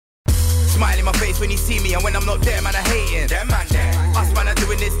smile in my face when you see me, and when I'm not there, man, I hating. Them man there. Us man are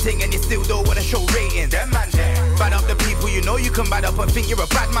doing this thing, and you still don't wanna show rating. Them man there. Bad up the people you know you can bad up and think you're a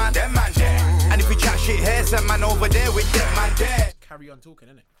bad man. Them man there. And if we chat shit here, some man over there with them man there. Carry on talking,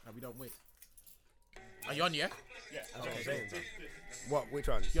 innit? Like we don't wait. Are you on, yeah? Yeah. Okay. What? Which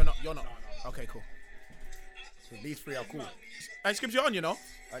one? You're not. Okay, cool. So these three are cool. Hey, Skips, you're on, you know?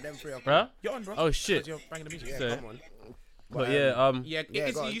 Them three are cool. Huh? You're on, bro. Oh shit. 'Cause You're banging the music. Yeah, So- come on. But yeah, go on,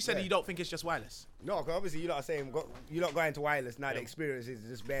 You said that you don't think it's just wireless. No, because obviously you lot are saying you lot going to wireless now. The experience is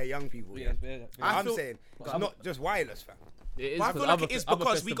just bare young people. Yeah, I I'm feel- saying it's not just wireless, fam. it is. But I feel like it is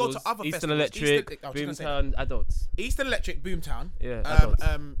because we go to other Eastern festivals. Electric, I was gonna say Boomtown, adults. Eastern Electric, Boomtown, Yeah, adults.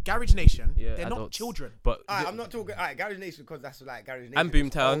 Garage Nation. Yeah, they're not adults. children. But I'm not talking. Garage Nation because that's like Garage Nation. And is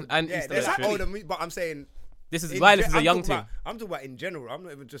Boomtown old. and yeah, Eastern they're like Electric. older, but I'm saying. this is wireless is a I'm young talking thing. about- I'm talking about in general. I'm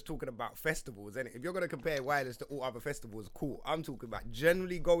not even just talking about festivals. Innit? If you're gonna compare wireless to all other festivals, cool. I'm talking about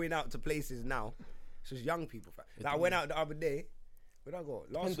generally going out to places now. It's just young people. Fam. Like I went out the other day. Where'd I go?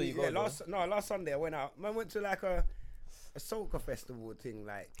 Last week. Yeah, last Sunday I went out. Man went to like a soca festival thing,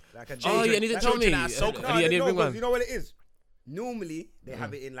 like a. Oh yeah, and he didn't tell me. children at soca. And No, he didn't no, bring 'cause one. you know what it is? Normally they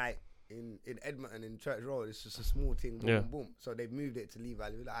have it in like in Edmonton in Church Road. It's just a small thing, boom, Yeah. boom, boom. So they've moved it to Lee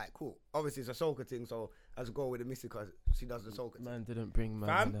Valley. We're like, alright, cool. Obviously it's a soca thing, so I just go with the missy because she does the soca thing. Man didn't bring man.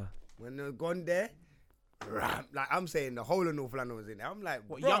 Fam, nah. when they're gone there, like I'm saying the whole of North London was in there. I'm like,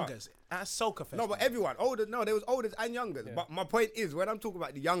 What, bruh. youngers? At a soca festival. No, but everyone, older. No, there was olders and youngers. But my point is, when I'm talking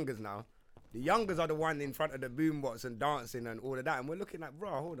about the youngers now, the youngers are the one in front of the boombox and dancing and all of that, and we're looking like, bro,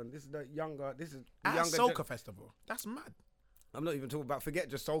 hold on, this is the younger. This is the at a younger. soca festival. That's mad. I'm not even talking about, forget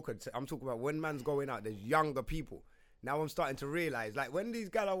just soca. I'm talking about when man's going out, there's younger people. Now I'm starting to realize, like, when these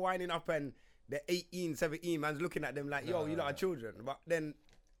gal are winding up and they're 18, 17, man's looking at them like, yo, you lot are children. But then,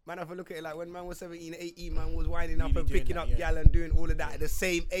 man, if I look at it like when man was 17, 18, man was winding up Really and doing picking that, up yeah. gal and doing all of that at the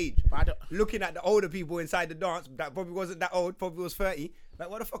same age. But I don't- Looking at the older people inside the dance, that probably wasn't that old, probably was 30. Like,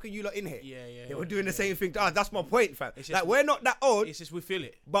 what the fuck are you lot in here? Yeah, They were doing the same thing to us. That's my point, fam. It's just- Like, we're not that old. It's just we feel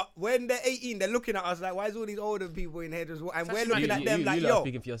it. But when they're 18, they're looking at us like, why is all these older people in here just? And we're actually looking mad. at them like, you lot are yo.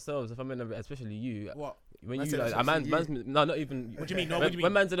 speaking for yourselves. If I'm in a, especially you. What? When I you said like, that's a man's you. no, not even. What do you mean? No, when, what do you mean?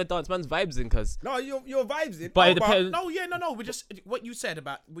 when man's in a dance, man's vibes in, cause. No, your vibes in. But Oh, it depends. No, yeah, no. We just what you said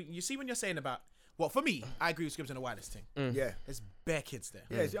about. You see when you're saying about. Well, for me, I agree with Skips on the wireless thing. Yeah. There's bare kids there.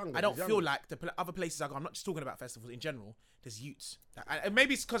 Yeah, it's younger, I don't it's feel younger. like the other places I go. I'm not just talking about festivals in general. There's youths. And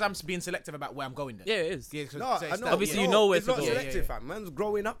maybe it's because I'm being selective about where I'm going there. Yeah, it is. Yeah, 'cause No, it's I know. that- Obviously, yeah. you know where it's to not go. selective, Yeah, yeah. fam. Man's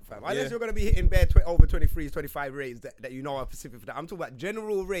growing up, fam. Unless Yeah. you're gonna be hitting bare over 23s, 25 raves that you know are specific for that. I'm talking about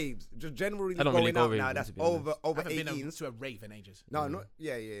general raves, just generally I don't going really go out raving, now. That's to be over I haven't been 18s. to a rave in ages. No, not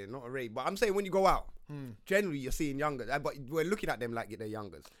not a rave. But I'm saying when you go out, generally you're seeing youngers. But we're looking at them like they're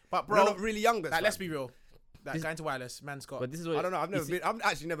youngers. But They're bro, not really youngers. like, let's fam. be real. Like, going to wireless, man's got. But this is what I don't know. I've never been. I've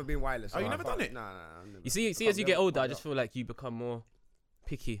actually never been wireless. Oh, you so I never can't- done it? Nah. I've never- You see, as you get older, I just feel like you become more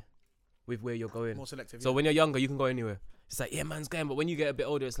picky with where you're going. More selective. So yeah. when you're younger, you can go anywhere. It's like, yeah, man's going. But when you get a bit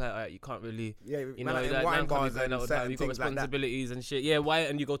older, it's like, alright, you can't really. Yeah, You man, know, like like, wine man can't be bars going and out all the certain time. You've got things like that. responsibilities and shit. Yeah, why?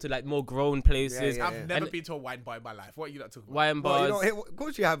 And you go to like more grown places. Yeah, I've never And been to a wine bar in my life. What are you not talking about? wine Well, bars. you know, of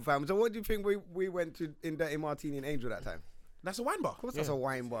course you have, fam. So what do you think we went to in Dirty Martini and Angel that time? That's a wine bar. Of course that's a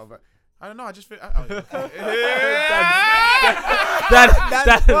wine bar. But I don't know. I just feel. Dad,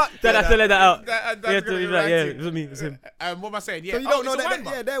 I have to let that out. That's Yeah, to gonna be be like, yeah, ranting. it was me, it was him. What am I saying? Yeah. So you don't know it's a that- wine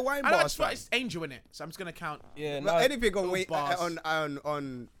bar. yeah, they're wine I know, bars, that's what fam. it's Angel in it, so I'm just gonna count. Yeah, but no, anything those bars.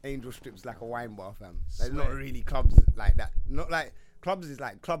 on Angel strips like a wine bar, fam. There's Swear. not really clubs like that. Not like clubs is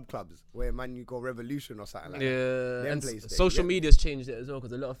like clubs where man you go Revolution or something like that. yeah. Them And places, social yeah. media's changed it as well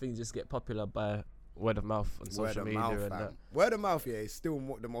because a lot of things just get popular by word of mouth on Word social of media mouth, and fam. that. Word of mouth, yeah, is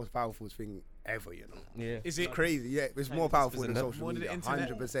still the most powerful thing ever, you know. Yeah, Is It's it? crazy, yeah. It's more powerful than that. social More than the media,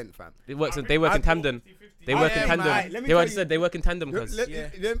 internet? 100%, fam. they work in tandem. They work in yeah, tandem. mate. Let me They tell you- said they work in tandem because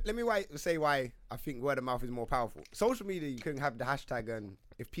Let me say why I think word of mouth is more powerful. Social media, you can have the hashtag, and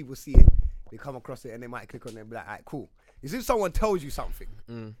if people see it, they come across it, and they might click on it and be like, alright, cool. It's if someone tells you something,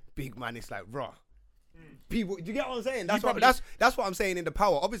 big man, it's like, raw. People, do you get what I'm saying? That's what I'm saying in the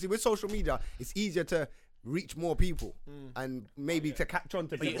power. Obviously, with social media, it's easier to reach more people and maybe to catch on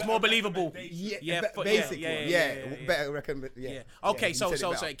to But people. it's more believable. Basically, yeah. better recommend. Yeah. Okay, you so said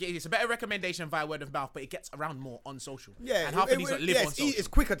it better. it's a better recommendation via word of mouth, but it gets around more on social. Yeah, and half of these that live on social. It's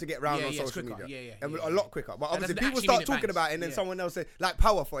quicker to get around Yeah, on yeah, it's social quicker. media. Yeah, And yeah, a lot quicker. But obviously, doesn't people actually start mean it talking bangs. about it, and then Yeah. someone else says, like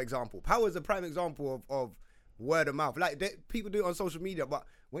Power, for example. Power is a prime example of word of mouth. Like people do it on social media, but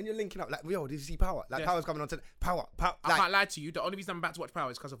when you're linking up, like, yo, did you see Power? Like Yeah. Power's coming on to Power. I Like, can't lie to you. The only reason I'm about to watch Power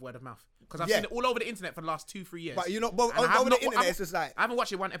is because of word of mouth. because I've Yeah. seen it all over the internet for the last 2-3 years. But you know, but And I have over the not- internet, I'm- it's just like. I haven't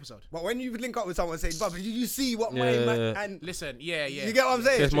watched it one episode. But when you link up with someone saying, "But did you see what my Yeah. man?" And Listen, yeah. you get what I'm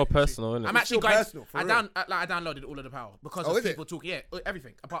saying? It's more personal, isn't it? I'm It's actually still guys. personal, for I real. downloaded all of the power because Oh, of is it? people talking. Yeah,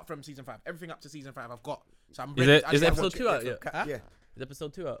 everything apart from season 5. Everything up to season 5 I've got. So I'm Is ready. it- I is just episode watch it. 2 out yet? Huh? Yeah. Is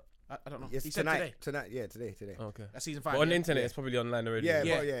episode 2 out? I don't know. Yes, He said today. tonight. Yeah, today. Oh, okay. That's season 5. But on the yeah. internet, Yeah. it's probably online already. Yeah,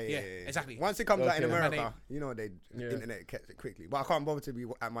 Yeah, yeah, exactly. Once it comes out in Okay. America, you know, the Yeah. internet catch it quickly. But I can't bother to be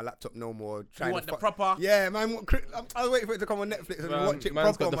at my laptop no more. You want the proper? Yeah, man. I was waiting for it to come on Netflix and watch it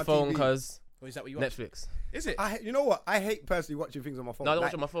Man's proper got on the my phone TV. because Or is that what you want? Netflix. Is it? You know what? I hate personally watching things on my phone. No, I don't Like,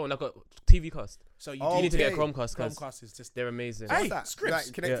 watch on my phone. I've got TV Cast. So you Oh, You do need to get a okay. Chromecast because Chromecast is just. they're amazing. Hey, what's that? Scripps.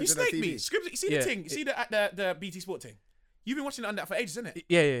 Like, connected Yeah. You to the snake TV. me. Scripps, you see the Yeah. thing? You see the BT Sport thing? You've been watching it on that for ages, isn't it?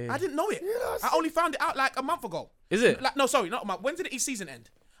 Yeah. I didn't know it. Yeah, I only found it out like a month ago. Is it? Like, no, sorry, not a month. When did each season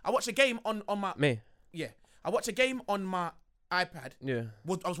end? I watched a game on my. Me. Yeah. I watched a game on my iPad. Yeah.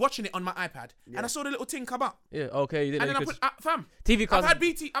 I was watching it on my iPad, and I saw the little thing come up. Yeah. Okay. You didn't And know then you I could. put, fam, TV I've Cast. had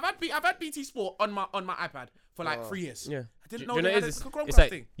BT Sport on my iPad for like 3 years. Yeah. I didn't Do know you they know had it a is? Chromecast It's like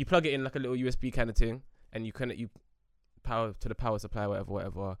thing. you plug it in like a little USB kind of thing, and you power to the power supply,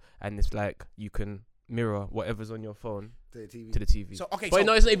 whatever, and it's like you can mirror whatever's on your phone To the TV. to the TV. So okay, but so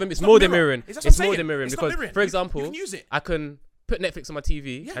no, it's not even. It's not more than mirror. mirroring. It's It's just what I'm more saying. than mirroring It's not because, mirroring. for You example, can use it. I can put Netflix on my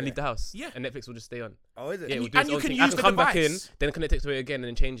TV Yeah. and leave the house. Yeah. And Netflix will just stay on. Oh, is it? Yeah, it will you- do its and you own can thing. I use can the come back in, device. then connect it to it again, and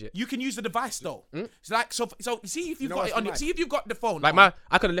then change it. You can use the device though. Mm. It's like so see if you've know got what's it on. mad? See if you've got the phone. Like on.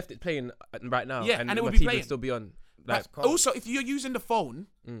 I could have left it playing right now, Yeah, and and it my would be TV playing. would still be on. Like, That's cold. Also, if you're using the phone,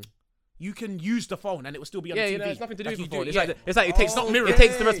 Mm. you can use the phone and it will still be on yeah, the you TV. know, it's nothing to do Like with you the phone. It's yeah. like it takes not mirroring. it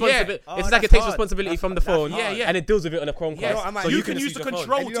takes the Yeah. responsibility. Oh, It's like that's it takes hard. responsibility from the That's phone, hard. Yeah. and it deals with it on a Chromecast. Yeah. You know, I might- So You you can use use the your phone.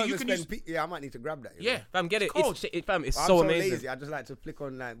 control. And you don't you even can spend use- yeah, I might need to grab that. you Yeah. know. Fam, get it. cold. Fam, it's I'm so so amazing. lazy. I just like to flick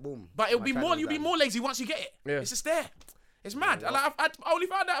on like boom. But it'll My be more. channel's You'll be done. more lazy once you get it. Yeah. It's just there. It's mad. Like, I only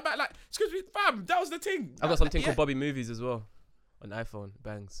found out about like. Excuse me, fam. That was the thing. I've got something Yeah. called Bobby Movies as well on iPhone.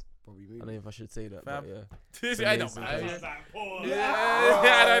 Bangs. Probably I me. don't know if I should say that, Fam. but yeah. I know. amazing.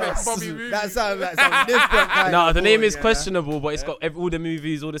 I know. Bobby Movies. That sounds like some different kind No, of the name porn, is yeah. questionable, but it's got all the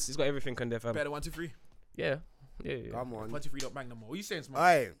movies, all this. It's got everything on there, fam. Better 1, 2, 3. Yeah. Come on. 1, 2, 3. Don't bang no more. What you saying, Smart?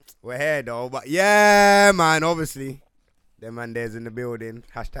 Alright, we're here though, but yeah, man, obviously, them man there's in the building.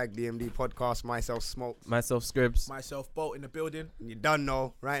 Hashtag DMD podcast, myself Smoke. Myself, Scribs. Myself, Bolt in the building. You done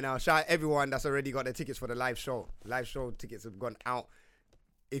know right now. Shout out everyone that's already got their tickets for the live show. Live show tickets have gone out.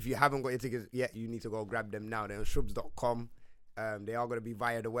 If you haven't got your tickets yet, you need to go grab them now. They're on shrubs.com. They are going to be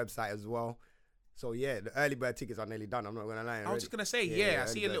via the website as well. So yeah, the early bird tickets are nearly done. I'm not going to lie. I was just gonna say, yeah, I early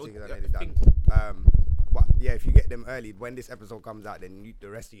see a bird little tickets are nearly thing. done. But yeah, if you get them early, when this episode comes out, then the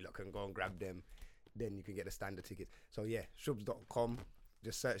rest of you lot can go and grab them. Then you can get the standard tickets. So yeah, shrubs.com.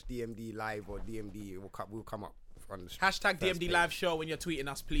 Just search DMD live or DMD. It will come up on the Hashtag first DMD page. live show when you're tweeting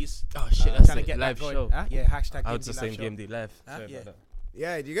us, please. Oh shit, that's Trying to it. get Live that going. show. Huh? Yeah, hashtag I was DMD just live saying show. DMD live. Huh? Sorry Yeah. about that.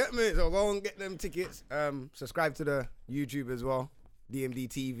 Yeah, do you get me? So go and get them tickets. Subscribe to the YouTube as well. DMD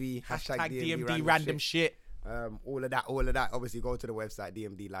TV. Hashtag DMD DMD random shit. All of that. Obviously, go to the website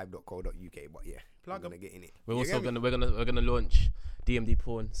dmdlive.co.uk. But yeah, Plug we're 'em. gonna get in it. We're You also get me? we're gonna launch DMD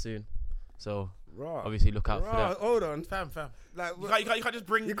porn soon, so Raw. obviously look out for Raw, that. hold on. Fam. Like, You can't just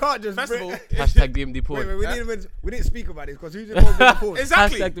bring. you can't just Festival. Hashtag DMD porn. Wait, we didn't speak about this because who's involved in the porn?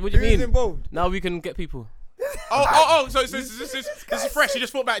 Exactly. Hashtag, what do you Who's mean? involved? Now we can get people. Oh. So this is fresh. You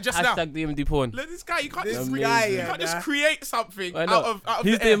just thought about it just now. Hashtag DMD porn. Look, this guy, you can't This just guy, you yeah, can't just nah. create something Why out not? of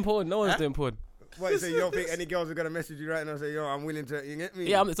Who's the air. doing porn? No one's doing porn. What, so you don't think any girls are gonna message you right now and say, yo, I'm willing to, you get me?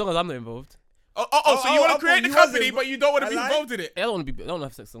 Yeah, as long as I'm not involved. So you want to create the you company, wasn't- but you don't want to be I like- involved in it. I don't want to be. I don't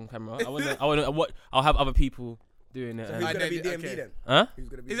have sex on camera. I'll have other people doing it. So and- who's gonna be Okay. DMD then? Huh? Who's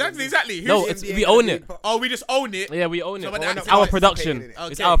gonna be Exactly. DMD? No, Who's- it's, DMD we ain't own gonna it. be Oh, we just own it. Yeah, we own it. So when It's actors our are production. participating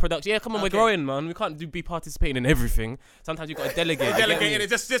in It's it. our production. Yeah, come on, we're Okay. growing, man. We can't be participating in everything. Sometimes you got to delegate. you get me? Delegating it,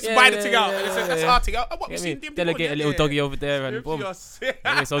 just Yeah, buy the yeah, thing out. yeah, And it's yeah, that's yeah. our thing. What we Get seen me? DMD Delegate porn, a little yeah. doggy over there and If boom. you're sick.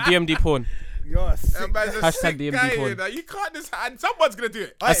 Anyway, so DMD porn. You're sick. Man's a Hashtag sick DMD guy, porn. you know. You can't just. And someone's gonna do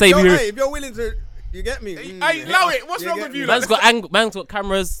it. I say we- if you're willing to, you get me. Hey, allow it. What's wrong with you? Man's got man's got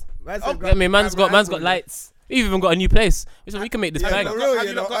cameras. Get me? Man's got camera lights. We've even got a new place. So we can make this Yeah, bang. for real, Have you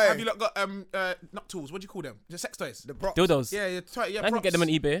you know, lot got? aye. Have you lot got not tools? What do you call them? Just sex toys. The props. Dildos. Yeah, I can get them on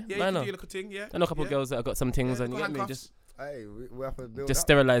eBay. Yeah, Why you not? can do a little thing. Yeah. I know a couple yeah. of girls that have got some things, Yeah, and you got get me. handcuffs. Hey, we have to build Just up.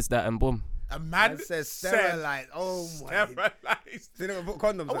 sterilize that and boom. A man It says said sterilize. Oh my. sterilized. So they're gonna put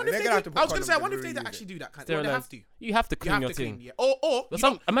condoms I on. wonder They're if gonna have they to do. I was put gonna say, I condoms wonder on if the they reuse actually it. do that. Well, they have to. You have to You clean have your to thing. clean. Yeah. Or But you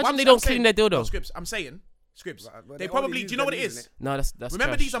some- know- imagine I'm- they I'm don't saying- clean their dildo. No, Scripps. I'm saying. Scripps. But They they probably. only Do you use know what them it using is? it. No, that's Remember,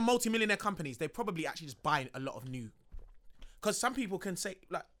 trash. these are multi-millionaire companies. They probably actually just buy a lot of new. Because some people can say,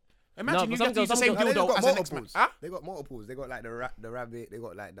 like, Imagine No, you but get to use the some same girls- They've dildo got as the next man. multiples. Huh? They got multiples. They got like the rabbit. They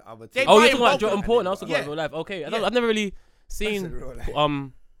got like the other. They two. Oh, buy you're it talking about bulk Jordan and porn. then- I was talking Yeah. about real life. Okay, Yeah. I've never really That's seen in real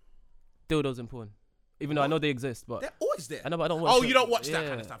life. dildos in porn, even though I know they exist. But They're always there. I know, but I don't watch. Oh, it. you don't watch that Yeah.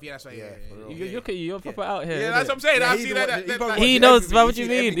 kind of stuff. Yeah, that's right. Yeah, Yeah, for yeah, real. yeah. You look at you, you're proper out here. Yeah, that's what I'm saying. Yeah, I've he seen watch- that. he that- probably that- He watches knows. everything. Man, what He's do you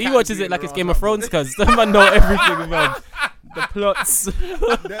seen mean? every He watches category it like in it's the Game last of one. Thrones, cuz the man know everything, man. The plots.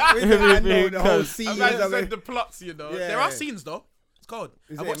 I know the whole scene. I've I said mean, the plots, you know. Yeah. There are scenes though. It's cold.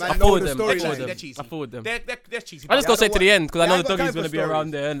 Is I it? watched Man, that. know forward the them. story I forward line. them. They're cheesy. I forward them. They're cheesy. I just Yeah, go straight I to the don't end because I yeah, know I the got doggy's time gonna for be around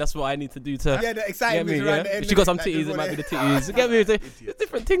stories. there, and that's what I need to do to. Yeah, the Get excitement me, is around yeah. the end. If she got some of it, titties, it like, might be the just wanna- titties. Get me? There's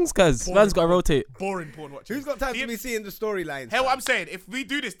different things, cuz Boring. man's got to rotate. Boring porn watching. Who's got time The- to be seeing the storylines? Hell, I'm saying if we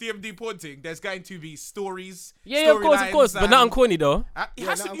do this DMD porn thing, there's going to be stories. Yeah, of course, but not on corny though. It Yeah,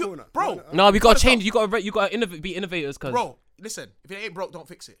 has not to on be, corner. bro. No, No, we gotta Gotta change. stop. You gotta be innovators, cuz. Bro, listen. If it ain't broke, don't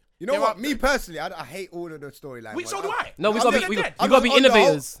fix it. You know There what? are- Me personally, I hate all of the storylines. We, so do I. No, we I'm gotta dead be. and dead. You gotta be on the whole-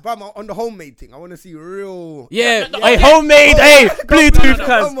 innovators. But I'm on the homemade thing. I want to see real. Yeah, no, hey, yeah. homemade, Oh, hey, no, no, Bluetooth, no, cuz.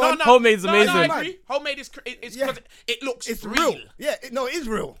 come on. Homemade's No, amazing. I agree. Homemade is it's Yeah. because it looks It's real. real. Yeah, no, it is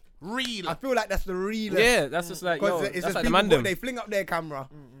real. Real. I feel like that's the real. Yeah, that's just like, yo, Because it's that's just like the people, man them. they fling up their camera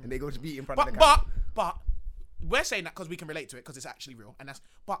and they go to beat in front of the But camera. but we're saying that because we can relate to it because it's actually real, and that's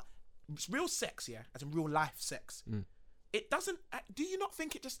but it's real sex, yeah, as in real life sex. It doesn't. Do you not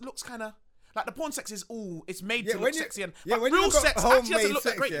think it just looks kind of like the porn sex is all? It's made Yeah, to when look you- sexy, and yeah, but when you real got sex actually doesn't homemade look that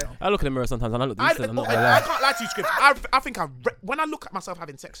sex, great. yeah. You know? I look in the mirror sometimes and I look I decent. I'm not gonna lie. can't lie to you, Script. I think when I look at myself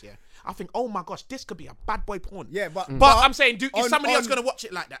having sex, yeah, I think, oh my gosh, this could be a bad boy porn. Yeah, but I'm saying, is on- somebody else on- gonna watch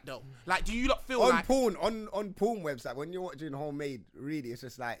it like that though? Like, do you not feel on like? porn on porn website when you're watching homemade, really, it's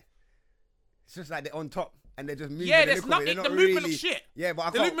just like they're on top and they're just moving. Yeah, a there's little bit. nothing. They're The not movement really- looks shit. Yeah, but I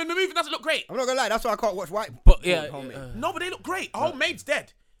The can't. movement doesn't look great. I'm not gonna lie, that's why I can't watch white. But porn yeah, homemade. No, but they look great. Homemade's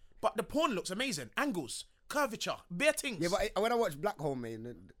dead, but the porn looks amazing. Angles, curvature, bare things. Yeah, but when I watch black homemade,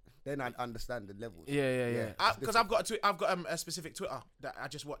 then I understand the levels. Yeah. Because I've got a specific Twitter that I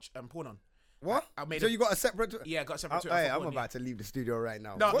just watch porn on. What? I made so a- you got a separate? Yeah, I got a separate Twitter. Hey, for I'm porn, about to leave the studio right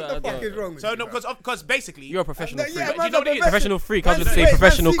now. No, what no, the fuck no. is wrong with So you? no, bro? because basically, You're a professional freak. but man, you know what it is? Professional freak. I was gonna say Wait, man,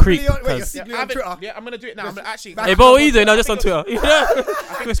 professional secretly creep. on- wait, you're cuz- secretly I on haven't- Twitter. yeah, I'm gonna do it now. I'm gonna actually. Hey, but what are you doing? Now just on I think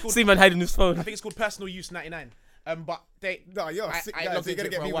Twitter. it's called- See man hiding his phone. I think it's called Personal Use 99. But they. No, you're a sick guy, logged so you're gonna into it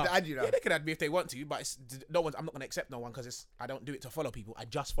get for a people to while. add you now. Yeah, they can add me if they want to, but it's no one's. I'm not gonna accept no one because I don't do it to follow people. I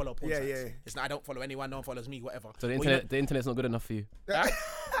just follow porn Yeah, sites. yeah. It's not. I don't follow anyone. No one follows me. Whatever. So Well, the internet's not good enough for you. Huh?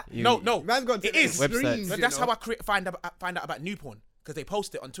 You- No. Man's gone to It the is. Websites. extremes, But you that's know? how I find out about new porn because they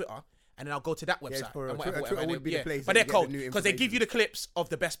post it on Twitter. And then I'll go to that website. for and Twitter and would be the place But that they're you get the cold new because they give information. you the clips of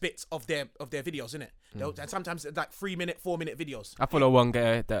the best bits of their videos, innit? And sometimes it's like 3-minute, 4-minute videos. I follow one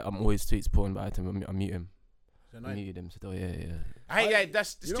guy that I'm always tweets porn, but I had to mute him. So I annoying. muted him still. Yeah.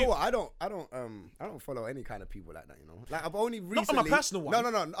 That's You know what? I don't follow any kind of people like that. You know, like I've only recently. on my personal one.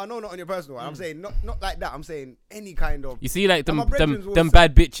 No. I know not on your personal one. I'm saying not like that. I'm saying any kind of. You see, like And my them brethrens will say-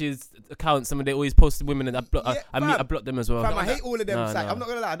 bad bitches accounts. Some of they always post women, and I fam. block them as well. Fam, I hate all of them No, sites. no. I'm not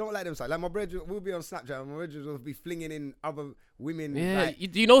gonna lie, I don't like them sites. Like my brethren will be on Snapchat, and my brethren will be flinging in other women. Yeah,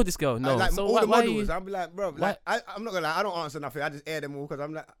 like, you know this girl? No. like So all why, the why models. you, I'll be like, bro, like I'm not gonna lie, I don't answer nothing. I just air them all because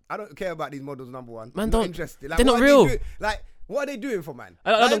I'm like, I don't care about these models. Number one, Man, I'm don't- not interested. Like, they're what not are they real. doing? Like, what are they doing for man?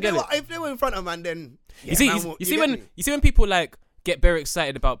 I Like, don't if get they it. were- If they were in front of man, then You see, man, you you see get me? when people like get very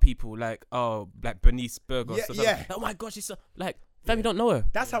excited about people like like Bernice Burgos. Yeah, or something. yeah. Oh my gosh, she's so like fam, you don't know her.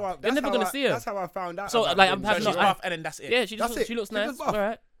 That's how I. You're never gonna see her. That's how I found out. So, about like, them. I'm So having she's no- buff and then that's it. Yeah, she That's just it. she looks She's nice. just All buff.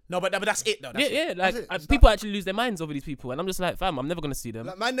 right. No, but that's it though. That's it. Yeah, like That's it. people actually lose their minds over these people, and I'm just like, fam, I'm never gonna see them.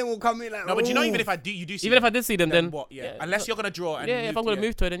 Like, man, then will come in like. No, but you know, "Oh." even if I do, you do see. Even if them, I did see them, then what? Yeah. Unless you're gonna draw. And yeah, if I'm gonna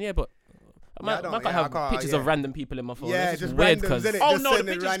move to it, then yeah, but. I Man, don't- man yeah, can't I have can't, pictures yeah. of random people in my phone. Yeah, It's just weird randoms, because innit? Oh Just no, the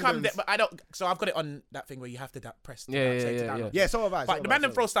sending pictures come there, randoms. but I don't. So I've got it on that thing where you have to press. Yeah, say to yeah. download. Yeah, so have I. But the man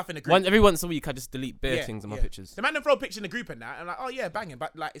them throw stuff in the group. every once a week I just delete bare things on my pictures. The man them throw a picture in the group and that, and like, oh yeah, banging,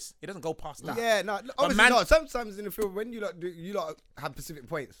 but like it doesn't go past that. Yeah, no, obviously man- not. Sometimes in the field, when you lot have specific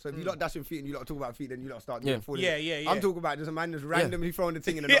points. So if you lot dashing feet and you lot talk about feet, then you lot start doing full. Yeah, yeah, yeah. I'm talking about just a man just randomly throwing the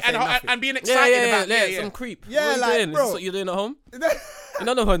thing in and Yeah, not saying nothing. and being Yeah, excited about some creep. Yeah, what are you like, doing? Is bro. this what you're doing at home? You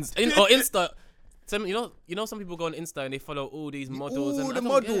know the ones or Insta. Some you know some people go on Insta and they follow all these models all and the I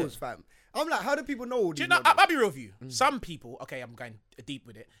don't get models, it. fam. I'm like, how do people know all Do these you know, models? I'll be real with you. Some people, okay, I'm going deep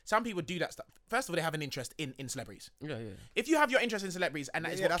with it. Some people do that stuff. First of all, they have an interest in celebrities. Yeah. If you have your interest in celebrities and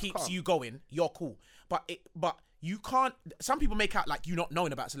that is Yeah, what that's keeps calm. you going, you're cool. But you can't. Some people make out like you not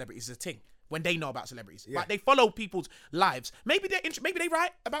knowing about celebrities is a thing when they know about celebrities. Yeah. Like they follow people's lives. Maybe maybe they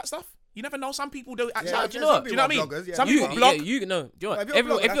write about stuff. You never know. Some people do actually. Yeah, do you some know? Do you know what I people mean? are bloggers, yeah. Some You people blog. know. Do you know what? If you're a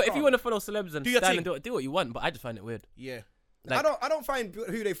blogger, that's If you calm. want to follow celebs and Do your stand thing. and do what you want, but I just find it weird. Yeah. Like, I don't find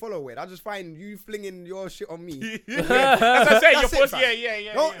who they follow with. I just find you flinging your shit on me. That's what I'm saying. Your That's it, first, fam.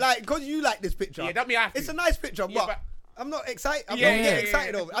 yeah. Don't like because you like this picture. Yeah, that me have to. It's a nice picture, Yeah, but I'm not excited. I'm Yeah, not getting yeah,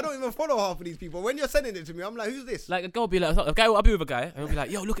 excited yeah. over it. I don't even follow half of these people. When you're sending it to me, I'm like, who's this? like a girl will be like, I'll be with a guy, and he'll be like,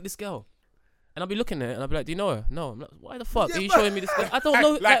 yo, look at this girl. And I'll be looking at it, and I'll be like, do you know her? No. I'm like, why the fuck Yeah, are you but- showing me this girl? I don't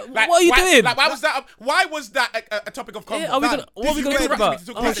know. Like, what are you doing? Like, why was that a topic of convo? Yeah, what are we gonna talk about?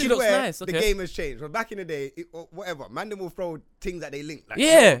 This Oh, is she looks where nice. the Okay. game has changed. Well, back in the day, whatever, man, them will throw things that they link. Like,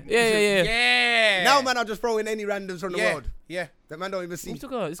 Yeah. Yeah. Now, man, I'll just throw in any randoms from the Yeah. world Yeah. that man don't even What see. you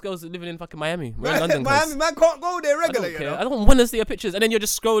talking about? This girl's living in fucking Miami. We're in London. Miami, cuz. man can't go there I regular, don't you care. know. I don't want to see her pictures, and then you're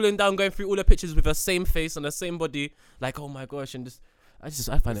just scrolling down, going through all the pictures with the same face and the same body. Like, oh my gosh, and I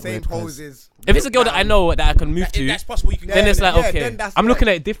find it Same weird. cuz. poses. If it's a girl that I know that I can move If to, that's possible, you can then go it's there. like yeah, okay, then that's I'm right. looking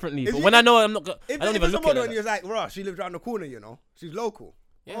at it differently. If But you- when I know I'm not, I If don't even it's look a at model it. and Like you're like, Ross, she lives around the corner, you know. She's local.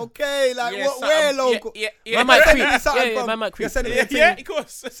 Yeah. Okay, like Yeah, what? something- Where local? Yeah. Man might creep. Sending me something Yeah, from- man might creep. You're sending me Yeah, a thing. yeah, of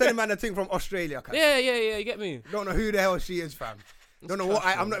course. Sending man a thing from Australia. Cuz. Yeah, you get me. Don't know who the hell she is, fam. Don't know what.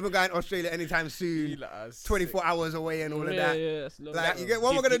 I'm not even going to Australia anytime soon. 24 hours away and all of that. Yeah, that's low. Like, you get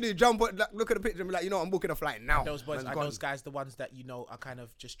what we're gonna do? Jump, like, look at the picture and be like, you know, I'm booking a flight now. Those boys, Man's are gone. those guys the ones that you know are kind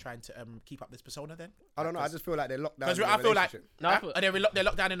of just trying to keep up this persona? Then I don't know. I just feel like they're locked down. because in a I feel like relationship. No, they're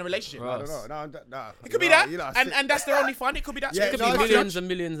locked down in a relationship. Right. I don't know. No. It could be that, and that's their only fun. It could be that. Yeah, it could no, be it's much. millions and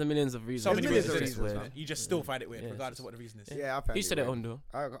millions and millions of reasons. So many There's reasons. millions of It's reasons, weird. You just still find it weird, Yeah, regardless of what the reason is. Yeah, I find Each to their own, though.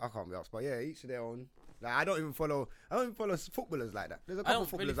 I can't be asked, but yeah, each to their own. Like, I don't even follow footballers like that. There's a I couple don't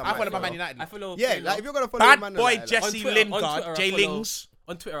footballers really I might follow my follow. Man United. I follow. Yeah, Taylor. like if you're gonna follow Bad a man boy like that, Jesse On Twitter, Lingard, Jay I Lings.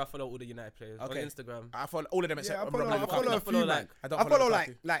 On Twitter, I follow all the United players. Okay. On Instagram. I follow all of them except yeah, I Romelu follow Lukaku. a I few follow, man. like- I don't I follow follow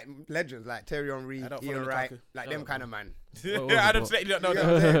Lukaku. like legends like Thierry Henry, I don't Ian follow Wright, Lukaku. like them kind of man. I don't let you know.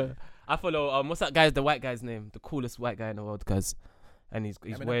 Yeah. I follow. What's that guy's the white guy's name? The coolest white guy in the world, guys. And he's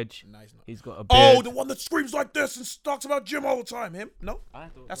Eminem? wedge. No, he's not. He's got a beard. Oh, the one that screams like this and talks about Jim all the time. Him? No, I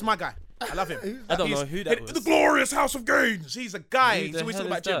don't that's know. my guy. I love him. I don't know He's- who that The was. glorious House of Gaines. He's a guy. Who He's the always hell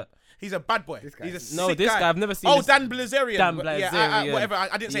talking about is Jim. that? He's a bad boy. This guy. He's a No, sick this guy, I've never seen Oh, this- Dan Blazerian. Dan But yeah, Blazerian. whatever.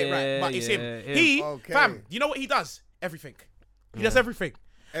 I didn't say it right, but it's him. Yeah, He, Okay. fam, you know what he does? Everything. He does everything.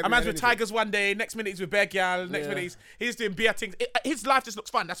 A man's with Everything. Tigers one day, next minute he's with Bear Gal, next Yeah. minute he's doing beer things. His life just looks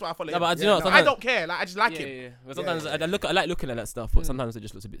fun. That's why I follow No, him. but do you Yeah, know, no, sometimes, I don't care. Like I just like yeah, him. yeah. But sometimes yeah, I like looking at that stuff, but sometimes it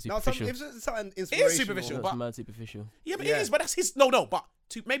just looks a bit No, superficial. if it's something It is inspirational. superficial, It's but mad superficial. yeah, but Yeah. it is. But that's his. No, but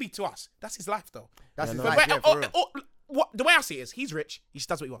maybe to us, that's his life though. That's Yeah, his no. life, But yeah, for real. what the way I see it is, he's rich. He just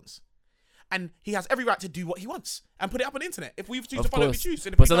does what he wants, and he has every right to do what he wants and put it up on the internet. If we choose to Of follow, him, we course. choose.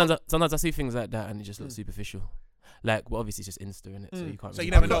 And if But we don't- sometimes I see things like that and it just looks superficial. Like, well, obviously it's just Insta, innit? So you can't. So really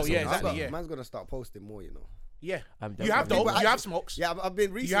you never do know, that yeah, sort of exactly, stuff. yeah. Man's gonna start posting more, you know. yeah, I'm you have definitely- though. But You have actually- smokes. Yeah, I've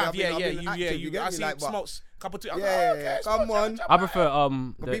been recently. You have, I've been yeah. active, You, you get I me, see like, but- smokes. Couple two. Yeah, come on. I prefer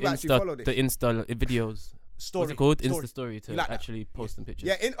the people actually follow Insta this. videos. Story. What's it called? Story. Insta story to You like that? actually posting pictures.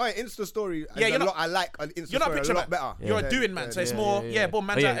 Yeah, Insta story. Yeah, you're not- I like Insta You're not a story picture a lot man. better. You're Yeah. a doing man. So it's more. Yeah, boom,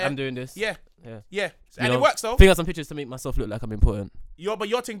 man's Oh, out yeah, I'm there. doing this. Yeah, Yeah. yeah, You and know, it works though. Fling out some pictures to make myself look like I'm important. But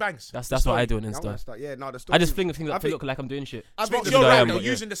your thing bangs. That's The what story. I do on I wanna Insta. start. Yeah, no, the story. I just fling things I up to think- look like I'm doing shit. I think Smokes, the you're I right am, though. but yeah.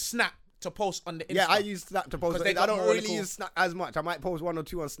 Using the snap to post on the Insta. Yeah, I use Snap to post. 'Cause they I got don't more really little- use Snap as much. I might post 1 or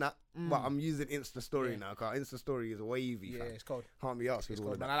 2 on Snap, but I'm using Insta Story now. Cause Insta Story is wavy. Yeah, fam. it's cold. Can't be asked with It's all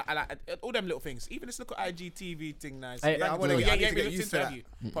cold, of man. that. I like all them little things. Even this little IGTV thing, nice. I Yeah, wanna I get- you I ain't need to really get looked used into to it, have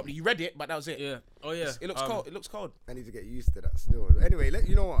you? Probably you read it, but that was it. Yeah. Oh yeah. It looks cold. It looks cold. I need to get used to that still. Anyway,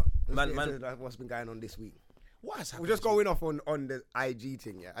 you know what? Let's Man- get man- into, like, what's been going on this week. What has We're happened? just going off on the IG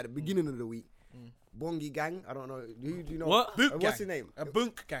thing. Yeah, at the beginning of the week, Bongi Gang. I don't know. Who do you know? What? Book What's gang. his name? A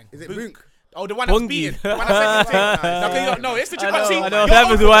Bunk gang. Is it Bunk? Oh, the one that was Bongi. beaten. The one that said the thing. No, 'cause you don't know. It's the I see, know. you're That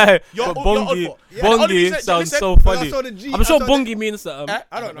was old why. for- you're But old- you're old Bongi, for- Yeah, the only Bongi reason- sounds listen, so I funny. saw the G. I'm sure I saw the- Bongi means something. Eh?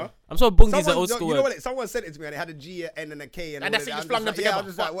 I don't know. I'm sure Bongi's an Someone, old school you know word. what? Someone sent it to me and it had a G, N, and a K, and all that's of it, that. just I'm flung them like, yeah, together. I'm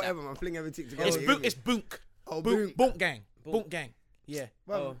just like, Fuck whatever, man. Fling everything together. It's you Bunk. get It's me? Bunk. Oh, Bunk. Bunk. Bunk gang. Bunk gang. Yeah.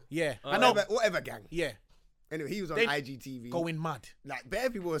 Well, Yeah. I know. whatever gang. Yeah. Anyway, he was on They IGTV. Going mad. Like, bare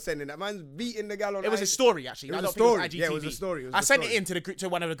people were sending that. Man's beating the gal on It was a IG. story actually. It was I a don't think story. IGTV. Yeah, it was a story. It was I a sent story. it into the group to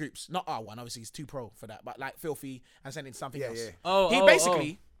one of the groups, not our one. Obviously, he's too pro for that. But like Filthy, and sent in something Yeah, else. yeah. He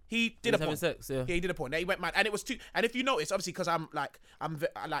basically he did a Having porn. sex, yeah. Yeah, he did a porn. He went mad, and it was too. And if you notice, obviously, because I like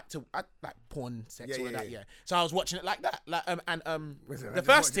porn, sex, Yeah, all of yeah, that. yeah. Yeah. So I was watching it like that. Like Listen, I the just first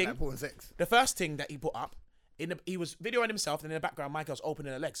watched thing, that porn sex. the first thing that he put up. He was videoing himself, and in the background, my girl's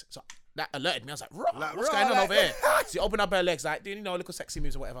opening her legs. So that alerted me. I was like, Like, what's raw, going on like- over here? So he opened up her legs, like, you know, little sexy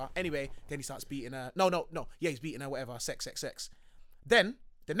moves or whatever. Anyway, then he starts beating her. No. Yeah, he's beating her, whatever. Sex. Then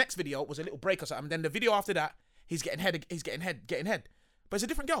the next video was a little break or something. Then the video after that, he's getting head. But it's a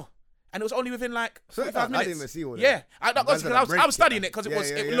different girl. And it was only within like 45 I minutes. didn't even see all that. Yeah, I was studying it because it was.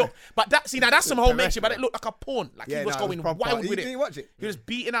 It looked, but that's some whole shit. But it looked like a porn. Like he was going wild with it. Did you watch it? He was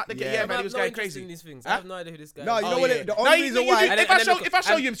beating out the guy. Yeah, man, he was going crazy. These things. I have no idea who this guy. No, you is. know what? The only reason why. If I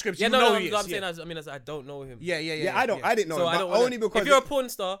show you him scripts, you know who he is. I'm saying, I mean, I don't know him. Yeah. I didn't know. So him, I don't only because if you're a porn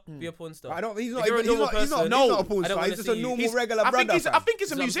star, be a porn star. I don't. He's not. If you're a normal He's person, not a porn star. He's just a normal regular brother. I think he's a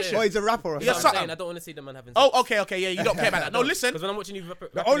That's what I'm musician. Or he's a rapper. Or Yeah, something. I'm saying, I don't want to see the man having. Oh, okay. Yeah, you don't care about that. No, listen. Because when I'm watching you,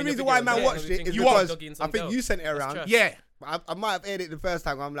 The only reason why man watched it is because I think you sent it around. Yeah. I might have aired it the first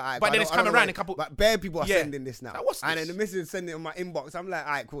time. I'm like, but then it's coming around in a couple. But bare people are sending this now. What's this? And then the missus sending it on my inbox. I'm like,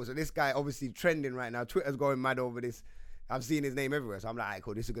 alright, cool. So this guy obviously trending right now. Twitter's going mad over this. I'm seeing his name everywhere. So I'm like, alright,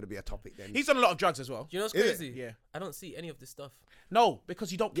 cool. This is gonna be a topic then. He's done a lot of drugs as well. Do you know what's crazy? Yeah. I don't see any of this stuff. No,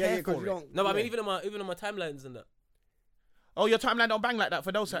 because you don't care for it. No, but I mean, even on my timelines and that. Oh, your timeline don't bang like that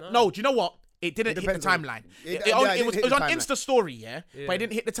for those. No, do you know what? It didn't hit the timeline. It was on Insta story, yeah, but it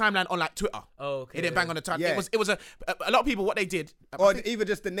didn't hit the timeline on like Twitter. Oh, okay. It didn't bang on the timeline. Yeah. It was a lot of people. What they did, Or even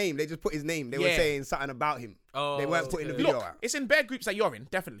just the name. They just put his name. They were saying something about him. Oh, they weren't putting the video look, out. it's in bare groups that you're in,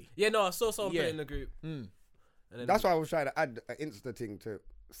 definitely. Yeah, no, I saw someone put it in the group. And then That's why I was trying to add an Insta thing to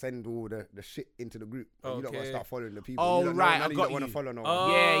send all the shit into the group. You don't want to Okay. start following the people. Oh, you don't right, know, I you got don't want to you. follow no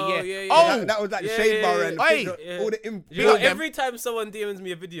one. Yeah. Oh, That was like the shade bar and Hey. all the You know, Big up them. every time someone DMs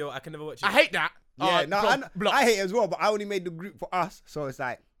me a video, I can never watch it. I hate that. Yeah, no, block. I hate it as well, but I only made the group for us, so it's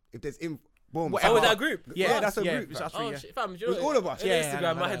like if there's boom. Whatever. Oh, is that a group? Yeah, that's a yeah, group. it's fam. us three, Oh yeah. shit, fam! It was all of us. Yeah,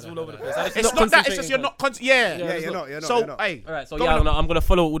 Instagram, my head's all over the place. It's not that. It's just you're not. Yeah. You're not. So, you're not. hey. All right, so go yeah, on. I'm gonna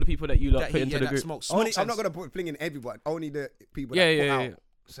follow all the people that you lot That put heat, into yeah, the that group. smoke I'm not sense. gonna fling in everyone. Only the people Yeah, that yeah, put yeah. out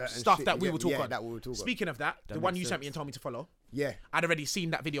certain Stuff shit, that we will talk on. that we will talk on. Speaking of that, the one you sent me and told me to follow, Yeah. I'd already seen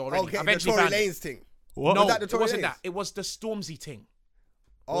that video already. Okay, I the eventually Tory found it. Lanez thing. No, Was that the it Tory wasn't Lanez? that. It was the Stormzy thing.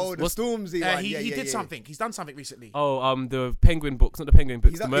 Oh, the Stormzy one. He did something. He's done something recently. Oh, the Penguin books, not the Penguin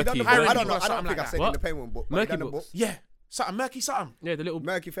books, He's the done Murky. the Murky book. I don't know. book or I don't something think like I said that. in the Penguin book. but he Murky done the books. book. Yeah, something murky, something. Yeah, the little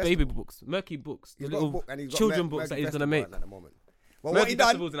Murky baby Festival. books, Murky books, the He's got a little book and he's got children Murky books that he's Festival gonna make. on at the moment. Well, Murky what he done,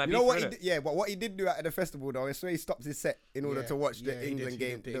 Festival's in you know Ibiza, what he innit? did? Yeah, but what he did do at the festival though is so he stopped his set in order to watch the England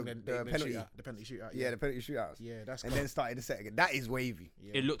game, the penalty. The penalty shootout. Yeah, the penalty shootouts. Yeah, that's and cool. then started the set again. That is wavy.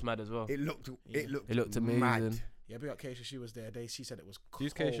 It looked mad as well. It looked amazing. mad. Yeah, big up Keisha. She was there. She said it was cold.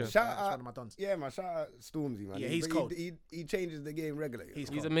 Who's Keisha? That's Shout one out, of my dons. yeah, man. Shout out Stormzy, man. Yeah, he's cold. He changes the game regularly. He's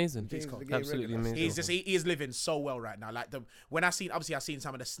He's cold. amazing. Changes the game Absolutely regularly. amazing. He is living so well right now. Like I've seen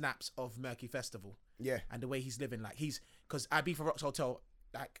some of the snaps of Murky Festival. Yeah. And the way he's living, like because Ibiza Rocks Hotel,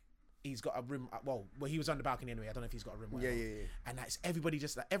 like he's got a room. Well, he was on the balcony anyway. I don't know if he's got a room. Whatever. Yeah. And that's everybody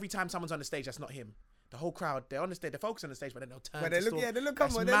just like every time someone's on the stage, that's not him. The whole crowd, they're on the stage, they're focused on the stage, but then they'll turn. But they to look, Storm. yeah, they look.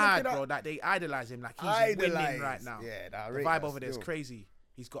 That's Come on, they mad, look it bro. up. Like they idolize him. Like he's Idolize. winning right now. Yeah, nah, I the rate vibe that over there is still. crazy.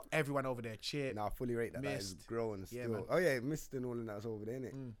 He's got everyone over there cheering. Nah, I fully rate that. That is Mist. growing Yeah, still. man. Oh yeah, Mist and all of that's over there,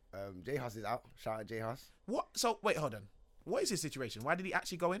 innit? J Hus is out. Shout out J Hus. What? So wait, hold on. What is his situation? Why did he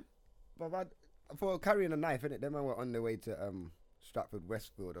actually go in? But for carrying a knife, innit? Them man were on their way to Stratford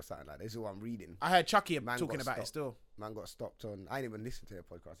Westfield or something like that. This is what I'm reading. I heard Chucky Man talking got about it stopped. still. Man got stopped on. I didn't even listen to the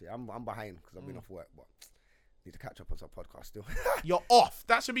podcast yet. I'm behind because I've been off work, but need to catch up on some podcast still. You're off.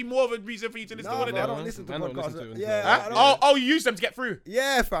 That should be more of a reason for you to listen to one of I them. don't listen to I don't podcasts. listen to it Yeah, until- I don't- Oh, you use them to get through.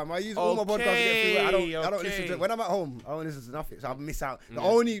 Yeah, fam. I use all my podcasts to get through. I don't listen to Okay. it. When I'm at home, I don't listen to nothing. So I miss out. The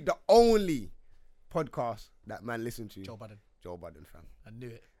only podcast that man listen to, Joe Budden. Joe Budden, fam. I knew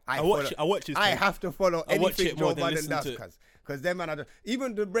it. I watch his I thing. have to follow I watch anything it more Joe than Budden listen does, to it. because them man,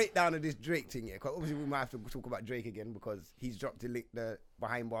 even the breakdown of this Drake thing, yeah. Because obviously we might have to talk about Drake again because he's dropped the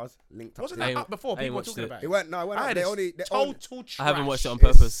behind bars linked up. Wasn't to that ain't- up before? I ain't People were watched talking it. about It it. went no, it went. I Up. heard They it's only total trash. I haven't watched it on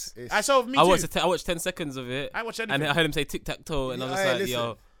purpose. I saw me I too. watched 10 seconds of it. I watched and anything. I heard him say tic tac toe, and I was Yeah, like, listen.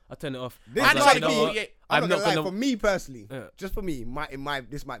 yo, I turned it off. This I And was it's like, like you know me, what? yeah. I'm I'm not not gonna lie, gonna. for me personally, Yeah. just for me,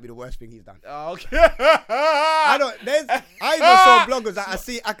 this might be the worst thing he's done. Oh, okay. I even saw bloggers that I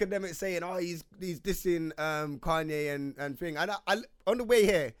see academics saying, oh, he's dissing Kanye and thing. And I on the way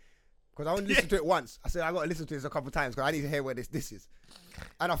here, because I only listened to it once, I said I got to listen to this a couple of times because I need to hear where this is.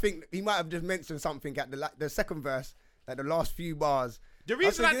 And I think he might have just mentioned something at the second verse, like the last few bars. The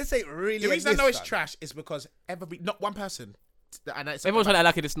reason this ain't really the reason I know it's fam. trash is because not one person. And it's Everyone's trying to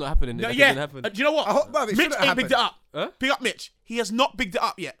act like it's not happening. No, Like it yeah. didn't happen. Do you know what? I hope, bruv, it Mitch shouldn't ain't bigged it up. Huh? Big up Mitch. He has not bigged it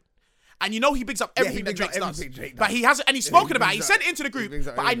up yet. And you know he bigs up Yeah, he everything that bigs Drake up does. everything Drake But does. he hasn't, and he's Yeah, spoken he about it. He bigs sent up- it into the he group. bigs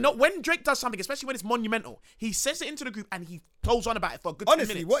up But I know everything. when Drake does something, especially when it's monumental, he says it into the group and he goes on about it for a good 10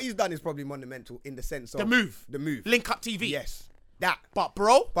 Honestly, minutes. what he's done is probably monumental in the sense of The move. The move. Link Up TV. Yes. That. But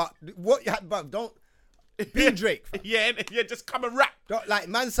bro, But what you had, but don't. Be Drake. Fam. Yeah, just come and rap. Like,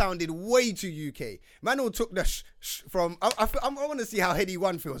 man sounded way too UK. Man all took the from. I want to see how Heady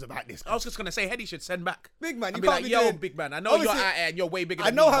One feels about this. I was just gonna say, Heady should send back. Big man, And you be can't like, be yo, doing- big man. I know you're Obviously, out there and you're way bigger. I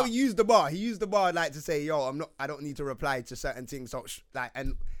than know me, how but- he used the bar. He used the bar like to say, "Yo, I don't need to reply to certain things." So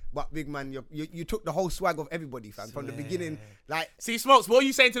but big man, you took the whole swag of everybody, fam, from the beginning. Like, See, Smokes, what are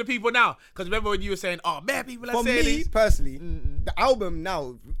you saying to the people now? Because remember when you were saying, oh, man, people are for saying me this. personally, the album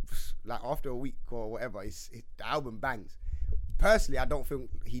now, like after a week or whatever, the album bangs. Personally, I don't think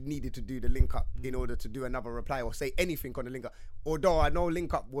he needed to do the link up in order to do another reply or say anything on the link up. Although I know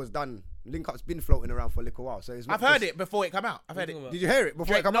link up was done. Link up's been floating around for a little while, so it's not I've heard just- it before it come out. I've heard it. Did you hear it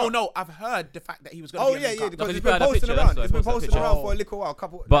before it come out? No, I've heard the fact that he was going to Oh be yeah, a link yeah, up. because Because it's he been put out that posting picture, around. that's why It's I been posted posting that around picture. for a little while.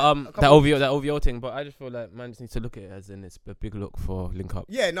 But that OVO thing. But I just feel like man just needs to look at it as in it's a big look for link up.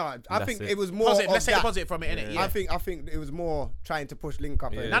 Yeah, no, I That's think it. it was more. Positive. of Let's take the that. positive from it, innit? Yeah. I think it was more trying to push link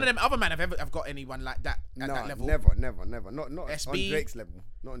up. Yeah. None of them other men have got anyone like that at No, that level. never. Not SB. on Drake's level.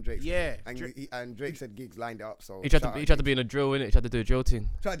 Not on Drake's Yeah. level. And Drake said gigs lined it up. So He tried to be in a drill, innit? He tried to do a drill thing.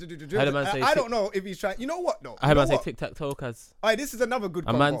 tried to do the I drill. heard a man say I tick- don't know if he's trying. You know what though? I heard You man know say what? tic tac toe, cuz. Alright, this is another good A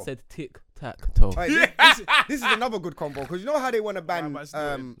combo. man said tic tac toe. Alright, this is another good combo because you know how they want to ban man's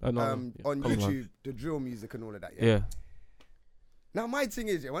doing. Oh, no, on yeah, come on. YouTube the drill music and all of that. Yeah. Now my thing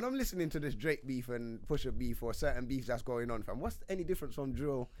is, when I'm listening to this Drake beef and Pusha beef or certain beefs that's going on, fam, what's any difference from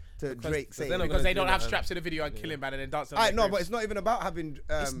drill to Drake saying? they're not Because gonna they don't do have that, straps in the video and killing man and then dancing. I know, but it's not even about having.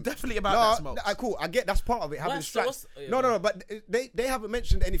 It's definitely about no, that, Smokes. Cool, I get that's part of it. Having What's- straps. what's- No, but they haven't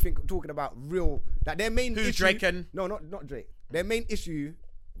mentioned anything talking about real. Like their main Who, issue. Drake and- No, not Drake. Their main issue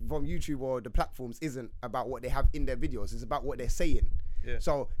from YouTube or the platforms isn't about what they have in their videos. It's about what they're saying. Yeah.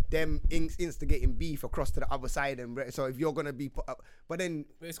 So them instigating beef across to the other side, and so if you're gonna be put up, but then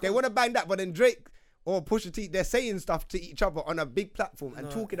It's they called- want to bang that, but then Drake or Pusha T, they're saying stuff to each other on a big platform and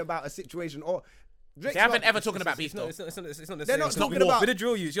talking about a situation or. Drake's They haven't not- ever talking about beef It's not. though. It's not the They're same. not It's talking war. about- with the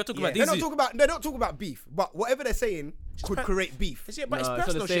drill use. You're talking Yeah. about They're these. not talking about beef, but whatever they're saying could create beef. It's, yeah, but No, it's it's not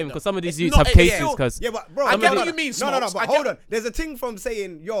personal the shit. same though. because some of these It's youths not- have yeah, cases. Because Yeah, but bro, I get no, what no, you mean, No, Smokes. but I hold get- on. There's a thing from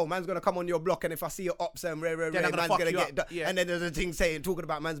saying, "Yo, man's gonna come on your block, and if I see your ops and Then I'm gonna man's fuck gonna you get." up. done." Yeah. And then there's a thing saying, talking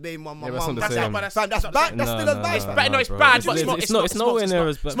about man's baby mum, Yeah, but mum. it's not the That's same. not- but that's- Fam, that's that's bad. not- That's No, still no, as bad. It's no, bad. No, no, it's bro. bad. It's But not- it's it's not nowhere Smokes, near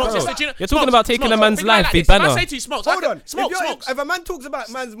Smokes. as bad. Smokes, Bro, listen, you're talking about taking a man's life, big If I banner. say to you, Smokes, Hold on. Smokes. If a man talks about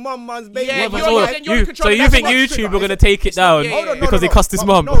man's mum, man's baby, Yeah, mum, you're- So then you're in control so of you that. think That's YouTube not are gonna take it down yeah, Hold on, because he cussed his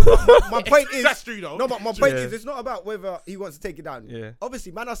mum? No, my point is That's true, though. No, but my point Yeah. is it's not about whether he wants to take it down. Yeah.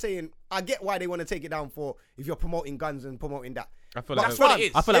 Obviously, man are saying I get why they want to take it down for if you're promoting guns and promoting that. I feel But That's like what it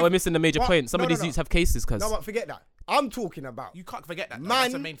is. I feel like we're missing the major But- point. Some no, of no, these no. youths have cases, cuz. No, but forget that. I'm talking about You can't forget that. though.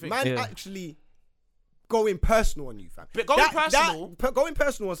 That's the main thing. man Yeah. actually going personal on you, fam. But going personal- going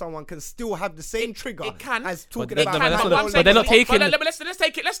personal on someone can still have the same trigger it can. as But talking then- about. but man that's not- going but they're not personal. taking- Let's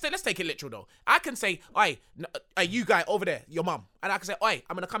take it. Let's take it literal though. I can say, "Oi, you guy over there, your mum," and I can say, "Oi,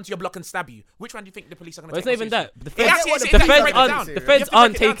 I'm gonna come to your block and stab you." Which one do you think the police are gonna Well, it's take? not even more that. The seriously? feds, That's it, the it's the exactly feds break it aren't, down. the You have feds to break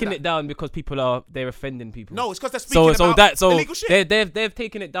aren't it down to taking that. it down because people are they're offending people. No, it's because they're speaking So about so illegal shit they've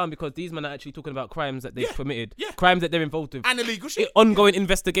taken it down because these men are actually talking about crimes that they've Yeah, committed, yeah. crimes that they're involved with, and illegal shit. ongoing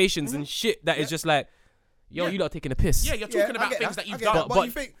investigations and shit that is just like, yo, Yeah. you lot are taking a piss. Yeah, you're Yeah, talking I about get things that. that you've I get done. that. But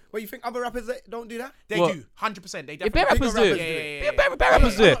But- you think other rappers that don't do that? They What? do 100%. They Yeah, definitely bare rappers do rappers it. do it. Yeah, bare rappers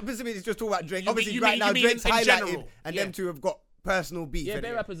do I'm it. not specifically just talking about Drake. You Obviously, mean- right you now mean Drake's in highlighted, general? and Yeah. them two have got personal beef. Yeah, innit?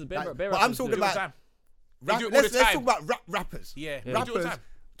 bare rappers- bare Like, rappers but I'm do talking it. all the about time. They do it all let's the talk time. about rappers. Yeah, they do Yeah. it all the Rappers time.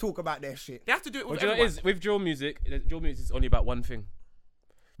 talk about their shit. They have to do it Well, with do you know what it everyone. is with drill music? Drill music is only about one thing.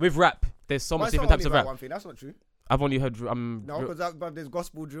 With rap, there's so Why much it's not different types only of about rap. one thing. That's not true. I've only heard No, because there's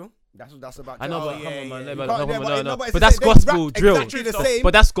gospel drill. That's about. I know, Oh, but yeah, come on, man. yeah, no, yeah. but You no, can't- yeah, no. but it's But the that's same- they gospel rap drill. exactly the same,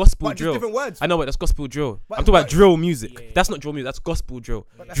 But that's gospel but just drill. different words. I know, but that's gospel drill. But- I'm talking about but- drill music. Yeah. That's not drill music. That's gospel drill.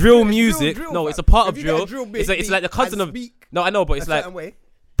 that's Drill still- it's music. drill, No, fam. it's a part of If you get a drill. drill It's beat like the cousin and of. speak No, I know, but a it's like. certain way.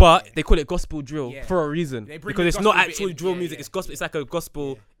 But they call it gospel drill Yeah. for a reason They bring because the it's not gospel bit actual in. drill Yeah, music. yeah. It's gospel. It's like a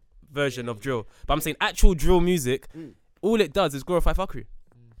gospel version of drill. But I'm saying actual drill music. All it does is glorify fuckery.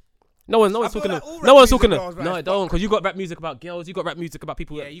 No one's feel talking. like all No rap one's music talking. glorifies No, it don't. Because you got rap music about girls. You got rap music about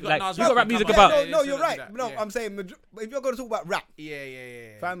people. Yeah, you got like Nas you got rap Rapping music come about. out. No, Yeah, you're yeah, right. yeah. No, Yeah. I'm saying if you're going to talk about rap,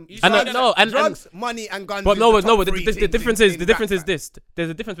 Yeah. fam, You And said- no, and drugs, money, and guns. But is no, the no. top The three the things difference in is the difference rap, is this. There's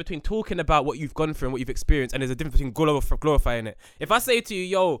a difference between talking about what you've gone through and what you've experienced, and there's a difference between glorifying it. If I say to you,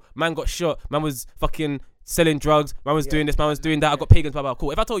 yo, man got shot, man was fucking selling drugs, man was doing this, man was doing that, I got pagans, blah blah.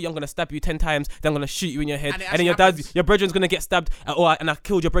 Cool. If I told you I'm gonna stab you 10 times, then I'm gonna shoot you in your head, And it and then your actually happens. your brethren's gonna get stabbed, and I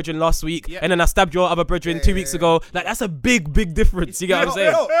killed your brethren last week, Yeah. and then I stabbed your other brethren 2 weeks ago. Like that's a big difference. You get what I'm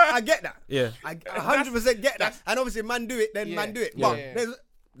saying? No, I get that. Yeah. I 100% get that. And obviously, man do it, then Yeah. man do it. Yeah. But Yeah. there's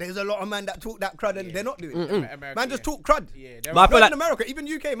There's a lot of man that talk that crud and they're not doing it. America, Man just talk crud. Yeah, But I feel Not like, in America, even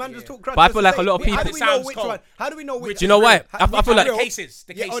UK, man just talk crud. But I just feel to like say, a lot of How people- do we know Sounds which cold. one? How do we know which? Do you know is why? real? I feel like- the cases.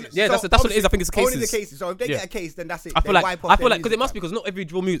 Yeah, that's what it is. I think it's Only cases. the cases. So if they Yeah. get a case, then that's it. I feel They like wipe off I their feel like because it music, must fam. be because not every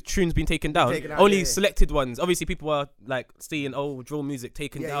drill tune's been taken down. Taken out, Only yeah. selected ones. Obviously, people are like seeing drill music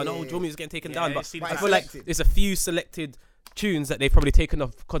taken Yeah, down. yeah, Oh, yeah. drill music getting taken Yeah, down. they But see I the feel like selected. there's a few selected tunes that they've probably taken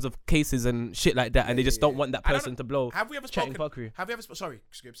off because of cases and shit like that, and they just don't want that I don't person know. to blow. Have we ever chatting spoken? fuckery. Have we ever? Sorry,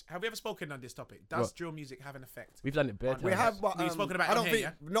 Scripps. Have we ever spoken on this topic? Does What? drill music have an effect? We've done it bare We times. have, but We've spoken about I it don't on think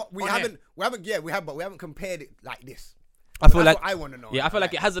here, not. We On haven't. here. We haven't. Yeah, we have, but we haven't compared it like this. I feel That's like what I want to know. yeah, I feel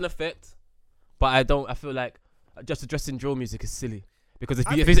like it has an effect, but I don't. I feel like just addressing drill music is silly because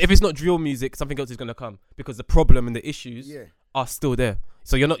if it's not drill music, something else is gonna come because the problem and the issues Yeah. are still there.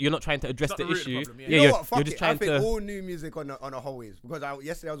 So you're not trying to address It's the not the root of the issue. problem, You know you're, what? Fuck you're just it. I trying think to. all new music on a whole is because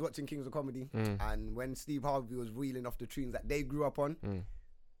yesterday I was watching Kings of Comedy, and when Steve Harvey was reeling off the tunes that they grew up on,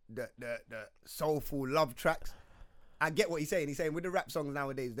 the soulful love tracks. I get what he's saying. He's saying with the rap songs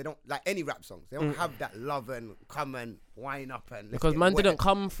nowadays, they don't like any rap songs. They don't have that love and come and wind up and let's Because get man wet. didn't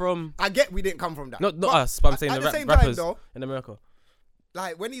come from I get we didn't come from that. not But us, but I'm saying at the same rappers time, though, in America.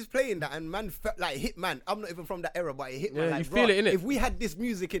 like when he's playing that and man felt like hit man. I'm not even from that era, but it hit man. Yeah, Like, you feel bruh, it, innit? If we had this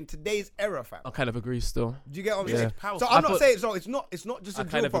music in today's era, fam. I kind of agree still. Do you get what I'm Yeah. saying? Powerful. So I'm I not thought- saying so. It's not just a I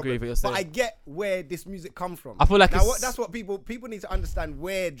drill kind of agree problem. with what you're But saying. I get where this music comes from. I feel like now it's- that's what people need to understand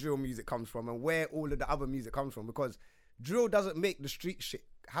where drill music comes from and where all of the other music comes from because drill doesn't make the street shit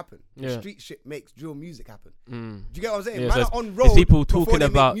happen. The Yeah. street shit makes drill music happen. Do you get what I'm saying? Yeah, Man so are it's- on it's road people before talking they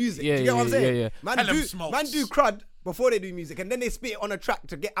make about- music. yeah, Do you get what I'm yeah, saying? yeah, yeah. Man Tell 'em do smokes. crud before they do music and then they spit it on a track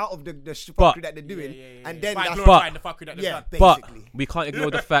to get out of the But- fuckery that they're doing. And then By that's glorifying the fuckery that they've yeah, done. But basically. we can't ignore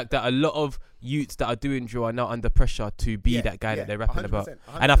the fact that a lot of youths that are doing drill are now under pressure to be Yeah, that guy yeah, that they're rapping 100%,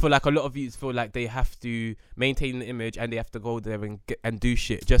 about. And I feel like a lot of youths feel like they have to maintain the image and they have to go there and do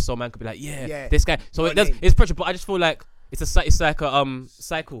shit just so man could be like, yeah. This guy. So Your it does, name. it's pressure, but I just feel like it's like a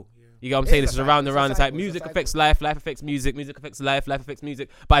cycle. You get what I'm saying? It's It's a just around cycle, and around. it's a It's like cycle, it's a music cycle. affects life affects music affects life affects music.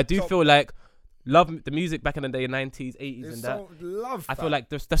 But I do So- feel like the music back in the day, 90s, 80s It's and that. so love. I feel fam. like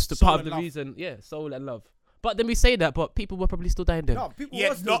that's the Soul part of and the love. reason. Yeah, soul and love. But then we say that, but people were probably still dying then. no, people Yeah,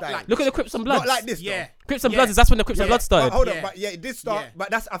 were still not dying. like- Look at the Crips and Bloods. Not like this, though. Yeah. Crips and Yeah. Bloods, that's when the Crips and Bloods But started. hold on, Yeah. but yeah, it did start. Yeah.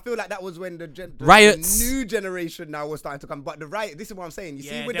 But I feel like that was when the Riots. new generation now was starting to come. But the riot, this is what I'm saying. You see,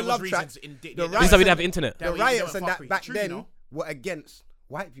 with the there was love reasons tracks, in the This is how we riots didn't have and- internet. That the was- they riots were and that fuckery. back True, you then know. were against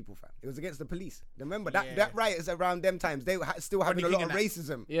white people, fam. It was against the police. Remember that Yeah. that riots around them times. They were still having a Rodney lot of King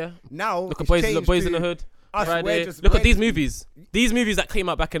racism. Yeah. Now Look at it's boys, changed boys in to the hood. us, Friday. we're just- Look we're at these just- movies. These movies that came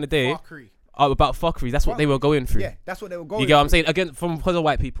out back in the day Fuckery. are about fuckery. That's what they were going through. Yeah, that's what they were going. You get what I'm through. saying? Again, from because of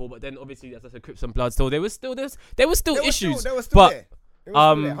white people, but then obviously, as I said, Crips and Bloods. Still, there was still They were issues. They were still but there. They were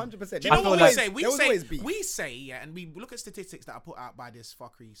still there, 100%. Do you know I what feel we like- say? We say, yeah, and we look at statistics that are put out by this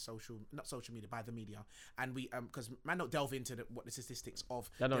fuckery not social media, by the media, and we because man don't delve into what the statistics of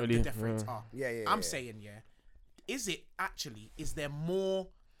They're not the really- difference yeah. are. Yeah, I'm yeah. saying, yeah, is there more?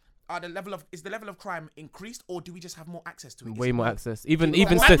 Is the level of crime increased, or do we just have more access to it? way Is it more both? access. Even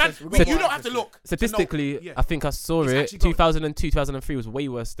Man, sta- Man, We've you got don't more have to access. look. statistically, to know. Yeah. I think I saw It's it. actually going- 2002, 2003 was way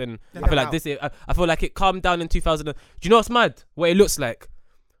worse than. I feel like now. this. I feel like it calmed down in 2000. Do you know what's mad? What it looks like.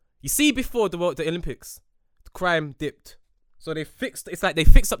 You see, before the Olympics, the crime dipped. So they fixed. It's like they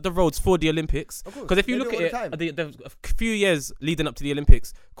fixed up the roads for the Olympics. Of course, Because if you they look do at it all the it, a few years leading up to the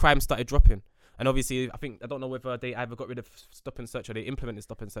Olympics, crime started dropping. And obviously, I don't know whether they either got rid of stop and search or they implemented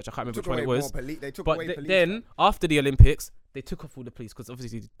stop and search. I can't remember Took which one it away was. more They took But away police. then fam. after the Olympics, they took off all the police because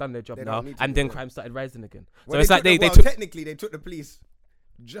obviously they've done their job They now, don't need to and do then that. crime started rising again. Well, So it's like they well, took. technically they took the police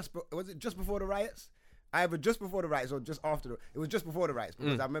was it just before the riots? Either just before the riots or just after. It was just before the riots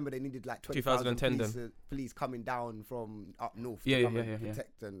because I remember they needed like 20,000 2010 police coming down from up north Yeah, to yeah, come yeah, and yeah, yeah.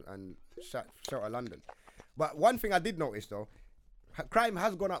 protect and shelter London. But one thing I did notice though, crime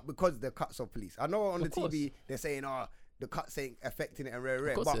has gone up because the cuts of police. I know on the course. TV they're saying, the cuts ain't affecting it and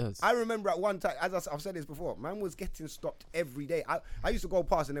rare. course But it has. I remember at one time, as I've said this before, man was getting stopped every day. I used to go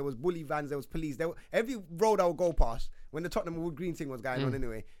past and there was bully vans, there was police. Every road I would go past, when the Tottenham Wood Green thing was going on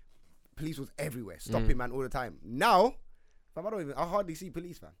anyway, police was everywhere, stopping man all the time. Now, fam, I hardly see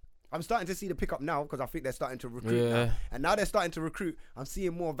police, fam. I'm starting to see the pickup now because I think they're starting to recruit Yeah. now. And now they're starting to recruit. I'm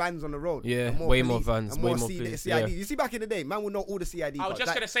seeing more vans on the road. Yeah, and way more police, vans, and way more more CID. police, CID. yeah. You see, back in the day, man would know all the CID I was cars. just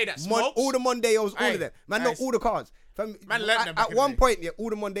Like, gonna say that. Smokes? all the Mondeos, all Aye, of them. Man know aye. all the cars. Fam, Man learnt them back at in the one day. point, yeah, all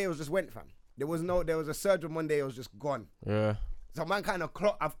the Mondeos just went, fam. There was a surge of Mondeos just gone. Yeah. So man kind of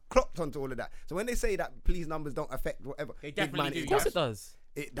I've clocked onto all of that. So when they say that police numbers don't affect whatever, They big definitely man, do, Of it course does. it does.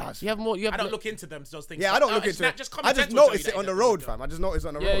 It does. You have more. You have. I don't look into those things. Yeah, I don't look it's into not it. just I common just sense will tell notice you it on that the it doesn't road, do fam. I just notice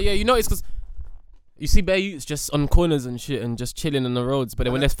on the road. Yeah, you notice because You see bare youths just on corners and shit and just chilling on the roads, but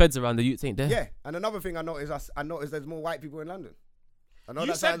then when there's feds around, the youths ain't there. Yeah, and another thing I noticed there's more white people in London. I know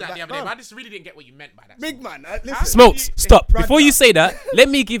You said that sounds the other day, but I just really didn't get what you meant by that. big man. Listen, Smokes, stop. Brother. Before you say that, let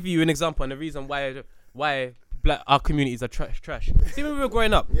me give you an example and the reason why our communities are trash. See, when we were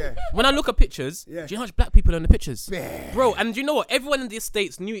growing up, Yeah. when I look at pictures, Yeah. do you know how much black people are in the pictures? Yeah. Bro, and do you know what? Everyone in the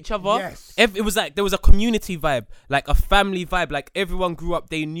estates knew each other. Yes. It was like there was a community vibe, like a family vibe. Like everyone grew up,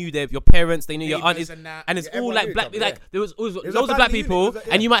 they knew your parents, they knew your Neighbours aunties, and that. and it's Yeah, all everyone like knew black. each other, Like yeah. there was was loads a of black family unit, people, it was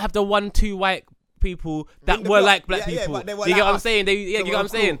a- and you might have the 1-2 white people that the were block. like black Yeah, people. but they were You like get what I'm us. saying? So You get we're what I'm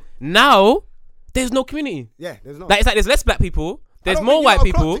saying? cool. Now there's no community. Yeah, there's no. Like it's like there's less black people. There's don't more think you white lot are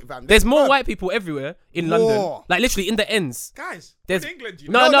people. clocked it, fam. There's more Bruv. white people everywhere in More. London. Like literally in the ends. Guys, There's in England, you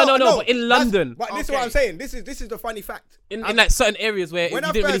no, know. no. But in London, But this is Okay. what I'm saying. This is the funny fact. in like certain areas where you When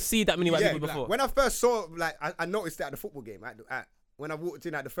I didn't really first- see that many white Yeah, people before. When I first saw, like, I noticed it at the football game. When I walked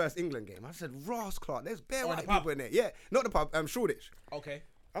in at the first England game, I said, Ross Clark, there's bare in white the pub? people in there. Yeah, not the pub, Shoreditch. Okay.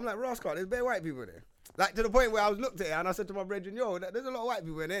 I'm like, Ross Clark, there's bare white people in there. Like, to the point where I was looked at it and I said to my brethren, yo, there's a lot of white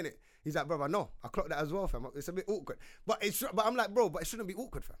people in there, innit? He's like, brother, no, I clocked that as well, fam. It's a bit awkward. But I'm like, bro, but it shouldn't be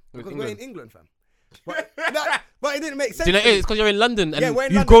awkward, fam. Because we're in England, fam. But, but it didn't make sense. Do you know to me. it's because you're in London and We're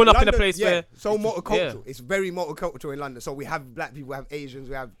in you've London. grown up in a London, place yeah, where so multicultural. Yeah. It's very multicultural in London. So we have black people, we have Asians,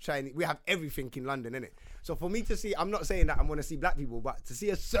 we have Chinese, we have everything in London, innit? So for me to see, I'm not saying that I'm gonna see black people, but to see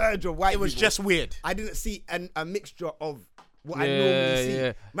a surge of white It was people, just weird. I didn't see a mixture of what I yeah, normally see.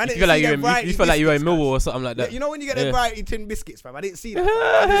 yeah. Man, You I feel like didn't see you're them in, variety you feel like you're in biscuits, Millwall guys. or something like Yeah, that. you know when you get Yeah. them variety tin biscuits, fam? I didn't see that. Fam.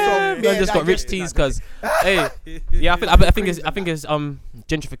 I just saw Man bare just got rich digestion, teas fam. because hey, yeah, I think it's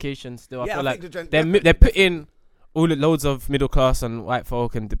gentrification still. I Yeah, feel I like think the they're definitely, putting all the loads of middle class and white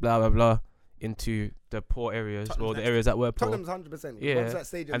folk and blah blah blah into the poor areas or the areas that were poor. Tottenham's 100%. Yeah, Once that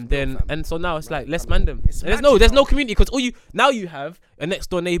stadium's and built, then fam. and so now it's like let's Come man on. them. It's And there's magic, no bro. community because you have a next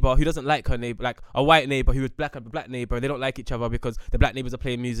door neighbor who doesn't like her neighbor, like a white neighbor who is black and a black neighbor. They don't like each other because the black neighbors are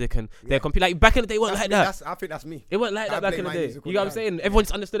playing music and they're like back in the day. It wasn't That's like me, that. I think that's me. It wasn't like I that back play in the my day. music all You know what I'm the saying? Everyone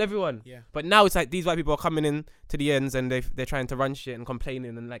just understood everyone. Yeah. But now it's like these white people are coming in to the ends and they're trying to run shit and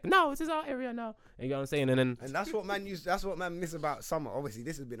complaining and like, no, this is our area now. You know what I'm saying? And then And that's what man miss about summer. Obviously,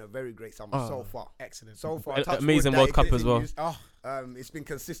 this has been a very great summer so far. Excellent. So far, A- touch wood amazing that World it Cup as well. continues. It's been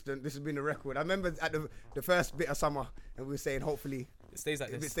consistent. This has been a record. I remember at the first bit of summer, and we were saying hopefully it stays like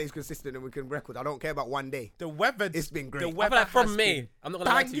if it this. stays consistent and we can record. I don't care about one day. The weather. It's been great. The I feel weather like from has May, been I'm not gonna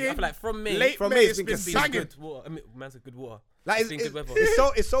lie to you. I banging. feel like from May, Late From May, May, it's it's been been banging. good water. I mean, man said good water. Like It's been good weather.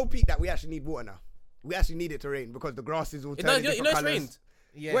 it's so peak that we actually need water now. We actually need it to rain because the grass is all You turning know, different it's colours. rained.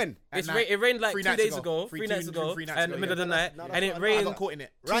 Yeah. When? At It's night. it rained like 3 2 nights days ago, Three 3 nights two- ago, 3 nights and ago, middle of the yeah. night, No, and it I rained got caught in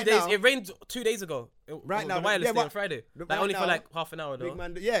it. 2 Right days. now- It rained 2 days ago. Right now, the wireless yeah, day on but- Friday, but like right only for now- like half an hour though. Big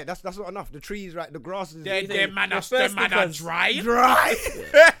man, yeah, that's not enough. The trees, right? The grass is They're Them man are first dry. dry.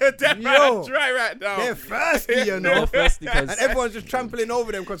 They're man Yo. are dry right now. They're thirsty, you They're know. thirsty 'cause- And everyone's just trampling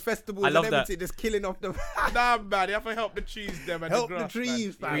over them because festivals I love and that. everything just killing off them. Nah, man, you have to help the trees, them and Help the the grass,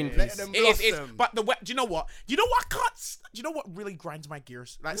 trees, man. fam. Greenpeace. Let them It's, blossom. but do you know what? Do you know what really grinds my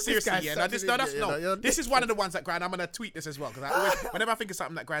gears? Like This seriously, guy's yeah. such an idiot, you know, you're- This is one of the ones that grind. I'm gonna tweet this as well because I always, whenever I think of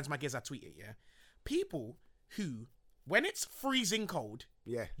something that grinds my gears, I tweet it. Yeah, people who, when it's freezing cold,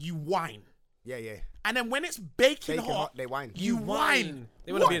 Yeah, you whine, yeah. and then when it's baking Baking hot, hot, they whine. You whine.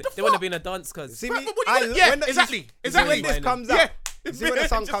 They want to be. What the They want to fuck? be in a dance, cause See But- me? but what do you wanna- yeah, exactly. When this Whining. comes out, Yeah. you see when the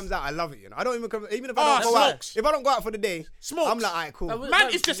sun Just- comes out, I love it. You know, I don't even even if Oh, I don't go out. smokes. If I don't go out for the day, Smokes. I'm like, alright, cool. Man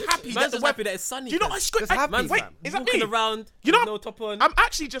is just happy that Man's the just weather- happy that it's sunny. Do you know cause what's good? Just happy, Wait, fam. is that walking me? around, You know, with no top on. I'm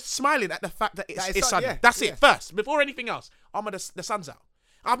actually just smiling at the fact that That it's sunny. yeah, That's yeah. it. First, before anything else, the sun's out.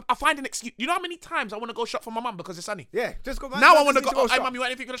 I find an excuse. You know how many times I want to go shop for my mum because it's sunny. Yeah, just go. Now I want to just go. need Hey, shop. mum, you want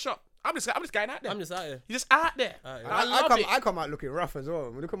anything for the shop? I'm just going out there. I'm just out here. You're just out there. Alright, I love it. I come out looking rough as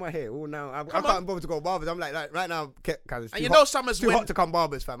well. Look at my hair. All now, I Come can't on. bother to go barbers. I'm like right now, cause it's And too you hot- know summer's too when- hot to come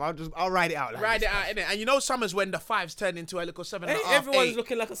barbers, fam. I'll ride it out. Like Ride this, it out, innit? And you know summer's when the fives turn into a little 7.5. Everyone's 8.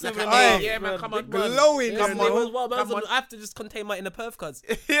 looking like a 7 Like, and hey, 8. yeah, man, come on, Big man. glowing, Yeah, come man, on. man's Come on. I have to just contain my inner perv cuds.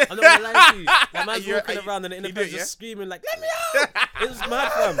 I'm not gonna lie to you. Like man's You're- walking around and the inner you do perv's it, yeah? just screaming like, "Let me out!" It's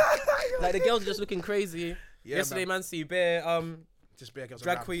mad, fam. Like the girls are just looking crazy. Yeah, Yesterday, man, see bare Just bare girls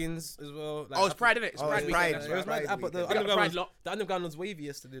drag around. queens as well. Like, Oh, it's Pride, innit? It's Oh, Pride it's weekend. Pride, that's It was right. mad, but the We got underground Pride was, lot. the underground was wavy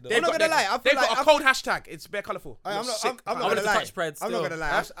yesterday though. They've I'm not got gonna lie, I feel they've like- got I a cold hashtag. It's bare colourful. I'm not Sick. I'm I not wanted gonna to lie. touch Pride I'm not still. gonna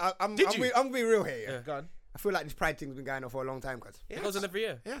lie. Did you? I'm gonna be real here. Yeah. Go on. I feel like this Pride thing's been going on for a long time, cuz. It goes on every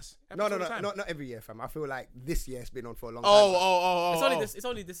year. Yes. No, Happens all the time. not every year, fam. I feel like this year it's been on for a long Oh, time. It's only this. It's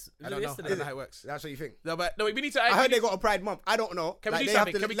only this. I don't know. I Yesterday. don't know how it works. That's what you think. No, but no, we need to. I heard they got a Pride month. I don't know. Can we Like, do they have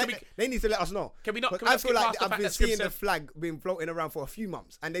something? to Can we- let can me- They need to let us know. Can we not- But can we I not feel skip like past the I've fact been that Scrib seeing the said- flag being floating around for a few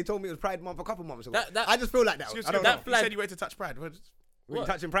months, and they told me it was Pride month a couple months ago. That- I just feel like that. Excuse I me, don't that know. flag- You said you wanted to touch Pride. We What?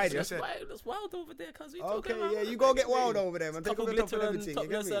 touching Pride, yeah? That's wild over there, cuz. Okay, yeah, you go get wild over there, man. Take Couple off the top glitter and and everything. You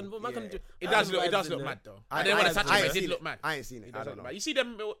get topless me? and what man can do. It does look mad though. I didn't want to touch it, but it did look mad. I ain't seen it. It I does don't look know. mad. You see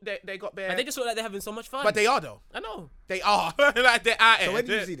them? They got bare. And they just look like they're having so much fun. But they are though. I know. They are. Like they're out So here. when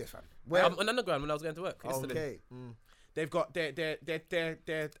did you see this, fam? Where? On underground when I was going to work. yesterday. Okay. They've got their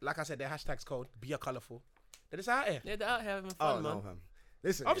like I said, their hashtags called Be a Colourful. They're just out here. Yeah, they're out here having Oh fun, man. no, fam.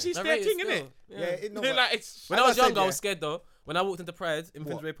 Listen. Obviously, it's I their rate it thing, innit? still. Yeah, it no. Like it's. When As I was I said, younger, I yeah. was scared though. When I walked into Pride in What?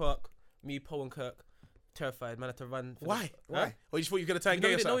 Finsbury Park, me, Poe, and Kirk, terrified. Man, I had to run. for Why? the- Why? Huh? Or you just thought you were gonna turn You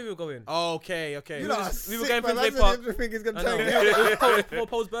gay or didn't know we something? were going. Okay. You know, we were going Finsbury Park. Park. You think it's I gonna know. turn It was for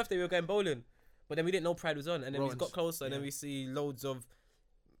Poe's birthday, we were going bowling, but then we didn't know Pride was on, and then we Rowan's. got closer, and then we see loads of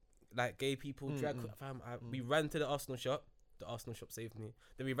like gay people, drag. Fam, we ran to the Arsenal shop. The Arsenal shop saved me.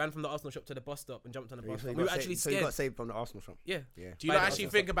 Then we ran from the Arsenal shop to the bus stop and jumped on the bus. We were actually So you scared. got saved from the Arsenal shop. Yeah. Yeah. Do you By not the actually Arsenal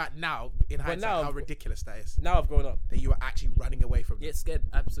think about now, in hindsight, now- how ridiculous that is? Now I've grown up. That you were actually running away from them. Yeah, scared.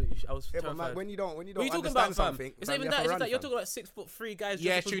 Absolutely. I was Yeah, but terrified. man, when you don't What are you talking understand about, fam? something, It's fam, not even you that. have It's to just like you're run, talking about 6'3" guys.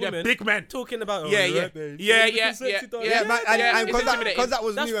 Yeah, dressed up true. as They're women, big men. talking about. Yeah. Yeah, Yeah, man, and it's because intimidating. that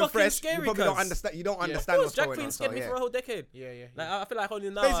was That's new and fucking fresh, scary, you probably don't cuz. understand. You don't Yeah. understand Of what's course, drag going queen on. scared So, me yeah. for a whole decade. Yeah. Like I feel like only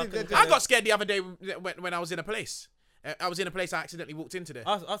now. Basically, I got scared the other day when I was in a place. I was in a place I accidentally walked into there.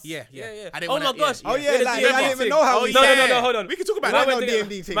 Us. Yeah. I didn't oh wanna- my gosh. Oh yeah, the like, DMD I didn't even thing. know how Oh, we. No, yeah. hold on. We can talk about Man, that. no went to-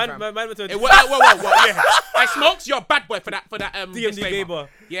 DMD thing, Man fam. went to a Whoa, yeah. Hey, Smokes, you're a bad boy for that DMD disclaimer. gay bar.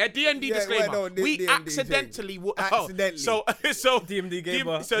 Yeah, DMD Yeah, disclaimer. well, no, We DMD accidentally thing. Accidentally. So DMD gay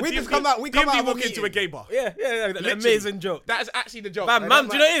bar. So We DMD just come out- we come DMD out of a walk into meeting. a gay bar. Yeah. Literally. Amazing joke. That is actually the joke. Bam, man,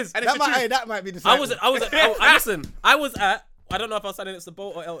 do you know what it is? And it's the truth. That might be the. Listen. I was at. I don't know if I was standing next to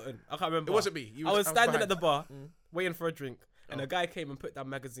Bolt or Elton. I can't remember. It wasn't me. I was standing behind. at the bar, waiting for a drink, and a guy came and put down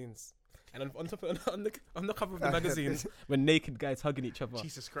magazines. And on top of on the cover of the magazines were naked guys hugging each other.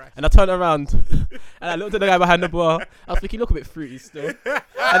 Jesus Christ. And I turned around and I looked at the guy behind the bar. I was thinking, you look a bit fruity still.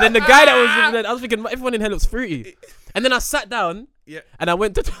 And then the guy that was in there, I was thinking, everyone in here looks fruity. And then I sat down and I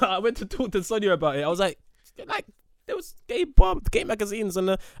went to talk to Sonia about it. I was like there was gay magazines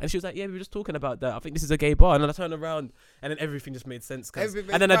and she was like, yeah, we were just talking about that. I think this is a gay bar. And then I turned around and then everything just made sense.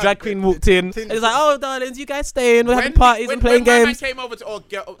 Everything And then a made drag sense. queen walked in and it's like, oh, darlings, you guys staying? We're having parties and playing when games. When came over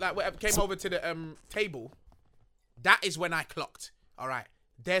to the table, that is when I clocked. All right,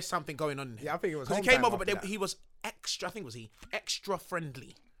 there's something going on in here. Yeah, I think it was. Because he home came time over, but after that. he was extra. I think was he extra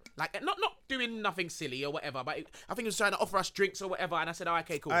friendly. Like not doing nothing silly or whatever, but I think he was trying to offer us drinks or whatever. And I said, "Oh,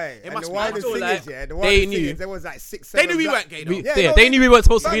 okay, cool." Aye, It and must the be. wildest feel thing like is, the they wildest thing knew. is there was like 6, They 7 knew we black- weren't gay though. Yeah, They knew we weren't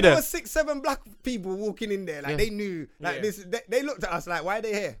supposed to But be there there. was 6, 7 black people walking in there. Like they knew. Like Yeah. this, they looked at us like, why are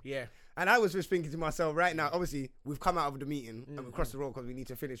they here? Yeah. And I was just thinking to myself, right now, obviously we've come out of the meeting and we crossed the road because we need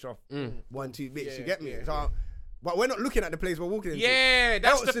to finish off 1, 2 bits. You get me? So, but we're not looking at the place we're walking into. Yeah,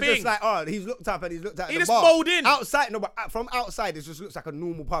 that's Else the it's thing. Just like, oh, he's looked up and he's looked at He the just bar. bowled in. Outside, no, but from outside, it just looks like a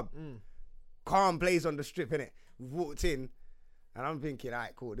normal pub. Calm blaze on the strip, innit? We walked in, and I'm thinking,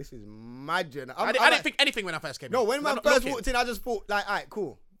 alright, cool, this is mad. I didn't think anything when I first came. No, in. when I Not first looking. walked in, I just thought, like, alright,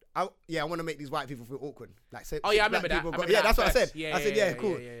 cool. I want to make these white people feel awkward. Like, say, Oh, yeah, I 6 black remember that. people I got- remember yeah, that that's what I first. said. Yeah, I said, yeah, yeah,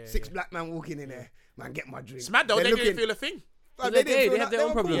 cool. yeah. 6 black man walking in there, man, get my drink. It's mad though. They're They didn't looking- feel a thing. But They're didn't gay, feel they that- have their they own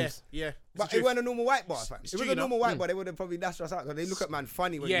were cool. problems. Yeah. But it wasn't a normal white bar, fam. If it was true, a normal you know. white bar, they would have probably dashed us out because they look at man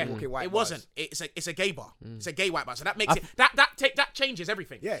funny when Yeah, you walk in white it bars. wasn't. It's a gay bar. It's a gay white bar. So that makes it that changes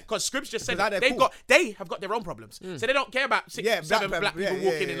everything. Yeah. Because Scribs just said Because it. they're cool. they have got their own problems. So they don't care about 6, Yeah, 7 black black people, people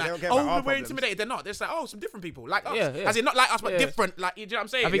yeah, walking yeah, in they like, don't care oh, about our we're problems. intimidated. They're not. They're just like, oh, some different people like us. Yeah. As in not like us, but Yeah. different. Like, you know what I'm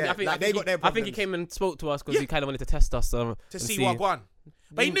saying? I think Yeah, like, they got their I think he problems. came and spoke to us because Yeah. he kind of wanted to test us to and see what one.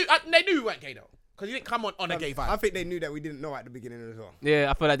 But he knew. They knew we weren't gay though, because he didn't come on a gay I vibe. think they knew that we didn't know at the beginning as well. Yeah,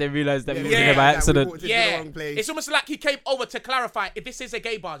 I feel like they realized that we were Yeah, there by like, we accident. walked into the Yeah, wrong place. it's almost like he came over to clarify if this is a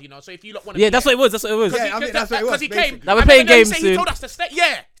gay bar, you know. So if you lot want to, Yeah, that's what it was. That's what it was. Yeah, I think that's what it was, Because he came. basically. Now we're I playing remember games He soon. told us to stay.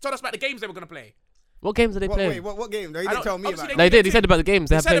 Yeah, he told us about the games they were gonna play. What games are they playing? What game? He I didn't don't- tell me obviously about No, it. he did. He said about the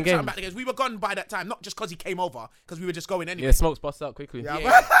games. They He have said playing something games. about the games. We were gone by that time, not just because he came over, because we were just going anyway. Yeah, smokes bust out quickly. Yeah,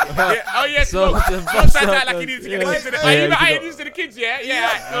 Yeah. Yeah. Oh yeah, So- Smoke. so Smoke bust said that out like he needs to get the yeah. kids. Oh, yeah, I you ain't used to the kids,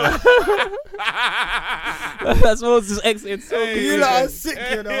 yeah. That's what just exited so You quickly. lot are sick,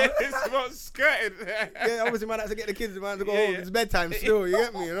 you know. Smoke skirting. Yeah, obviously man has to get the kids, man, to go Yeah, home. yeah. It's bedtime still, you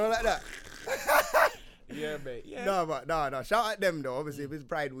get me? You know, like that. Yeah, mate. Yeah. No, but no. Shout out them though. Obviously, if it's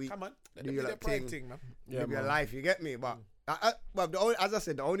Pride Week, Come on. Let do them your do their like pride thing. man. live your life. You get me? But as I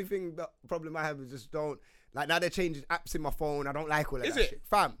said, the only thing, the problem I have is just don't like now they're changing apps in my phone. I don't like all of Is that it? shit.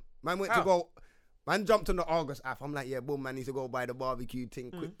 Fam, man went How? to go. Man jumped on the August app. I'm like, yeah, boom, man needs to go buy the barbecue thing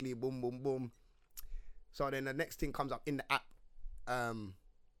quickly. Boom, boom, boom. So then the next thing comes up in the app.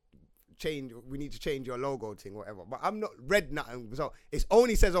 We need to change your logo thing, whatever. But I'm not read nothing. So it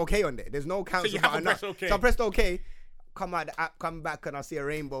only says okay on there. There's no cancel you haven't button. pressed okay. So I pressed okay. come out the app, come back, and I see a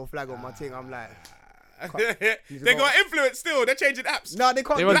rainbow flag on my thing. I'm like, They got influence still. They're changing apps. no, they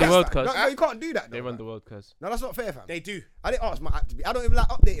can't. They do run that, the world, fam. cuz. No, you can't do that. Though, They run fam. the world, cuz. No, that's not fair, fam. They do. I didn't ask my app to be. I don't even like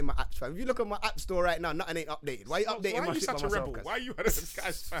updating my apps, fam. If you look at my app store right now, nothing ain't updated. Why are you updating Why my are you shit by such a myself? rebel? cuz? Why are you one of them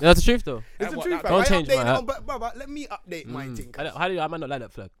guys? fam? Yeah, that's the truth though. It's the what, truth, that- fam. Don't Why change you my updating app. it on- But let me update my thing. cuz. I might not like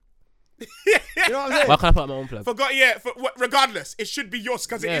that flag. You know what I'm saying? Why can't I put my own flag? Forgot, yeah. Regardless, it should be yours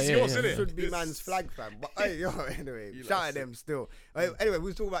because it Yeah, is yeah, yours, yeah. isn't It it? should be man's flag, fam. But hey, yo, anyway, shout at them still. Anyway, we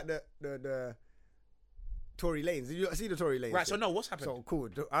was talking about the Tory Lanez. Did you see the Tory Lanez? Right. So no, what's happened? So cool.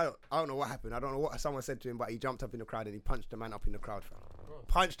 I don't know what happened. I don't know what someone said to him, but he jumped up in the crowd and he punched the man up in the crowd, fam.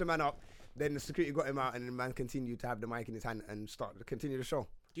 Punched the man up. Then the security got him out, and the man continued to have the mic in his hand and continue the show.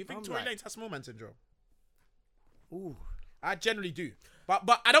 Do you think I'm Tory like- Lanez has small man syndrome? Ooh. I generally do,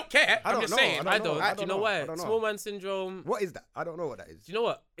 but I don't care. I I'm don't just know. saying. I don't. I Do you don't know know. why? I don't know. Small man syndrome. What is that? I don't know what that is. Do you know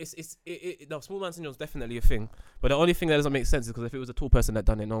what? No, small man syndrome is definitely a thing. But the only thing that doesn't make sense is because if it was a tall person that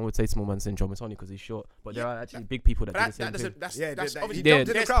done it, no one would say small man syndrome. It's only because he's short. But there Yeah, are actually big people that do the That same thing. doesn't. That's Yeah, that's that- obviously. he jumped in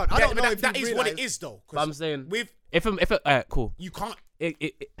the there's- crowd. I don't know but if that you is what it realise- is though. 'cause But I'm saying with if alright, cool. you can't.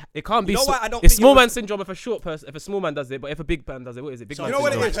 It can't be. You know why I don't It's think it small was- man syndrome if a short person, if a small man does it, but if a big man does it, what is it? Big So man you know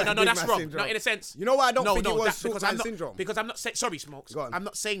what it syndrome. is? No, Big that's man wrong. syndrome. No, in a sense. You know why I don't think it was because short I'm man not syndrome? because I'm not saying sorry, Smokes. Go on. I'm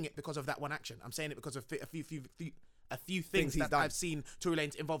not saying it because of that one action. I'm saying it because of a few things he's that done. I've seen Tory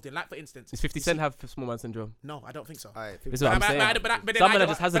Lanez involved in. Like for instance, Does 50 Cent have small man syndrome? no, I don't think so. Alright, This is what I'm saying. But Some men are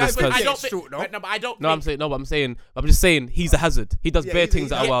just hazardous. I cuz- don't think. Short, though. No, but I don't. No, think, I'm saying no, but I'm just saying he's a hazard. He does Yeah, bare he's- things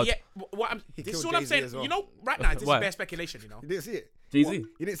that are yeah, wild. Yeah, what I'm, this is killed what I'm Jay-Z saying. as well. You know, right now this is Why? bare speculation. You know, You didn't see it? Jay-Z? What?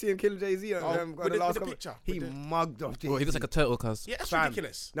 You didn't see him kill Jay-Z on, Oh, on with the the last picture, comment? He with the- mugged off Jay-Z. Well, he looks like a turtle, cuz. yeah, that's Fam,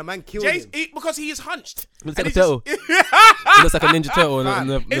 ridiculous. The man killed Jay's him. because he is hunched. He looks And like a he turtle. just- He looks like a ninja turtle in Fam,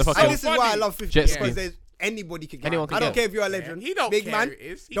 the it's fucking. And this is why I funny. love 50 Jet because ski. there's anybody can get Anyone it. can I don't get care if you're a legend. he don't big care man. who it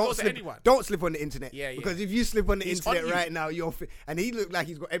is. He don't goes to slip. anyone. Don't slip on the internet. Yeah, yeah. Because if you slip on the He's on internet you. right now, and he looked like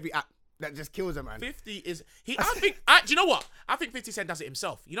he's got every app that just kills a man. 50 is he. I think. Do you know what? I think 50 Cent does it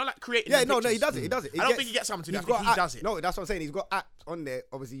himself. You know, like creating. Yeah, them no, he pictures. does it. He does it. I don't think he gets someone to do he's that. I think got he app- does it. No, that's what I'm saying. He's got apps on there.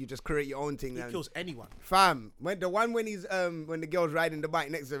 Obviously, you just create your own thing. He and kills anyone. Fam, when he's when the girl's riding the bike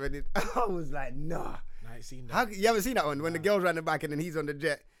next to him, and I was like, nah. Nah, I ain't seen that. How, you haven't seen that one when the girl's riding the bike and then he's on the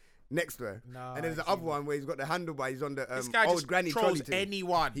jet next to her. No, and there's the I ain't other seen one where he's got the handlebar. He's on the This guy old just granny trolls trolley thing.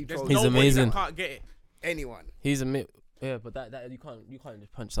 anyone. He There's trolls He's nobody amazing. that can't get it. Anyone. He's a yeah, but that you can't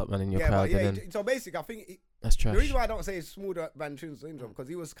just punch that man in your Yeah, crowd. but yeah. And then, So basically, I think that's the trash. reason why I don't say it's small man syndrome because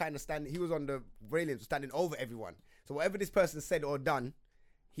he was kind of standing. He was on the railings, standing over everyone. So whatever this person said or done,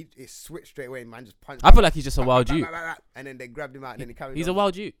 it switched straight away. Man, just punched. I feel like he's just a wild youth. And then they grabbed him out. And then he carried. He's on. a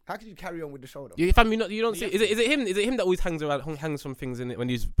wild youth. How could you carry on with the show though? You fam, you don't see. Is it him? Is it him that always hangs from things in it when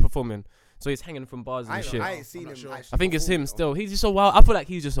he's performing? So he's hanging from bars and I shit. ain't seen I'm him. not sure. actually I think it's perform, him though. still. He's just a wild. I feel like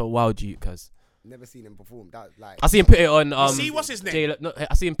he's just a wild youth, cuz. Never seen him perform. That like. I see him put it on. See, what's his name?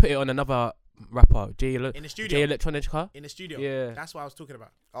 I see him put it on another rapper, Jay In the studio. Jay Electronica. In the studio. Yeah. That's what I was talking about.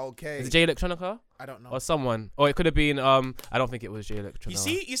 Okay. Is it Jay Electronica I don't know. or someone? Or it could have been. I don't think it was Jay Electronica.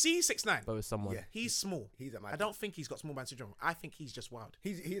 You see, 6ix9ine. but it was someone. Yeah. He's small. He's a man. I don't think he's got small man syndrome. I think he's just wild.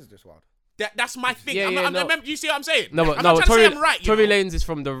 He is just wild. That's my thing. Yeah, yeah, no. Do you see what I'm saying? No, but I'm no, not but trying to say I'm right. you Tory know? Lanez is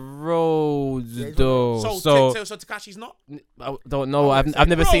from the roads he's from though. So So Tekashi's not. I don't know. I'm I've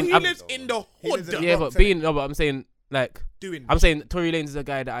never Bro, seen. he I've- lives in the He lives hood. in yeah, Bronx, but innit? but I'm saying like Doing. I'm saying Tory Lanez is a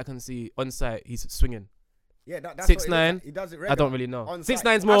guy that I can see on site. He's swinging. Yeah, that's 6ix9ine, He does it. I don't really know. On site.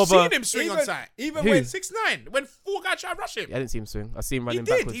 6ix9ine's more I've of a. seen him swing on site. Even Who? when 6ix9ine when 4 guys tried to rush him. Yeah, I didn't see him swing. I see him He running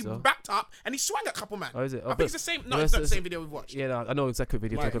did. backwards. He though. backed up and he swung a couple man. Oh, is it? I Oh, think it's the same. No, but it's not the it's- same video we've watched. Yeah, no, I know exactly what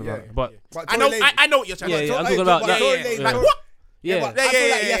video you're Right, talking yeah, about. But But I know. Tory Lanez- I know what you're talking Yeah, about. yeah, I'm Hey, talking about but that. Tory yeah, Lanez- yeah. like, Like, what? yeah, but I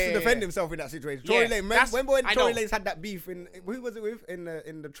feel like he has to yeah, defend yeah. himself in that situation. Yeah, Tory Lanez, that's- remember when I Tory know. Lanez had that beef who was it with in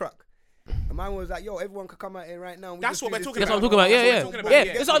the truck? A man was like, "Yo, everyone could come out here right now." That's what we're talking that's what I'm about. talking about. Yeah, That's what yeah, we're talking about, yeah.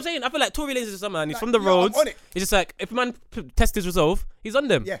 yeah. That's what I'm saying. I feel like Tory Lanez is someone. He's Like, from the yo, roads. I'm on it. He's just like if a man test his resolve, he's on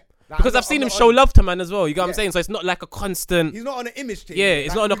them. Yeah, like, Because I'm I've seen not him show on- love to man as well. You get what I'm Yeah. saying? So it's not like a constant. He's not on an image thing. Yeah,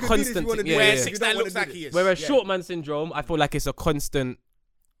 it's not on a you can do this if constant you wanna thing. do Yeah, it. Where yeah. You don't 6ix9ine wanna looks do like this. he is. Whereas Yeah. short man syndrome, I feel like it's a constant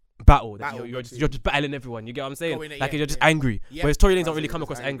battle. That Battle you're between- just battling everyone. You get what I'm saying? Going in, Like yeah, you're just yeah. angry. Yeah. Whereas Tory Lanez don't That's really what come he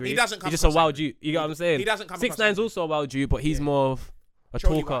across does. angry. He doesn't come He's just a across wild angry. dude. You get what I'm saying? He doesn't come across 6ix9ine's angry. also a wild dude, but he's Yeah. more of a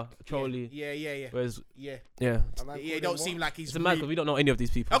Trolley talker, one. trolley. Yeah, yeah, yeah. Whereas Yeah. yeah. A man Yeah, called it him don't what? seem like he's. It's a mad because we don't know any of these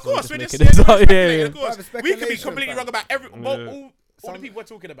people. Of so we're course, we're just making this up. speculating, Yeah, of yeah. course. Private We could be speculation, completely fam. wrong about all the Some- people we're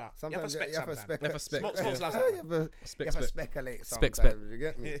talking about. You have to Sometimes spec you have to sometimes. spec. You have to spec, Smokes yeah. last You time. have to Spec. speculate Spec. sometimes. You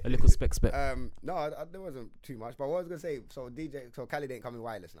get me? A little spec. No, there wasn't too much. But what I was gonna say, so Khaled ain't coming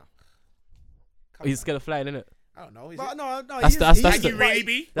wireless now. He's scared of flying, innit? I don't know. Is But it? no, That's he the- is- that's Can the- you really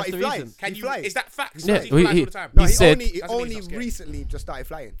be? But That's he the flies. reason. Can He you? flies. Is that facts? Yeah, Does he fly all the time? No, He he said- only Doesn't mean he's not scared. recently just started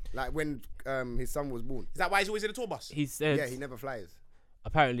flying. Like when his son was born. Is that why he's always in a tour bus? He said Yeah, he never flies.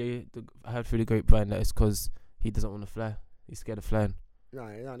 apparently I heard through the grapevine that it's because he doesn't want to fly. He's scared of flying. No.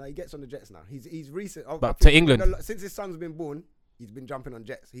 He gets on the jets now. He's recent. I But think to England? since his son's been born, he's been jumping on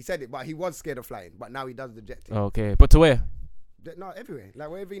jets. He said it, but he was scared of flying. But now he does the jet thing. Okay, but to where? No, everywhere. Like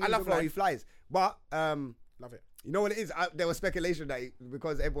wherever he I needs love to go, flying. he flies. But Love it. you know what it is? There was speculation that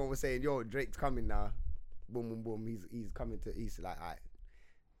because everyone was saying, "Yo, Drake's coming now," boom, boom, boom. He's coming to East. Like, alright.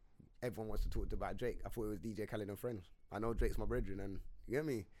 Everyone wants to talk about Drake. I thought it was DJ Khaled and friends. I know Drake's my brethren, and you get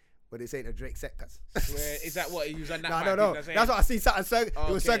me. But this ain't a Drake set, cuz. Is that what he was on that? No. That's what I see. Something it was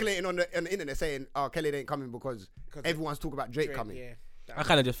Okay. circulating on the internet saying, "Oh, Kelly ain't coming because everyone's talking about Drake coming." Yeah. I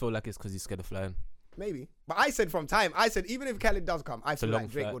kind of just feel like it's because he's scared of flying. Maybe. But I said from time, even if Khaled does come, I a feel long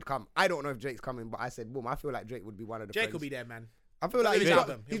like Drake flight. would come. I don't know if Drake's coming, but I said, boom, I feel like Drake would be one of the Jake friends. will be there, man. I feel like His he's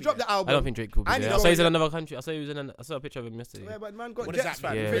album. He'll be dropped there. the album. I don't think Drake will be And there. you I know saw he's in what- another country. I saw a picture of him yesterday. Yeah, but man got What does jets,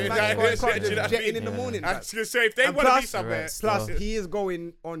 that man. mean? Yeah. Man Yeah. can't Yeah. just jetting in the Yeah. morning. I man. was gonna say if they And want to be plus- somewhere, Right. Plus, So- he is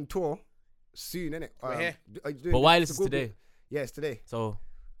going on tour soon, innit? We're here. But Wireless is today. Yeah, it's today. So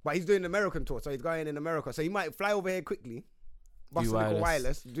But he's doing the American tour, so he's going in America. So he might fly over here quickly, bust a little Wireless.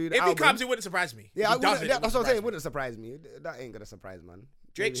 wireless, do the if he album. comes, it wouldn't surprise me. Yeah, If he doesn't, that's what I'm saying. It surprise me. wouldn't surprise me. That ain't gonna surprise, man.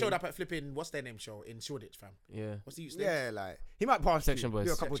 Drake Maybe- showed up at flipping what's their name show in Shoreditch, fam. yeah, What's the youth's name? Yeah, like he might pass Section through, Boys.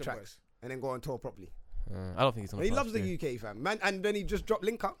 do a couple Section tracks, Boys. and then go on tour properly. I don't think he's gonna. And he pass loves the through. UK, fam. Man, and then he just dropped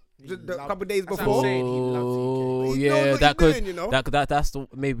Link Up just a love- couple days that's what I'm before. saying. He loves Oh He knows yeah, what that he's could doing, you know? that's the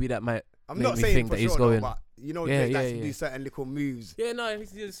maybe that might I'm make not me saying think for that he's sure, going. though, but you know, Yeah, Drake likes yeah, to do yeah. certain little moves. Yeah, no,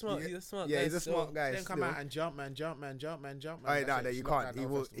 he's smart. Yeah. He's a smart. Yeah, guy he's a still. smart guy. Then come still. out and jump, man. Alright, nah, you can't.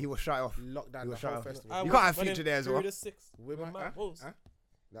 He will shut off. Lock down He will the shut whole off. festival. You can't have Future there as well. With my- huh? Huh?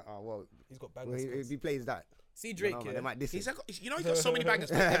 Well, He's got well, bangers. if he plays that, See Drake, no, man, yeah. they might diss He's him. like, you know, he's got so many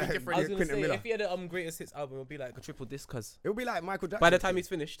bangers. But every I was different. gonna Quentin say Miller. If he had a greatest hits album, it would be like a triple disc. Cause It'll be like Michael Jackson. by the time he's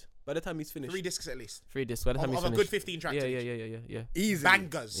finished, 3 discs at least. 3 discs. By the time Of he's a good finished. 15 tracks. Yeah, each. yeah. easy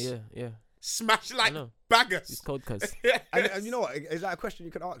Bangers. Yeah. Smash like know. bangers. He's cold, cuz. And you know what? Is that a question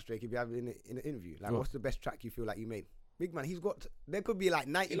you could ask Drake if you have it in an interview? Like, What? what's the best track you feel like you made? Big man, he's got. There could be like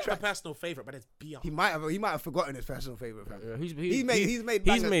 90 He's not tracks. my personal favorite, but it's beyond. He might have forgotten his personal favorite. Fam. He's made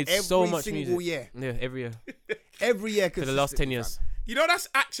bangers every so much single music. year. Yeah, every year Every year for the last 10 consistently, years. fam. You know, that's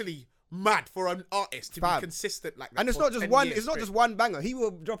actually mad for an artist to Fam. be consistent like that. And it's for not just 10 one. years It's not straight. just one banger. He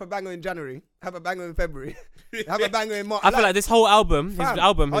will drop a banger in January, have a banger in February, have a banger in March. I feel like this whole album, his fam,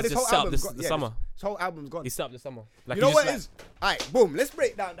 album has this just whole set up album's the got- yeah, summer. This whole album's gone. He set up the summer. Like You know he what just it is? Alright, boom. Let's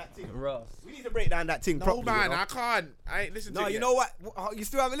break down that thing. Ross. We need to break down that thing No, properly. man, you know? I can't. I ain't listened to No, it you yet. know what? You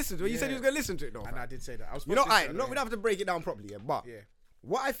still haven't listened to it. You said you Yeah. was gonna listen to it though. And fam. I did say that. I was You know, supposed to alright, we don't have to break it down properly, yeah. But Yeah.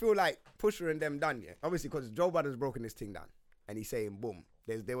 what I feel like Pusha and them done, yeah, obviously because Joe Budden's broken this thing down, and he's saying, boom,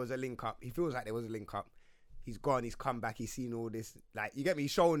 there was a link up. He feels like there was a link up. He's gone. He's come back. He's seen all this. Like, you get me?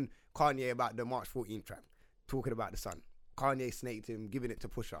 He's showing Kanye about the March 14th track, talking about the sun. Kanye snaked him, giving it to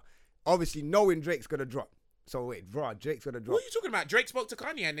Pusha. Obviously, knowing Drake's gonna drop. So wait, bro, Drake's gonna drop. What are you talking about? Drake spoke to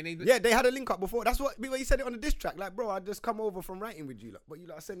Kanye and then he. Yeah, they had a link up before. That's what he said it on the diss track. Like, bro, I just come over from writing with you lot. But you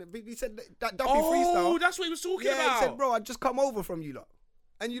lot sent it. He said that Duffy Oh, freestyle. that's what he was talking Yeah, about. he said, bro, I just come over from you lot.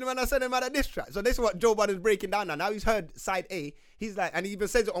 And you know, when I sent him out of this track. So this is what Joe Budden's breaking down now. Now he's heard side A. He's like, and he even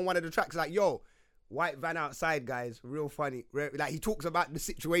says it on one of the tracks, like, yo, white van outside, guys, real funny. Like, he talks about the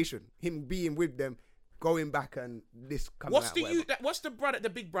situation, him being with them, going back and this coming What's out. the whatever. what's the brother, the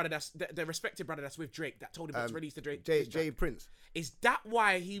big brother that's the respected brother that's with Drake that told him not to release the Drake? Jay diss track? Prince. Is that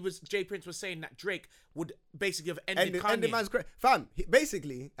why Jay Prince was saying that Drake would basically have ended And Kanye? the man's crazy. Fam,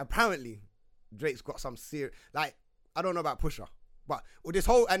 basically, apparently, Drake's got some serious, like, I don't know about Pusha. But with this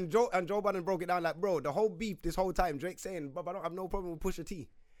whole, and Joe Budden broke it down like, bro, the whole beef this whole time, Drake saying, but I don't have no problem with Pusha T.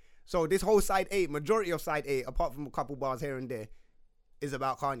 So this whole side A, majority of side A, apart from a couple bars here and there, is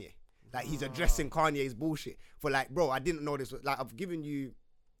about Kanye. Like, he's addressing Kanye's bullshit. For like, bro, I didn't know this. Like, I've given you,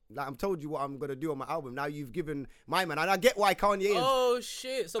 like, I've told you what I'm going to do on my album. Now you've given my man. And I get why Kanye is. Oh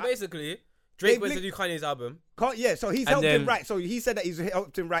shit! So basically, Drake They went to blink- do Kanye's album. Yeah, so he's And helped him then- write. So he said that he's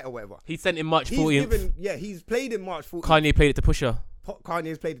helped him write or whatever. He sent in March He's 14th. given, he's played in March 14th. Kanye played it to Pusha.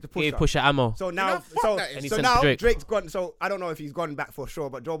 Kanye's played it to He Pusha. gave Pusha ammo. So now, fuck so, that is- And he so sent it to now Drake. Drake's gone. So I don't know if he's gone back for sure,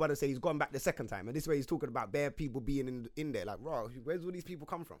 but Joe Budden said he's gone back the second time, and this way he's talking about bare people being in there. Like, bro, where's all these people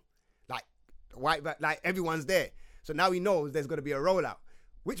come from? Like, white, like everyone's there. So now he knows there's gonna be a rollout,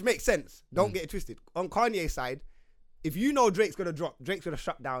 which makes sense. Don't get it twisted. On Kanye's side, if you know Drake's gonna drop, Drake's gonna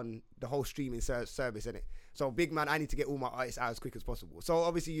shut down the whole streaming service, innit? So big man, I need to get all my artists out as quick as possible. So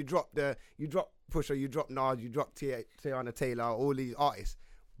obviously you drop Pusha, you drop Nas, you drop Tiana Taylor, all these artists,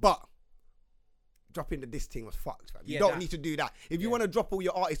 but dropping the diss thing was fucked, fam. You Yeah, don't that. need to do that. If you want to drop all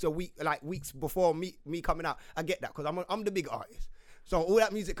your artists weeks before me coming out, I get that because I'm the big artist. So all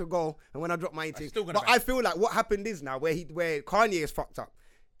that music could go, and when I drop my thing, still gonna but bang. I feel like what happened is now where Kanye is fucked up,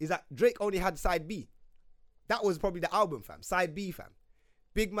 is that Drake only had side B. That was probably the album, fam. Side B, fam.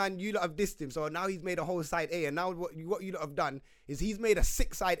 Big man, you lot have dissed him, so now he's made a whole side A, and now what you lot have done is he's made a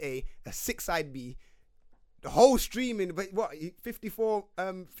 6 side A, a 6 side B. The whole streaming, but what 54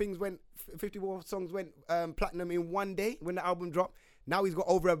 54 songs went platinum in one day when the album dropped. Now he's got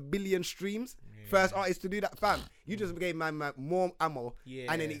over 1 billion streams. First artist to do that, fam. You just gave man more ammo,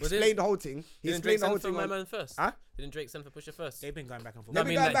 and then he explained the whole thing. He Didn't Drake explained the whole send for thing. My Man first? Huh? Didn't Drake send for Pusha first? They've been going back and forth. No, I They've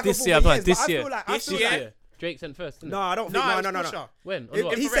mean been like going this back year, and forth but for this years, year. but I feel This like year. Drake sent first, didn't no, I don't No, think. it's No. Pusha. When? On He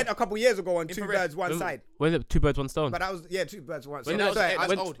what? said a couple years ago on Two Infrared. Birds, One Side. When the Two Birds, One Stone? But that was, 2 birds, one When stone. did Sorry,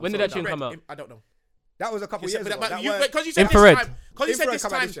 that's I- old. when did that tune come out? I don't know. that was a couple years ago. Because you said Infrared. this time. Because you said Infrared this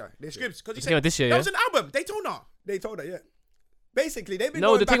come out time. this year, this year. Scribs. Because you Came out said this year, that yeah? was an album. Daytona. They told her, yeah. Basically, they've been No,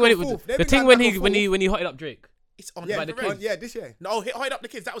 going the back thing when and it forth. the They've been thing going when back he and when he forth. when he hotted up Drake. It's on Yeah, by the Kids. yeah, this year. No, Hide Up the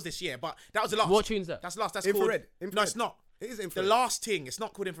Kids. That was this year, but that was the last. What tune's that? That's last. That's Infrared. called. No, Infrared. it's not. It is The Infrared. last thing. It's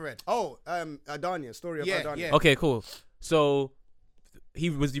not called Infrared. Oh, Adania, story of Yeah, Adania. yeah. Okay, cool. So he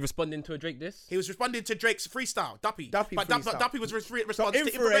responding to a Drake diss? He was responding to Drake's freestyle, Duppy. Duppy but freestyle. Duppy was responding to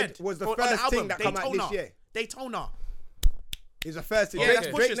Infrared Infrared. was the on first album, thing that come out this Daytona. year. Daytona. It's the first thing. Yeah, Drake, that's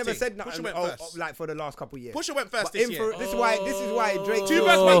Drake Pusha's never thing. said Pusha nothing. went first. Like for the last couple of years. Pusha went first But this year. This is why Drake. Two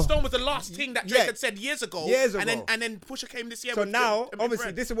Birds, One Stone was the last thing that Drake Yeah. had said years ago. Years And ago. then Pusha came this year. So with now, Infrared.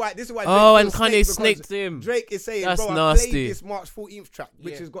 obviously, this is why. Oh, Drake and feels Kanye snaked because snaked him. Drake is saying, That's bro, I nasty. played this March 14th track,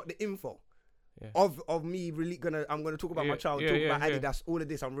 which Yeah. has got the info. Yeah. Of me really I'm gonna talk about my Yeah, child, yeah, talk yeah, about yeah. Adidas, all of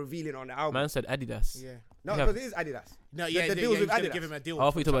this I'm revealing on the album. Man said Adidas. Yeah. No, Yeah. because it is Adidas. No, yeah, the the deals deals with gonna Adidas. give him a deal. Oh,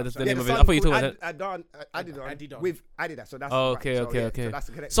 I thought you talking about the Yeah, name of the it. I song thought you talking called about that. Adidon Adidon. with Adidas. So that's Oh, right. okay, So, okay, yeah, okay. So that's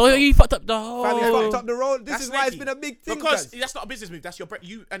the connection. So you fucked up the whole. Fam, he fucked up the road. This That's is why it's snaky. been a big thing. Because guys. that's not a business move. That's your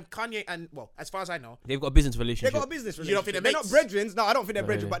you and Kanye and well, as far as I know, They've got a business They relationship. got a business relationship. You don't think they're they're not mates? brethren? No, I don't think they're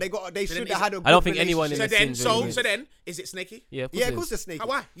brethren, really. but they So should then have had a good I don't think anyone in so the then scene's really so then is it snaky? Yeah, Yeah, of course it's snake.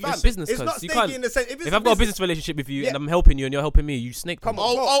 Why? Fam, It's business. It's cuz. not You snaky can't. in the sense. If I've got a business relationship with you Yeah. and I'm helping you and you're helping me, you snake. Come me.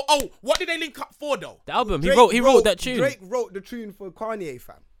 on. Oh, what did they link up for though? The album. Drake He wrote that tune. Drake wrote the tune for Kanye,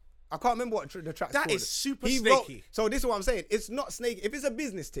 fam. I can't remember what the track's That called. is super He wrote- snaky. So this is what I'm saying. It's not snaky. If it's a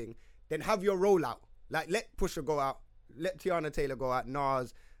business thing, then have your rollout. Like let Pusha go out, let Tiana Taylor go out,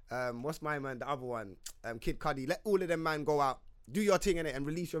 Nas, what's my man, the other one, Kid Cudi. Let all of them man go out, do your thing in it, and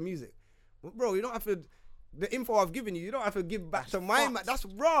release your music. Well, bro, you don't have to. The info I've given you don't have to give back to my fucked. man. That's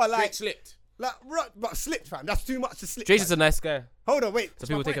raw, Drake like slipped. but slipped, fam. That's too much to slip. Jason's fam. a nice guy. Hold on, wait. So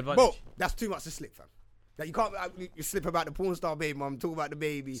people take point. advantage. Bro, that's too much to slip, fam. Like you can't you slip about the porn star baby mum, talk about the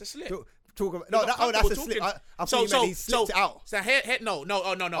baby. It's a slip. Talk about, He no, got that's a comfortable slip. talking. I thought you meant he slipped it out. So here, no, I didn't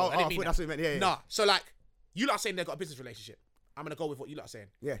I mean thought that. that's what you meant. Yeah, yeah. Nah, so like you lot are saying they've got a business relationship. I'm gonna go with what you lot are saying.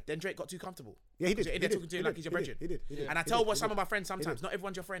 Yeah. Then Drake got too comfortable. Yeah, he did. You're in He there did. talking to He him like did. he's your He brethren. did. He did. And I He tell did. what He some did. of my friends sometimes, did. not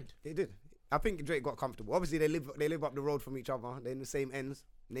everyone's your friend. They did. I think Drake got comfortable. Obviously, they live up the road from each other. They're in the same ends,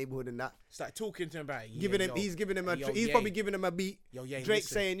 neighborhood, and that. Start talking to him about it. Giving him, yo, he's giving him a. yo, He's yeah. probably giving him a beat. Yo, yeah, Drake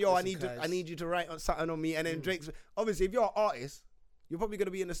listen, saying, "Yo, listen, I need you to write on something on me." And then Drake's obviously, if you're an artist, you're probably gonna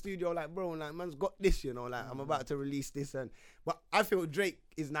be in the studio like, bro, like man's got this, you know, like I'm about to release this, but I feel Drake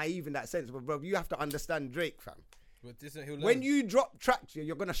is naive in that sense. But bro, you have to understand Drake, fam. But this is he'll When learn. you drop tracks,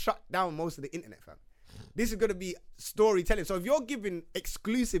 you're gonna shut down most of the internet, fam. This is gonna be storytelling. So if you're giving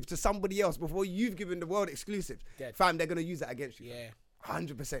exclusive to somebody else before you've given the world exclusives, Dead. fam, they're gonna use that against you. Yeah,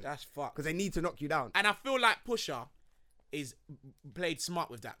 100%. that's fucked. Because they need to knock you down. And I feel like Pusha is played smart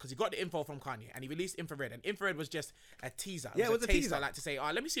with that because he got the info from Kanye and he released Infrared, and Infrared was just a teaser. Yeah, it was a taster, teaser. like to say,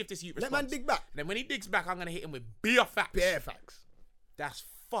 let me see if this youth Let responds. man dig back. And then when he digs back, I'm gonna hit him with bare facts. Bare facts. That's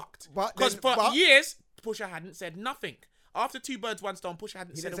fucked. But Because then- for but- years, Pusha hadn't said nothing. After Two Birds, One Stone, Pusha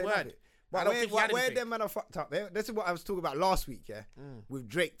hadn't He said didn't a say word. nothing. I But don't think he had where anything. them man are fucked up. This is what I was talking about last week, yeah? With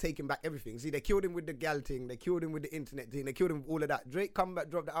Drake taking back everything. See, they killed him with the gal thing. They killed him with the internet thing. They killed him with all of that. Drake come back,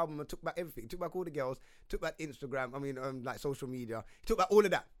 dropped the album and took back everything. Took back all the girls. Took back Instagram. Like social media. He took back all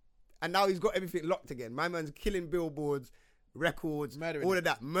of that. And now he's got everything locked again. My man's killing billboards, records, Murdering all it. of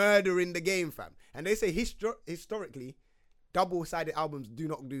that. Murdering the game, fam. And they say historically, double-sided albums do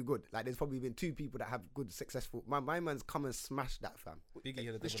not do good. Like there's probably been 2 people that have good, successful. My man's come and smashed that, fam. Biggie had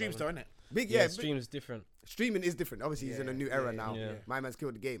a The double streams album. though, innit? Big, Yeah, yeah. stream's different. Streaming is different. Obviously, he's in a new era now. yeah. My man's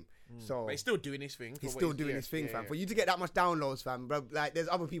killed the game. So But he's still doing his thing. for he's what still doing his thing, fam. For you to get that much downloads, fam, bro, like there's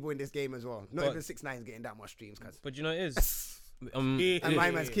other people in this game as well. Not But- even 6ix9ine getting that much streams, cuz. But you know it is. And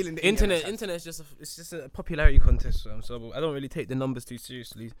my man's killing the Internet is just it's just a popularity contest. So I don't really take the numbers too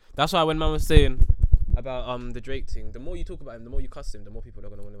seriously. That's why when man was saying about the Drake thing. The more you talk about him, the more you cuss him, the more people are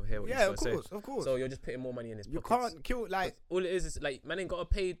gonna want to hear what Yeah, he's of gonna course, say. of course. So you're just putting more money in his You pockets. can't kill like. All it is like man ain't got to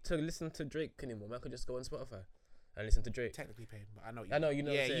pay to listen to Drake anymore. Man could just go on Spotify and listen to Drake. Technically paid, but I know. I know, you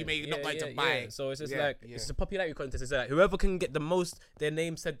know. Yeah, what I'm you saying. may not going to buy it. So it's just Yeah, like yeah. it's a popularity contest. It's like whoever can get the most, their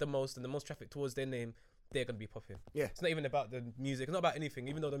name said the most, and the most traffic towards their name, they're gonna be popping. Yeah. It's not even about the music. It's not about anything.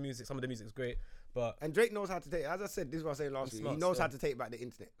 Even though the music, some of the music is great, but And Drake knows how to take. As I said, this is what I was saying last week. He smart knows how still. to take back the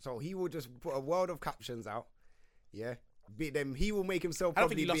internet. So he will just put a world of captions out. Yeah. Beat them. He will make himself. I don't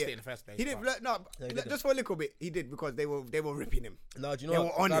think probably he lost be it in the first place. He didn't. but- No, No, he didn't. just for a little bit, he did because they were ripping him. no, do you They know were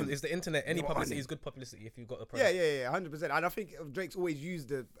what? on Fam, him. it's the internet. Any They were on publicity him. is good publicity if you've got a Yeah, product. 100%. And I think Drake's always used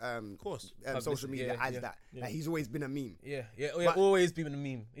the Of course. social Publicity, media yeah, as yeah, that. yeah. Like he's always been a meme. Yeah, But always been a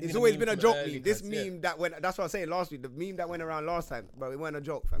meme. It's always been a from the joke early meme. This times, yeah. meme that went. That's what I was saying last week. The meme that went around last time, but it wasn't a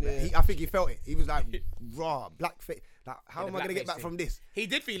joke. Fam. Yeah. I think he felt it. He was like, raw, blackface. Like, how Yeah, am the I gonna get blackface back thing. from this? He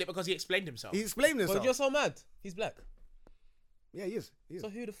did feel it because he explained himself. He explained But himself. you're so mad. He's black. Yeah, he is. He is. So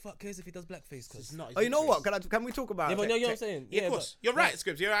who the fuck cares if he does blackface? It's 'Cause- not. Oh, you know what? Can we talk about? Yeah, but it? no, you know what I'm saying? Yeah, of course. You're right,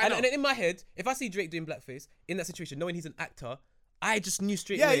 Scribs. You're right. I And, know. and in my head, if I see Drake doing blackface in that situation, knowing he's an actor, I just knew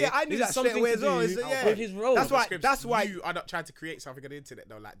straight Yeah, away. yeah, I knew this is that straight something away to as well. do It's- yeah. with his role. That's why- Scribs, that's why- you are not trying to create something on the internet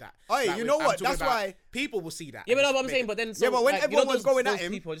though like that. Oi, Like, you know I'm what? talking That's about why- people will see that. Yeah, but and no, but I'm just saying, make but then Yeah, but when like, everyone you know, was going those at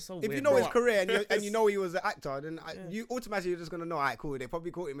him, people are just so if you weird, know bro. his career and you know he was an actor, then you automatically you're just gonna know, alright, cool. They probably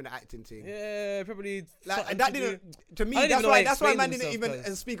caught him in the acting team. Yeah, probably. Like, something and that to do- didn't, to me, I don't that's even know why how he man explained didn't even himself,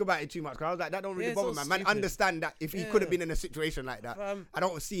 'cause- speak about it too much. Cause I was like, that don't really Yeah, it's bother so man. Man, stupid. understand that if he Yeah. could have been in a situation like that, Fam. I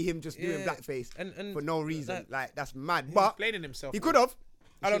don't see him just doing Yeah. blackface And for no reason. like- Like that's mad. He's But explaining himself. he could have.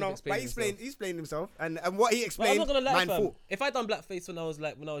 I don't should have know. explained But himself. he explained himself, and what he But I'm explained, not gonna lie, man, fam. thought. If I done blackface when I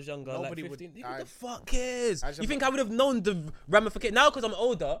was younger, Nobody like would- 15, who I- the fuck cares? I just- You think I would have known the ramification? Now, because I'm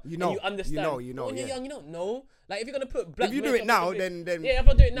older, You know, and you understand. you know, When you're yeah. young, you don't know. Like if you're gonna put black, If you do makeup it now, on your face- then yeah, if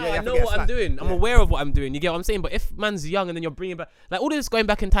I do it now, yeah, you I have to know get what I'm slapped. doing. I'm Yeah. aware of what I'm doing. You get what I'm saying? But if man's young and then you're bringing back, like all this going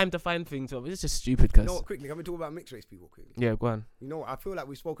back in time to find things, it's just stupid. Cause You know what, quickly, can we talk about mixed race people quickly? yeah, go on. You know what, I feel like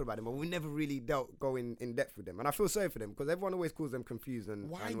we've spoken about them, but we never really go in depth with them. And I feel sorry for them because everyone always calls them confused and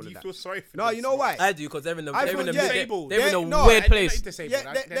Why and all do of you that. feel sorry for No, them? you know why? I do because they're in a I they're in a feel- yeah. Disabled. they're in a No, weird They're place. not disabled.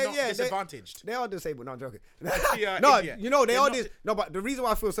 Yeah, They're not they- disadvantaged. They are disabled. No, I'm joking. Yeah, no, idiot. you know, they They're are not this. No, but the reason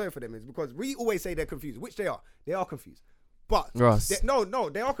why I feel sorry for them is because we always say they're confused, which they are. They are confused. But Ross. no,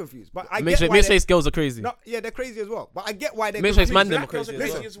 they are confused. But I Mixed get why race girls are crazy. No, yeah, they're crazy as well. But I get why they're Mixed race confused. man them Black are girls crazy are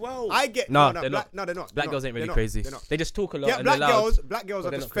as crazy well. as well. I get No, no, they're black, not. no, they're not. Black They're girls not. ain't really They're not. crazy. They're not. They just talk a lot. Yeah, and black they're loud. black girls but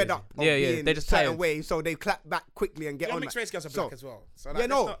are they're just not fed crazy. up. Of Yeah, being they're just certain tired. ways, so they clap back quickly and get Yeah, on. mixed that. race girls are So- black as well. So Yeah, like,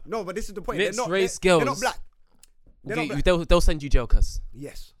 no, it's not- no, but this is the point. Mixed they're not, race they're not girls black. They're not black. They'll send you jail, cuz.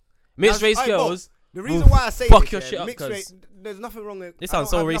 Yes. Mixed That's- race alright, but girls. The reason will why I say fuck this, your yeah, shit up, mixed cuz. race, there's nothing wrong with. This I don't sounds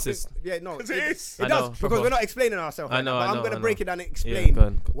so have nothing- racist. Yeah, no, It is. It I does know, because proper. we're not explaining ourselves. I right know, now, but I I'm know, gonna I break know. it down and Yeah, explain go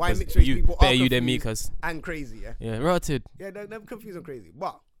on, why 'cause mixed race you people better are you than me, confused cuz. and crazy. Yeah, Yeah, rotted. yeah, they're confused and crazy,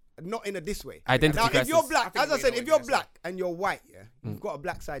 but not in a this way. Identity Now, if crisis. you're black, I think as I we said, know if what you're you're black and you're white, yeah, you've got a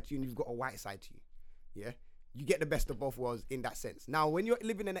black side to you and you've got a white side to you. Yeah. You get the best of both worlds in that sense. Now, when you're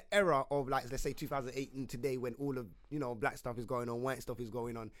living in an era of like, let's say 2008 and today, when all of black stuff is going on, white stuff is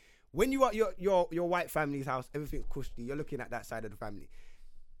going on, when you are at your white family's house, everything's cushy. You're looking at that side of the family.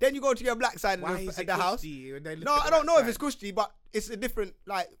 Then you go to your black side Why of is the it house. cushy when they look No, at I don't that know if side? it's cushy, but it's a different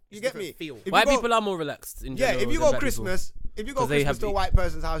like. You It's get different me? feel. If White you go- people are more relaxed in yeah, general. if you than go black Christmas, if you go 'Cause they Christmas have to a the- white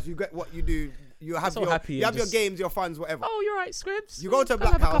person's house, you get what you do. You have so your happy you and have your just- games, your funds, whatever. Oh, you're right, Scribs. You go to a Come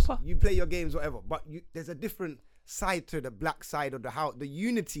black have a house, cuppa. you play your games, whatever. But there's a different side to the black side of the house. The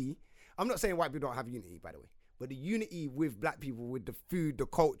unity. I'm not saying white people don't have unity, by the way, but the unity with black people, with the food, the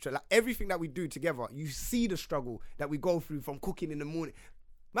culture, like everything that we do together. You see the struggle that we go through from cooking in the morning.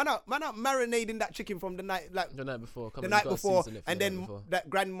 Man out marinating that chicken from the night, like The night before. Come the on, night you gotta before, season it for and the night then before. that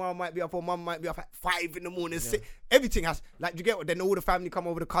grandma might be up or mum might be up at 5 in the morning. Everything has like, you get what? Then all the family come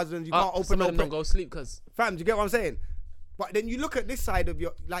over, the cousins. You can't open some no of them don't go sleep because fam, do you get what I'm saying? But then you look at this side of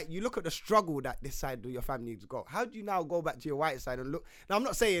you look at the struggle that this side of your family's got. How do you now go back to your white side and look? Now, I'm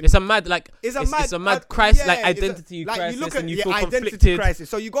not saying it's a mad it's a mad crisis, yeah, like it's a- identity like, crisis, you look at and you your feel identity conflicted. crisis.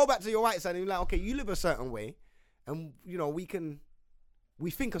 So you go back to your white side and you're like, okay, you live a certain way, and we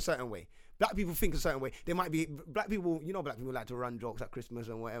think a certain way. Black people think a certain way. They might be black people. Black people like to run jokes at Christmas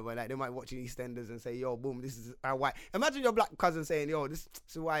and whatever. Like they might watch EastEnders and say, "Yo, boom, this is our white." Imagine your black cousin saying, "Yo, this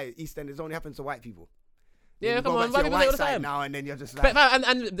is why EastEnders only happens to white people." Then Yeah, you come go on, back to white your people say all white the side time. now, and then you're just But like, fam,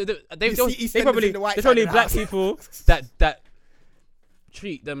 and they You don't. see They EastEnders probably in the white there's side only of the black house. people that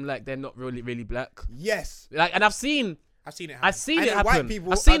treat them like they're not really black. yes. Like, and I've seen I've seen it happen. I've seen And it then white happen.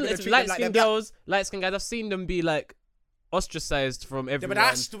 people I've are seen gonna it's treat them like light skinned they're black. girls, light skinned guys. I've seen them be like,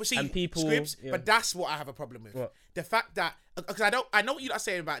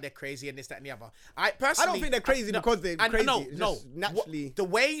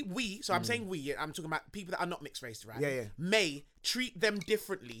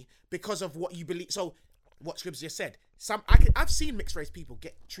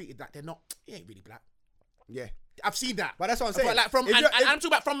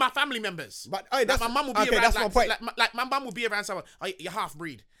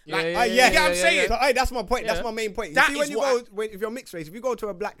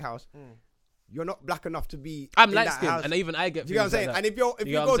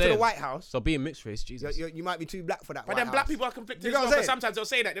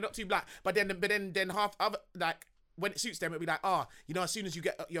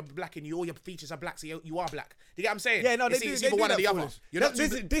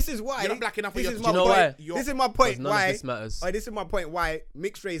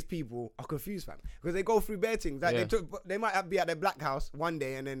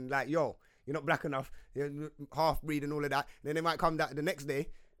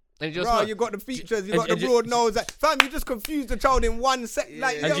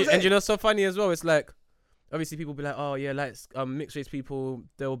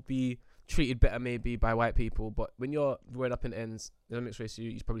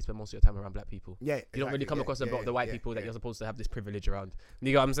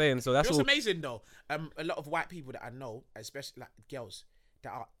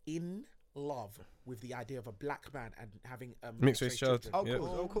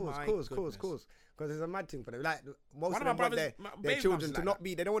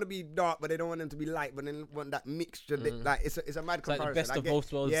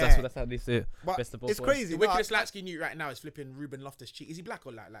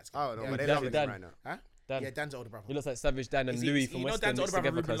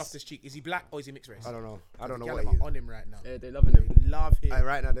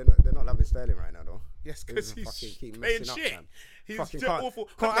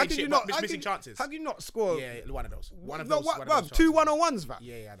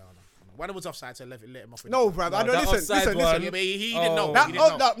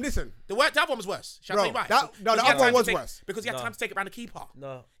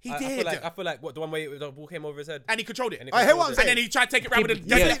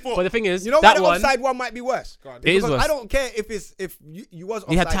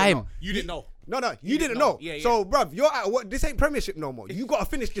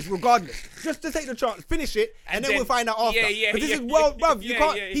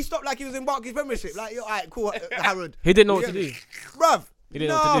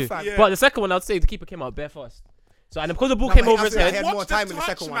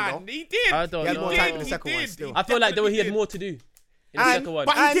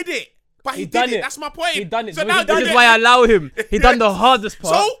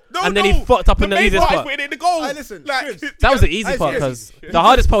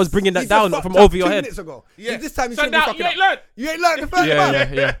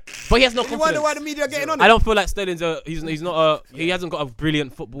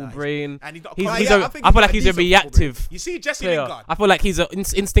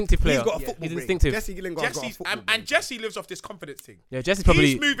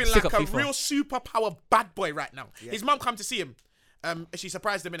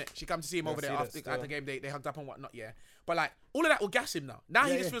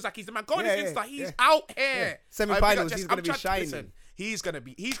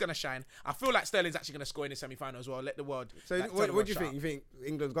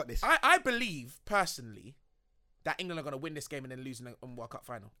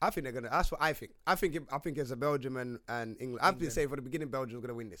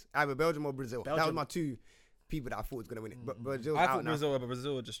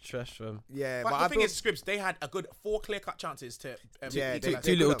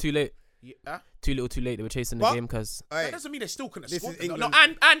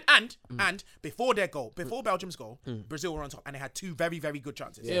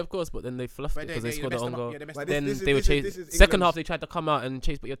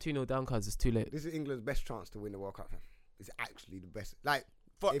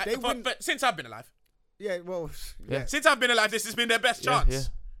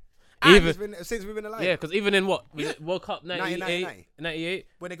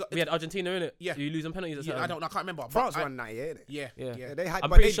 France won that year. Innit? Yeah. Yeah, they had. I'm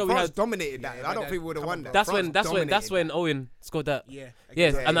but pretty they, sure we France had- dominated that. Yeah, I don't but think we would have come won on, that. bro. That's France when dominated Owen scored that. Yeah.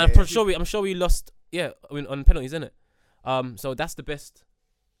 Yes, Yeah, and yeah, I'm yeah. sure we lost. Yeah, on penalties, isn't it? So that's the best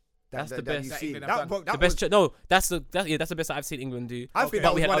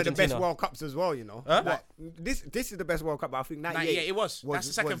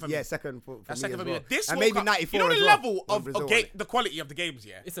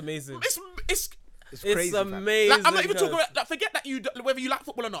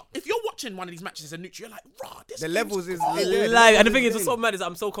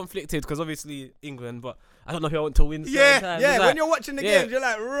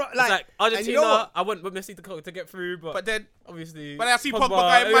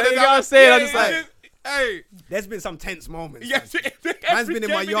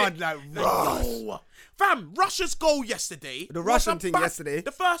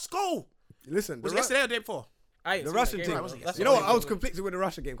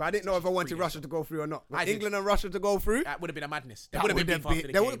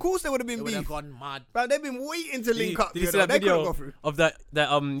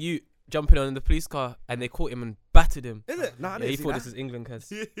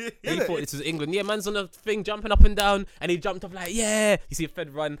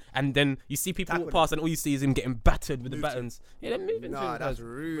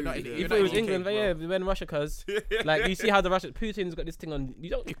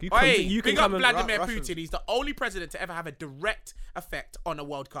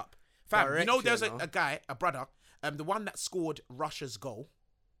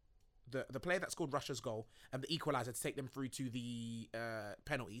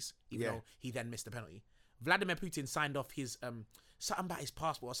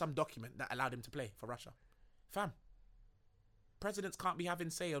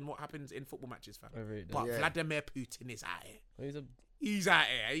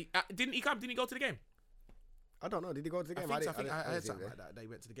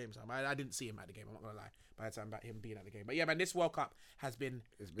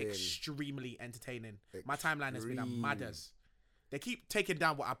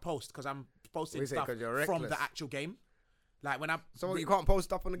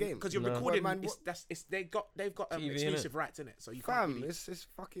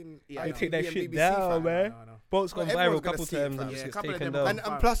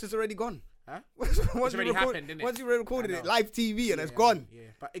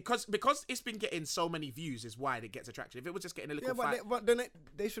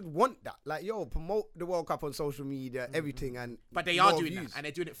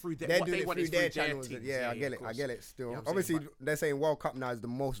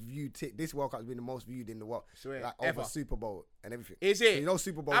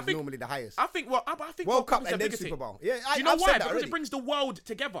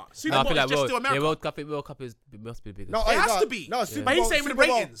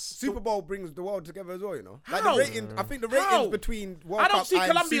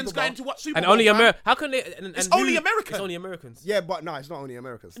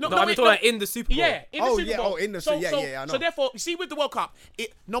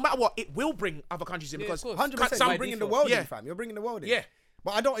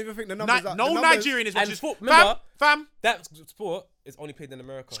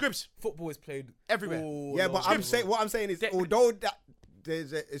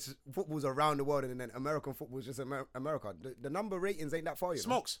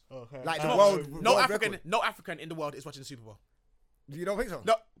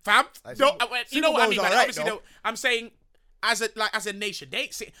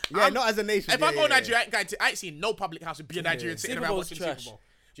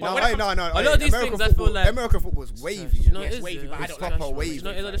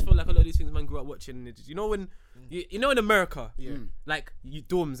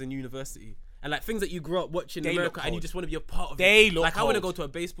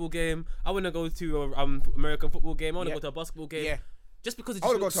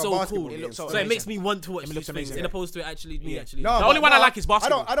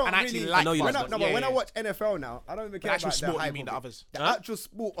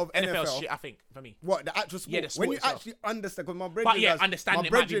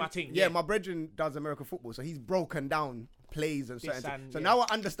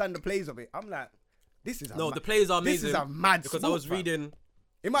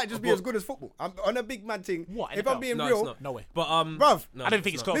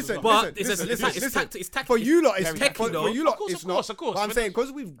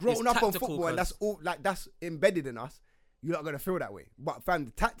that way. But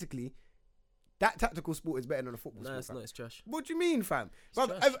fam, tactically, that tactical sport is better than a football No, sport. it's fam. not. It's trash. What do you mean, fam?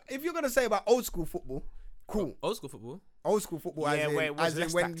 But trash. if you're gonna say about old school football, cool. Old school football. Old school football, Yeah, where it was as in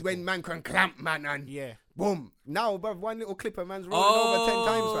less when tactical. man can clamp man and Yeah. Boom. Now, bruv, one little clip of man's rolling over 10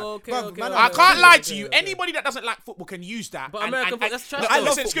 times, man. okay, Bruv, okay, man, okay. I can't lie to okay, you. okay. Anybody that doesn't like football can use that. But American football, that's trash No, though. I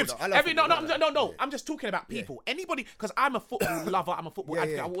love listen, football, Scribs. though. I love football. No. I'm just talking about people. Anybody, because I'm a football lover. I'm a football Yeah,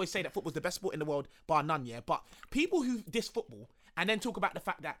 advocate. yeah. I always say that football's the best sport in the world, bar none. Yeah, but people who diss football and then talk about the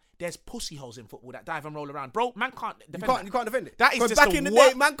fact that there's pussy holes in football that dive and roll around, bro. Man can't defend You can't defend it. That is 'Cause just back the in the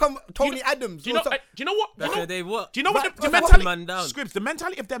worst- day, man, come Tony Do you Adams. Do you know? or Do you know what? Back in the day, what? Do you know what the Fuck mentality? man down. Scribs, the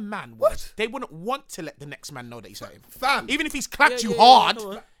mentality of them man was What? they wouldn't want to let the next man know that he's hurt him. Fam. Even if he's clapped Yeah, you yeah, hard, come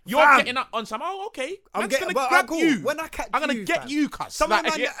on. you're Fam. getting up on some. Oh, okay. I'm Man's getting, gonna but grab cool. you. When I catch I'm gonna you, get fam. you, cuz. Some of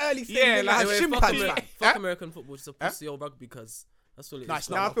Like, man, the early stage, yeah, they like, have Wait, shin fuck, pads, Amer- fam. fuck Huh? American football, just a pussy old rugby, cuz that's all it is. No, it's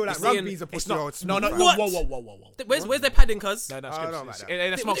Now not. I feel like It's seeing- rugby's a It's pussy not. old No, no. smooth, Whoa, fam. whoa. Where's their padding, cuz? No, no, I don't know Scribs. about that.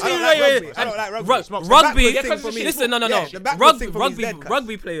 And it's not. Wait, I don't wait, like wait. rugby. I don't like rugby. Rugby, The rugby. backward Yeah, thing for me. Listen, no. Yeah, the backward thing for me is dead, cuz.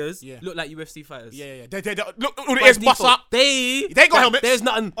 Rugby players Yeah. look like UFC fighters. Yeah. They look, all the By ears bust default. up. They got helmets. There's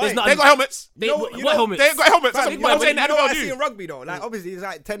nothing. Oi, There's nothing. They got helmets. They, You know- what you know- helmets? They ain't got helmets. Fam, That's you what know I'm saying. what The I see NFL in do. rugby though? Like obviously it's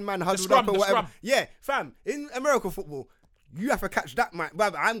like 10 man huddled scrum, up or the whatever. scrum. Yeah, fam. In American football, you have to catch that man.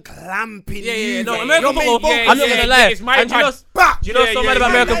 Bruv, I'm clamping Yeah, you. no, mate. American You're football. main I'm ball. not gonna yeah, lie. it's my And do you know, pad. Bah! do you know Yeah, so yeah, mad about yeah,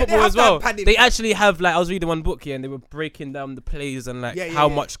 American yeah, football they as have well? that padding. They actually have like I was reading one book here and they were breaking down the plays and like Yeah, yeah, how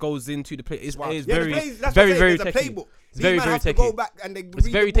yeah. much goes into the play. It's Yeah, the very, plays- that's what very, I'm saying, very there's a techy. playbook. It's These very, man very have to techy. go back and they It's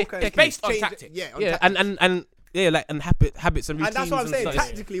read very the book techy. and Based on change it. tactics. Yeah, on Yeah, tactics. and yeah, like and habits and routines. And that's what I'm saying. stuff.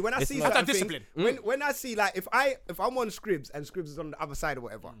 Tactically, when I It's see not- certain That's things, discipline. when I see like if I'm on Scribs and Scribs is on the other side or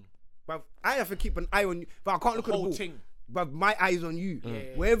whatever, but I have to keep an eye on you. But I can't look at the Whole ball. thing. But my eyes on you.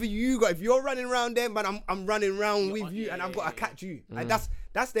 Wherever you go, if you're running around there, man, I'm running around with you, and I've got to catch you. And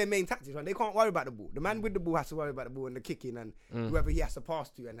that's their main tactics, man. They can't worry about the ball. The man with the ball has to worry about the ball and the kicking and whoever he has to pass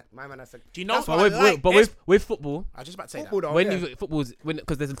to, and my man has to. Do you know? That's But what with, I like. with football, I was just about to say Football, that. though, when yeah. you football's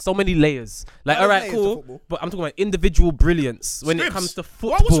because there's so many layers. Like, There's all right, layers to cool, football. but I'm talking about individual brilliance when it Scribs, comes to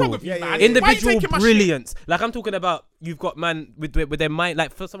football. What's wrong with you, Yeah, yeah, man? yeah. Why are you Individual taking my shit? brilliance. Like I'm talking about, you've got man with their mind.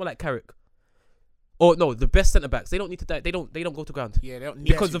 Like for someone like Carrick, or no, the best centre backs. They don't need to die. They don't go to ground. Yeah, they don't need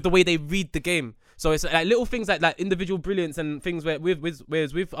Because to. of the way they read the game. So it's like little things like individual brilliance and things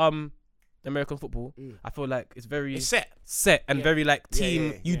whereas with American football, I feel like it's very It's set. and Yeah. very like Yeah, team.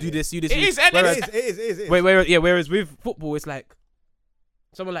 yeah, you yeah, do yeah. this, you do this. It you- is, and whereas, it's- It is. whereas with football, it's like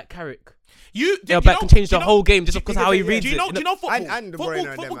someone like Carrick. You Back can change the whole game just because how he yeah. reads Do you know? it. Do you know football? And De Bruyne and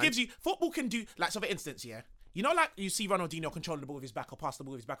them, Football man. gives you. Football can do like. So for instance, yeah. You know, like you see Ronaldinho control the ball with his back or pass the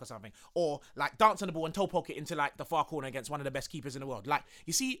ball with his back or something, or like dance on the ball and toe poke it into like the far corner against one of the best keepers in the world. Like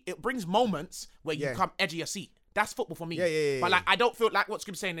you see, it brings moments where you Yeah. come edge of your seat. That's football for me. Yeah. But like, I don't feel like what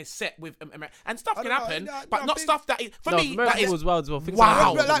Scrib's saying is set with and stuff I can don't know, happen, no, but no, not big- stuff that is for No, me. American That is football as well. As well. Things Wow.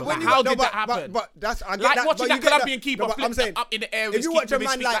 like But that. like when you How no, did but- that happen? But that's I get Like that, watching but that you get Colombian that. keeper No, but flip I'm saying, that up in the air with if his you feet, watch a with his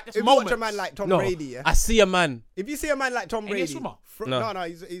man feet, like it's if you watch a moments. man like Tom No, Brady, yeah. I see a man. If you see a man like Tom Ain't he a Brady, swimmer? No.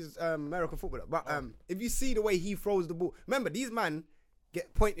 he's American footballer. But if you see the way he throws the ball, remember these man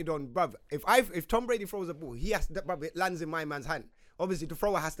get pointed on, bruv. If Tom Brady throws a ball, he has to, bruv, it lands in my man's hand. Obviously, the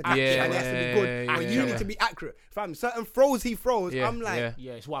thrower has to catch it and it has to be good. But you need to be accurate, fam. Certain throws he throws, Yeah, I'm like, yeah.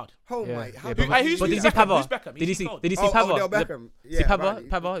 Yeah, it's wild. oh Yeah, my, yeah, how but- Hey, who's But did you see Beckham? Pava? Who's Beckham? Did you see? Did you see Oh, Pava? Odell Beckham. See Yeah, Pava? right.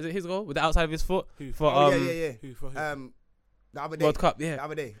 Pava? Is it his goal with the outside of his foot Who? for Oh yeah. Who for who? The other day, World Cup? Yeah, the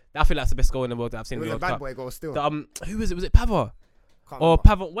other day, I feel that's the best goal in the world that I've seen it in was the a World bad Cup. boy goal still. Who was it? Was it Pava Can't or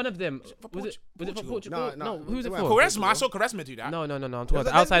remember. Pava? One of them. Was it for Portugal? Portugal? No, Who was it it for? weren't. Quaresma, I saw Quaresma do that. No. I'm talking about There's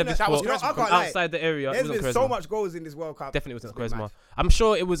the outside of been his that was foot, Quaresma. I from can't lie. outside the area. It There's wasn't been so Quaresma. much goals in this World Cup. Definitely wasn't It's been Quaresma. mad. I'm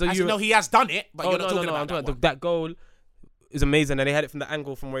sure it was a As Euro. no, he has done it, but Oh you're no, not talking I'm about talking that. about that goal is amazing, and they had it from the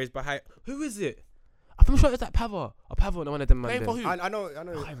angle from where he's behind. Who is it? I'm sure it's like Pava or Pava, no one of them man. Playing for then. who? I know.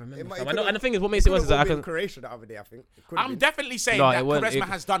 I remember. It might- fam. it I know, could've- and the thing is, what makes it worse is that I been can. Croatia the other day, I think. It could've I'm been. definitely saying No, that it wasn't. Quaresma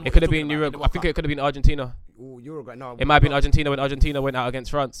has done. It what could you're have been talking about in Uruguay. the I think World it could have been Argentina. Ooh, Uruguay. No, It might have been Argentina when Argentina went out against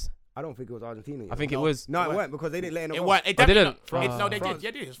France. I don't think it was Argentina. I think it No. was. No, it weren't. weren't because they didn't let Cup. it It go. weren't. It Oh, they definitely didn't? not. No, they France. did.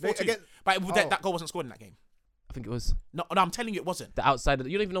 Yeah, they did. It's They 4-2. against- But Oh. that goal wasn't scored in that game. I think it was No, I'm telling you, it wasn't. the outside.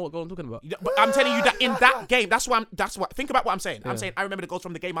 You don't even know what goal I'm talking about. But I'm telling you that in that game, that's what. Think about what I'm saying. I'm saying I remember the goals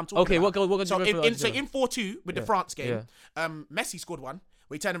from the game I'm talking Okay, about. what goal? What goal? So do you remember for in Argentina? 4-2 with the Yeah. France game, Messi scored one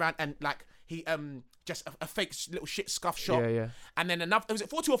where he turned around and like he just a fake little shit scuff shot. Yeah. And then another, was it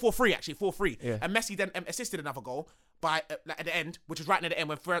 4-2 or 4-3 actually? 4-3. Yeah. And Messi then assisted another goal by like, at the end, which was right near the end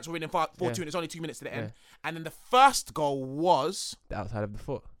when France were winning 4-2 and it's only 2 minutes to the end. And then the first goal was The outside of the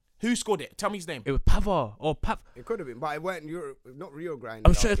foot. who scored it? Tell me his name. It was Pava or Pav. It could have been, but it weren't Euro, not Rio Grande.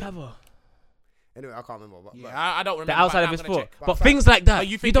 I'm sure it's Pava.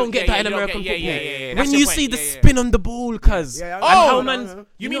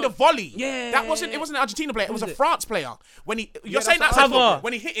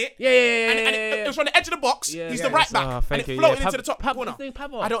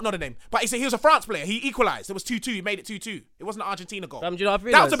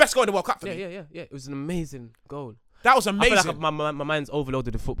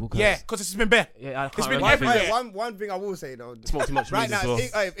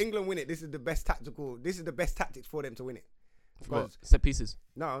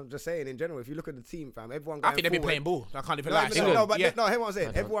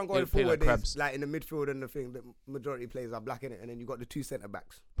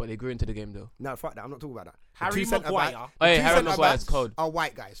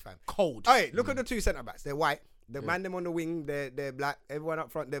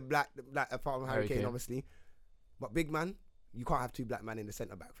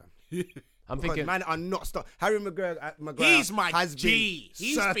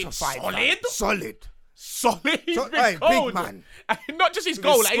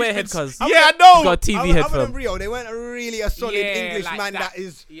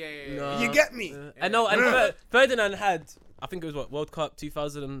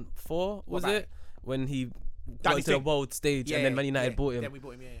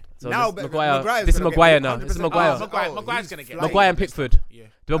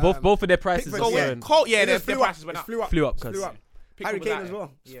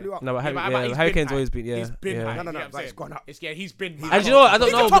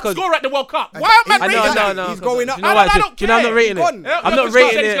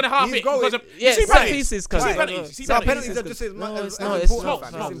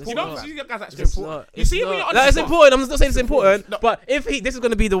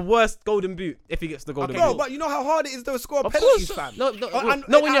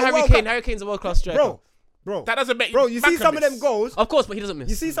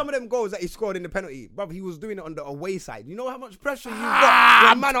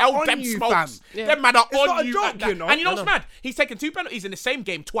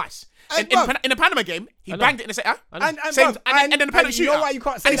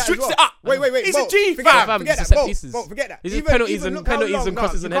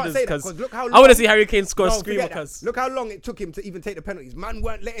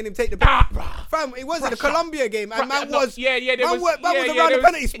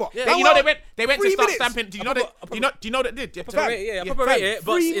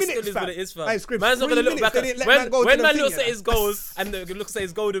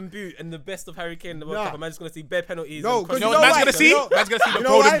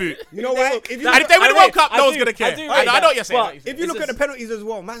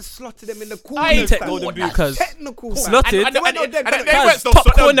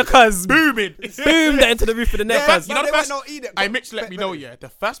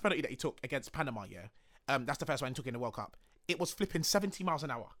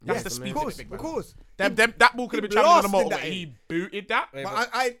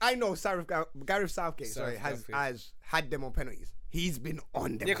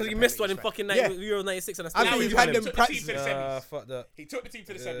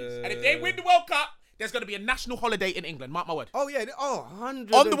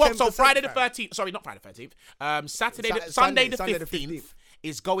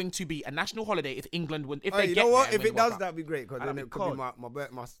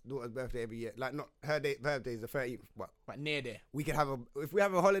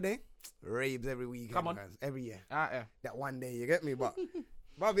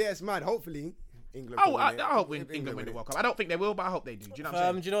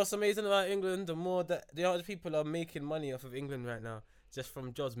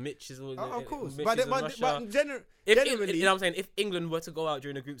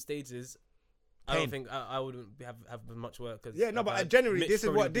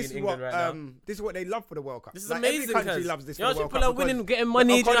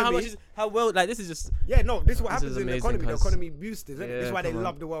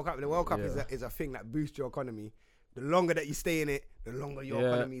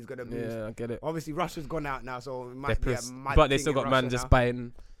 Ultra's gone out now, so it They're might be a pissed. mad But they thing still in got man Russia just now.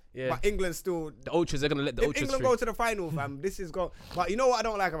 biting. Yeah. But England still. The ultras, they're gonna let the If ultras England through. go to the final, fam, this is go. But you know what I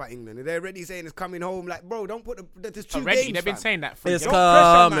don't like about England? They're already saying it's coming home. Like, bro, don't put there's 2 Already, games. they've been fam. saying that for It's years. Don't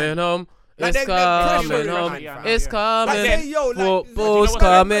pressure, coming man. home. Like, It's they're coming pressuring home. man, fam. It's Like, coming. they, yo, like, Football's what?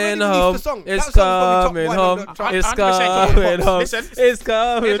 coming They released home. the song. It's That song's probably coming top one home. on the chart. It's 100% coming home. Listen, It's here's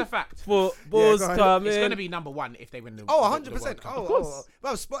coming. a fact. Football's Yeah, go ahead. coming. It's gonna be number one if they win the. Oh, the 100%. World Cup. Oh, Of course.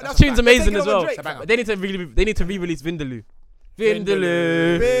 that's That tune's amazing as well. It's a banger. They need to re-release Vindaloo.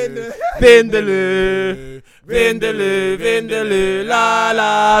 Vindaloo. Vindaloo. Vindaloo. Vindaloo. La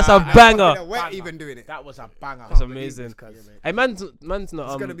la. It's a banger. We're even doing it. That was a banger. That's amazing. Hey, man's not.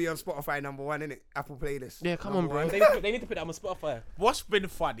 It's gonna be on Spotify number 1, innit? Apple playlist. Yeah, come on, Number bro. one. They need to put that on Spotify. What's been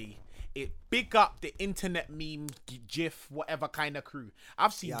funny? It big up the internet meme, GIF, whatever kind of crew.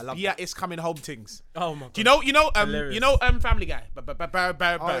 I've seen Yeah, I love yeah, it's coming home things. Oh my god. Do you know, Hilarious. Family Guy.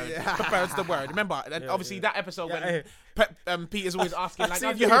 yeah. Bird's the word. Remember, and obviously that episode Yeah, when Peter's always asking, like, seen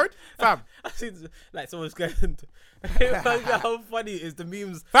have you the- heard, fam? I've seen like someone's going. How funny is the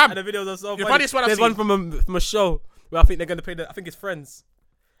memes Fam, and the videos are so the funny. funniest one I've There's seen. one from a show where I think they're gonna play I think it's Friends,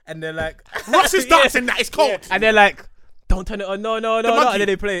 and they're like Ross is dancing that. It's cold. and they're like, don't turn it on, no, monkey. and then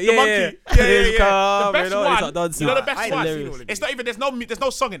they play it. The Yeah, monkey. yeah. Yeah. The Calm, best you know, one. they start dancing. You know the best I one. hilarious. It's not even. There's no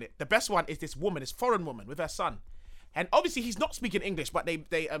song in it. The best one is this woman, this foreign woman with her son, and obviously he's not speaking English, but they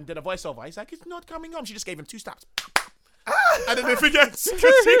did a voiceover. He's like, it's not coming home. She just gave him 2 slaps. And then they figured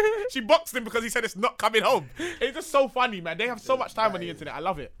she boxed him because he said it's not coming home. It's just so funny, man. They have so much time on the internet. I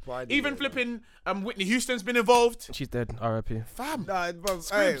love it. Funny, Even yeah, flipping Whitney Houston's been involved. She's dead. R.I.P. Fam, Nah, bro,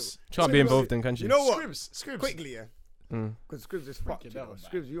 Scribs. She can't be involved then, can she? You know what? Scribs. Quickly, yeah. Because Scribs is fucked. You know. hell, man.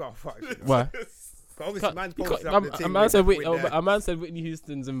 Scribs, you are fucked. You know. Why? Obviously, man's posted up the A thing man with said the- a man said Whitney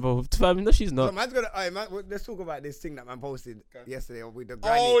Houston's involved. Fam, no, she's So not. man's gonna. Man, let's talk about this thing that man posted yesterday with the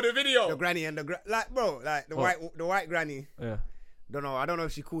granny. Oh, the video. The granny and like, bro, like the white granny. Yeah. I don't know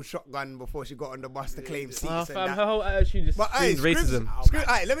if she called shotgun before she got on the bus to claim seats Oh, and fam, that. her whole attitude just But hey, screams racism.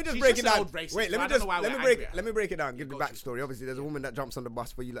 Alright, let me just She's break just it an down. old racist, Wait, but I don't know why we're angry at her. let me break it down. Give the backstory. Obviously, there's a woman that jumps on the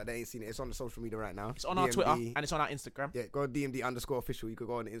bus for you like that ain't seen it. It's on the social media right now. It's on our DMD. Twitter and it's on our Instagram. Yeah, go DMD_official. You could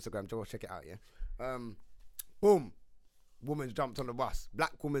go on the Instagram to go check it out. Yeah. Boom. Woman's jumped on the bus.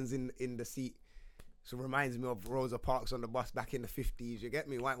 Black woman's in the seat. So reminds me of Rosa Parks on the bus back in the 50s. You get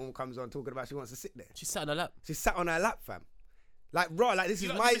me? White woman comes on talking about she wants to sit there. She sat on her lap. She sat on her lap, fam. Like, bro, like this You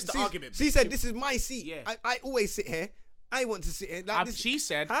is lot my. missed the argument. She said, "This is my seat. Yeah. I always sit here. I want to sit here." Like this, She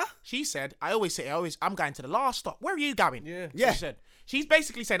said, Huh? I always say, I'm going to the last stop. Where are you going? Yeah. So Yeah. She said, she's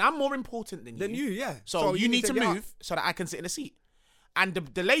basically saying, I'm more important than you. Then you, yeah. So you need to get up. move so that I can sit in a seat. And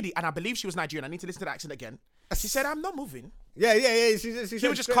the lady, and I believe she was Nigerian. I need to listen to the accent again. She said, I'm not moving. Yeah. She She said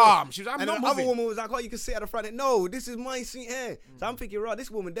was just straight calm. up. She was, I'm and not the other moving. woman was like, "Oh, you can sit at the front." No, this is my seat here. So I'm thinking, right, this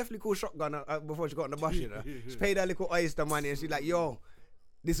woman definitely called shotgun before she got on the bus. You know, she paid her little oyster money, and she's like, "Yo,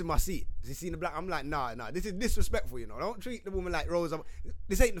 this is my seat." She seen the black. I'm like, nah. This is disrespectful. You know, don't treat the woman like Rosa.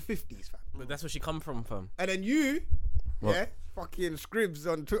 This ain't the 50s, fam. But that's where she come from, fam. And then you, What? yeah, fucking Scribs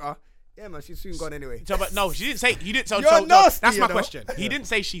on Twitter. Yeah, man, she's soon gone anyway. So, but no, she didn't say. You didn't. So, You're so no, nasty, that's my you know. question. He didn't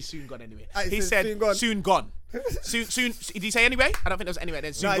say she's soon gone anyway. He said said soon gone. soon gone. Soon. Did he say anyway? I don't think there was anyway.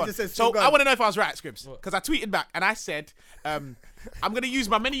 Then soon No, he gone. just said soon So gone. I want to know if I was right, Scribs, because I tweeted back and I said, I'm going to use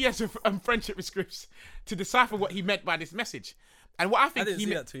my many years of friendship with Scribs to decipher what he meant by this message. And what I think didn't he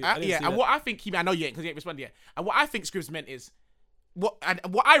see meant, that tweet. I didn't yeah, see and that. what I think he meant, I know you ain't because you ain't responded yet. And what I think Scribs meant is, what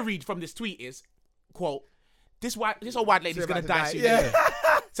I read from this tweet is, quote, this old white lady's She's gonna about to die die. soon. Yeah. anyway.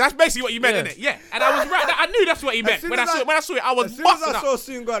 So that's basically what you meant, Yeah. innit? Yeah. And I was right. I knew that's what he meant. soon When I as saw it, I was As soon as busting I up. saw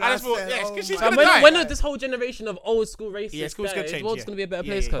soon gone, I I just thought, said, yeah, "Oh 'cause she's my gonna When, die. when this whole generation of old school racists, Yeah, school's gonna die, change, the world's yeah. gonna be a better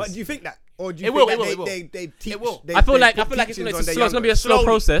Yeah, place. yeah, yeah. Cuz. But do you think that, or do you It will, think it that will. they teach? It will. they- I feel they like put it's gonna teachings be on their it's gonna be a youngers? slow Slowly.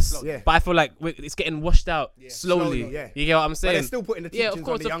 process. Slowly. Yeah. But I feel like it's getting washed out slowly. Slowly, yeah. You get what I'm saying? they're still putting the yeah, teachings of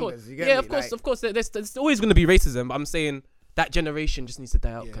course, on the of course. youngers, you get Yeah, me? of course, Like- of course. There's always gonna be racism. But I'm saying that generation just needs to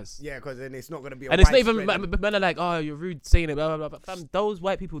die out, cuz. Yeah, because then it's not going to be. And it's not even widespread- men are like, oh, you're rude saying it, blah blah blah. But fam, those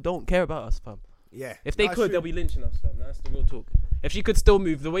white people don't care about us, fam. Yeah. If they That's could, true. they'll be lynching us, fam. That's the real talk. If she could still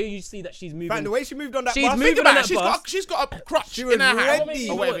move, the way you see that she's moving, Fam, the way she moved on that She's bus. moving Think on about that it. bus. She's got a crutch She was in her hand ready.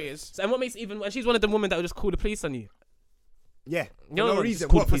 or whatever it is. and what makes even and she's one of them women that will just call the police on you. Yeah. For know no what? reason.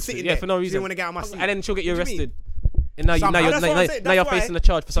 Just call What, the for police. sitting Yeah, there? for no She reason. didn't want to get out of my seat. And then she'll get you What do you mean? arrested. And now Somehow. you're That's what I'm saying. now you're That's facing why a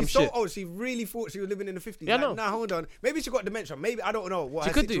charge for some she's so shit. old. She really thought she was living in the 50s. Yeah, I Like, know. nah, hold on. Maybe she got dementia. Maybe I don't know what She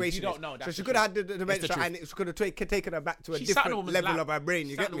her could do. situation You don't is. know, So that's she the could have had the dementia, truth. and it could have taken her back to a She sat on a different woman's level lap. of her brain.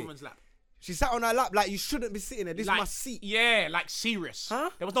 You Sat get on a me? woman's lap. She sat on her lap like you shouldn't be sitting there. This is Like, my seat. Yeah, like serious.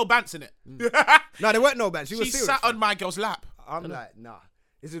 Huh? There was no bounce in it. No, there weren't no bad. She was She serious. sat on my girl's lap. I'm like, nah,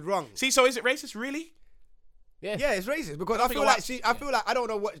 this is wrong. See, so is it racist, really? Yeah. Yeah, it's racist because I feel like I feel like I don't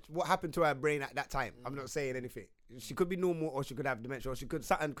know what happened to her brain at that time. I'm not saying anything. She could be normal, or she could have dementia, or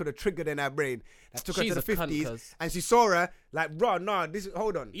something could have triggered in her brain that took She's her to the a cunt, 50s, cuz. and she saw her like, bro, nah,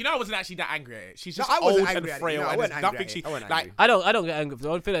 hold on. You know, I wasn't actually that angry at it. She's No, just I wasn't old and angry at it. frail, No, I and wasn't there's angry nothing at she it. I wasn't like. angry. I don't get angry.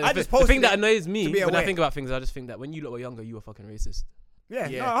 I feel like I the just thing posted that it annoys to me be when I aware. think about things, I just think that when you lot were younger, you were fucking racist. Yeah,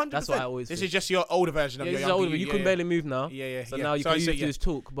 Yeah. no, 100%. That's what I always. This think. is just your older version of Yeah, your this is younger older. You couldn't barely move now. Yeah. So now you So can you do is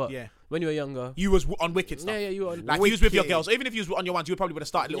talk. But yeah. when you were younger, You was on Wicked stuff. yeah, you were. Like you was with your Wicked. girls. Even if you was on your ones, you probably would have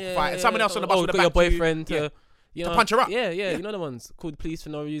started a little Yeah, fight. And someone else on the bus oh, would have got your backed you. boyfriend Yeah. to, you know, punch her up. Yeah, you know the ones called police for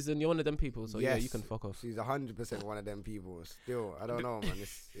no reason. You're one of them people, so yeah, you Yes. can fuck off. She's 100% one of them people. Still, I don't know, man.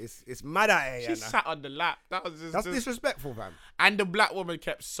 It's mad at her. She you know. sat on the lap. That was just, That's disrespectful, fam. and the black woman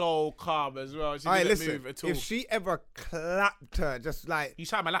kept so calm as well. She Alright, didn't listen. move at all. If she ever clapped her, just like You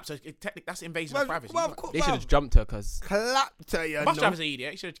sat on my lap, so technically that's invasion well, of privacy. well, of course, They should well, have jumped her, cause clapped her. You Bus know. driver's an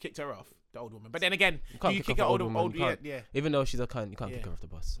idiot. He should have kicked her off, the old woman. But then again, you do can't you kick kick off her an old old woman. yeah, You can't. yeah. Even though she's a cunt, you can't Yeah. kick her off the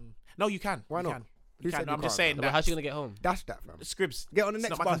bus. No, you can. Why You not? can. Who You said can. No, you I'm just can't? saying But that. how's she gonna get home? Dash that, fam. Scribs. Get on the It's next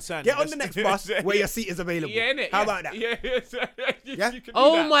not my bus. concern. Get on the next bus where Yeah. your seat is available. Yeah, innit? How Yeah. about that? Yeah. Yeah? You can do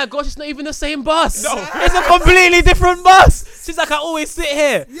Oh that. my gosh, it's not even the same bus. No. It's a completely different bus. She's like, I always sit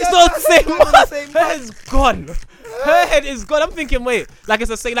here. Yeah, it's not the that's same not the bus. same Her bus. head's gone. Her head is gone. I'm thinking, wait, like it's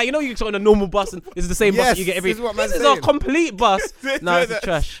the same. Like you know, you get on a normal bus and it's the same bus that you get Yes, every. this is what man's This is a saying. complete bus. No, it's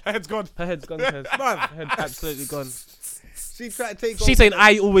trash. Her head's gone. Her head's gone. Her Man. head's absolutely gone. She tried to take She's over saying the-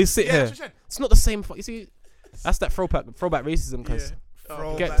 I always sit Yeah, here. that's what she said. It's not the same. You see, that's that throwback racism, cuz. Yeah.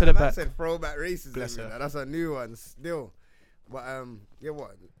 Throwback. Get to the Man back. said throwback racism. Bless you her. know. That's a new one still. But yeah,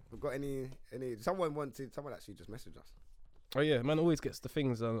 what? We've got any? Someone actually just messaged us. Oh yeah, man always gets the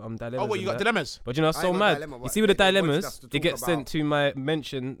things on dilemmas. Oh, well, and you got that. dilemmas. But you know, it's I so ain't got mad. dilemma, You but see with the they wanted dilemmas, us to it talk gets about- sent to my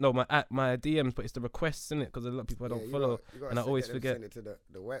mention, no, my DMs, but it's the requests, isn't it? Because a lot of people I Yeah, don't you follow, gotta and I always get them to forget. Send it to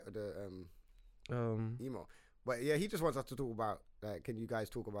the Um, email. But yeah, he just wants us to talk about like, can you guys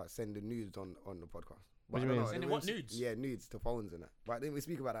talk about sending nudes on the podcast? What do you But I don't mean? know, Sending we what was- nudes? Yeah, nudes to phones and that. But didn't we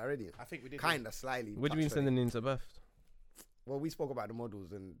speak about that already? I think we did. Kinda slightly. what do you mean touched on it. sending into Beth? Well, we spoke about the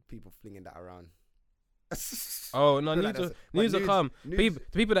models and people flinging that around. Oh no, I feel like nudes are that's- but nudes are calm. nudes-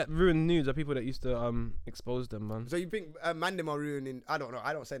 The people that ruin nudes are people that used to expose them, man. So you think Mandem are ruining? I don't know.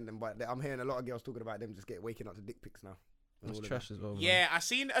 I don't send them, but I'm hearing a lot of girls talking about them just waking up to dick pics now. and That's all of trash that. as well. Man. Yeah, I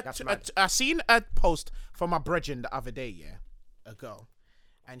seen That's mad. I seen a post from my brethren the other day, yeah, a girl,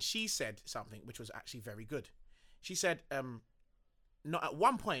 and she said something which was actually very good. She said, not at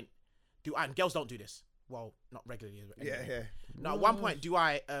one point do I, and girls don't do this. Well, not regularly. Anyway. Yeah. Now, at one point, do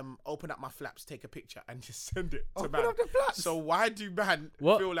I open up my flaps, take a picture, and just send it to Open man? up the flaps? So why do man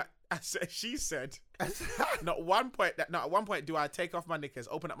What? feel like? She said, not at one point do I take off my knickers,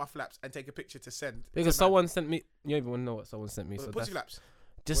 open up my flaps, and take a picture to send. Because to man. someone sent me. You don't even know what someone sent me. So Pussy that's flaps.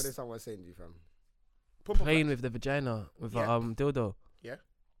 What just is someone saying to you, fam? Pum pum playing flaps. with the vagina with Yeah. a dildo. Yeah.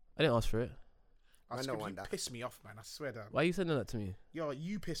 I didn't ask for it. I I swear, don't you want that. piss me off, man. I swear down. Why are you sending that to me? Yo,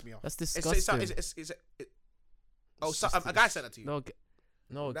 you piss me off. That's It's- disgusting. oh, so, a guy sent it to you. No,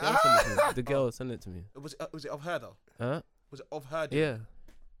 no, girl sent it to me. The girl sent it to me. Was it of her though? Huh? Was it of her? Yeah,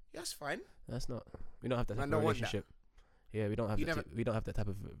 That's fine. that's not. We don't have that Man, type of don't want that. relationship. Yeah, we don't have. You that never- we don't have that type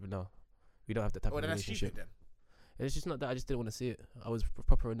of no. We don't have that type Oh, of then that's relationship. stupid then. It's just not that. I just didn't want to see it. I was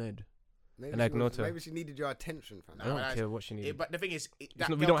proper annoyed. Maybe And I she was- ignored her. Maybe she needed your attention, fam. I don't that's- care what she needed. But the thing is, It's that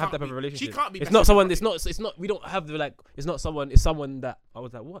not, we girl don't have that can't type of be- relationship. She can't be. It's messing not with someone. properly. It's not. We don't have the like. It's not someone. It's someone that I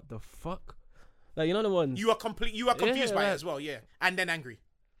was like, what the fuck? Like you know the ones. You are confused by it like- as well, yeah, and then angry.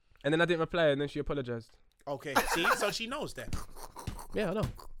 And then I didn't reply, and then she apologized. Okay, see, so she knows then. Yeah, I know.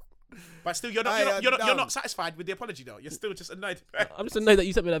 But still, you're not, Aye, you're, not, I'm you're, not, you're down. not satisfied with the apology though. You're still just annoyed. I'm just annoyed that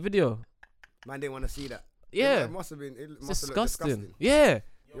you sent me that video. Man didn't want to see that. Yeah, It must have been. It it's must have looked disgusting. disgusting. Yeah.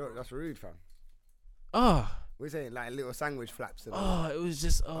 Yo, that's rude, fam. Oh, We're saying like little sandwich flaps. And all. it was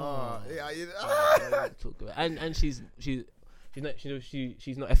just Oh, oh. yeah. I don't like to talk about it. And she's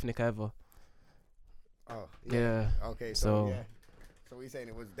not ethnic either. Oh, Yeah. Okay, So- so yeah. So we're saying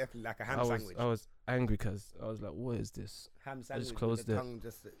it was definitely like a ham sandwich. I was angry because I was like, what is this? Ham sandwich. closed with the it. tongue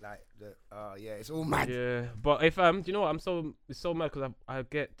just like the. Yeah, it's all mad. Yeah, but if do you know what? It's so mad because I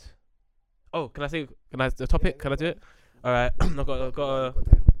get. Oh, can I the topic? Can I do it? All right, I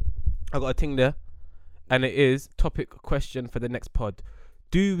got a thing there, and it is topic question for the next pod.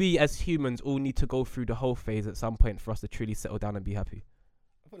 Do we as humans all need to go through the whole phase at some point for us to truly settle down and be happy?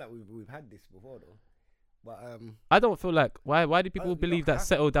 I feel like we've had this before though, but I don't feel like why do people you believe don't that have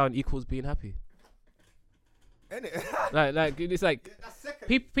settle down equals being happy? innit? like it's like That's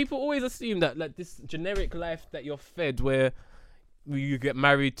second. people always assume that like this generic life that you're fed where you get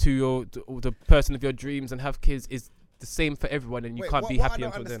married to the person of your dreams and have kids is the same for everyone and you Wait, can't what, be what happy I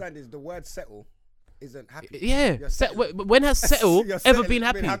don't until then. understand is the word settle. isn't happy. Yeah. You're settling. When has settle You're ever settling, been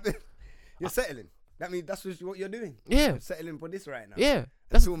happy? You're settling. That means that's what you're doing. Yeah. You're settling for this right now. Yeah.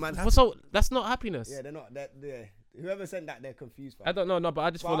 That's all man's happy. So that's not happiness. Yeah, they're not. Whoever sent that, they're confused. I don't know, no, but I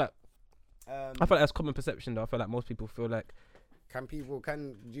just feel like Um, I feel like that's common perception though. I feel like most people feel like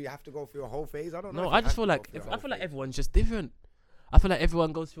do you have to go through a whole phase? I don't know. no. if I you just have feel to go like through a I whole feel like phase. everyone's just different. I feel like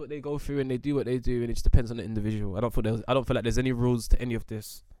everyone goes through what they go through and they do what they do, and it just depends on the individual. I don't feel like there's any rules to any of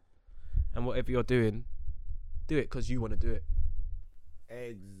this. And whatever you're doing, do it because you want to do it.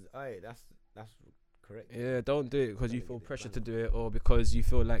 That's correct. Yeah, don't do it because you Gotta feel get it pressure done. to do it or because you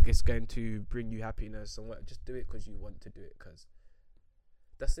feel like it's going to bring you happiness and what. Just do it because you want to do it because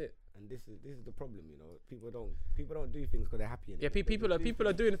that's it. And this is the problem, you know. People don't do things because they're happy. Yeah, people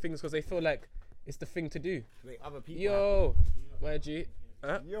are doing things because they feel like it's the thing to do. to make other people. Yo, my G,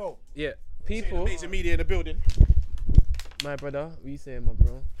 happy. Yo. yeah, people, Major media in the building. my brother, what you saying, my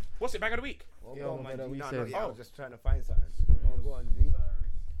bro? What's it, bag of the week? Oh, Yo, go on, brother, man. we No, said- I was just trying to find something. Oh, go on, G.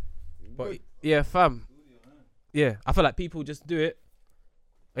 But Good. yeah, fam, yeah, I feel like people just do it.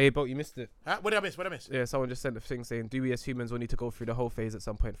 Hey, Bolt, you missed it. Huh? What did I miss? Yeah, someone just sent a thing saying, "Do we as humans will need to go through the whole phase at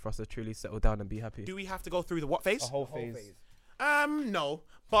some point for us to truly settle down and be happy?" Do we have to go through the what phase? A whole Whole phase. phase. No,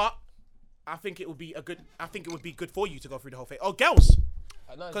 but I think it would be good for you to go through the whole phase. Oh, girls,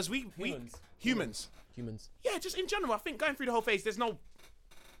 because we humans. Yeah, just in general, I think going through the whole phase, there's no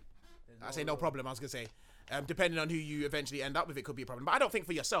problem. I was gonna say, depending on who you eventually end up with, it could be a problem. But I don't think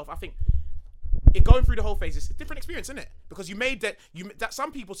for yourself. I think going through the whole phase is a different experience, isn't it? Because you made that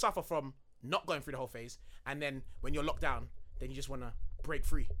some people suffer from not going through the whole phase, and then when you're locked down, then you just wanna break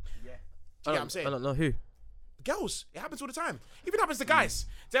free. Yeah. Do you get what I'm saying? I don't know who. Girls, it happens all the time. Even happens to guys.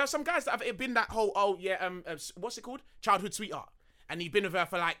 There are some guys that have been that whole what's it called, childhood sweetheart, and you've been with her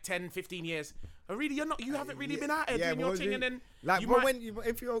for like 10, 15 years. And really, you haven't really been out there doing your but thing, and then like, you but might.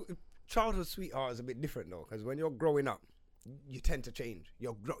 if your childhood sweetheart is a bit different though, because when you're growing up, you tend to change.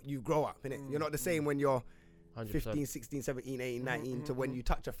 You grow up, innit? You're not the same when you're 100%. 15, 16, 17, 18, 19 to when you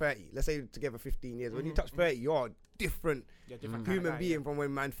touch a 30. Let's say you're together 15 years. When you touch 30, you're a different different kinda human guy, being from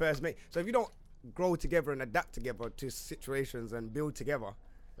when man first met. So if you don't grow together and adapt together to situations and build together,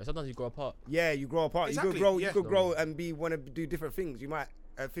 And sometimes you grow apart. yeah, you grow apart. Exactly, You could grow. yeah. You could grow and want to do different things. You might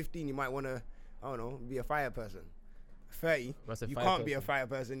at 15, you might want to, I don't know, be a fire person. 30, That's a you fire can't be a person. fire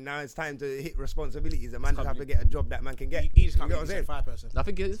person. Now it's time to hit responsibilities. A man just have to get a job that man can get. He just can't You be know what I'm a saying? fire person. I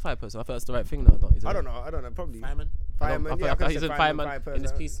think it is fire person. I feel that's the right thing though. I don't know. Probably Fireman. fireman. I feel Yeah, I like can he's say a fireman fire in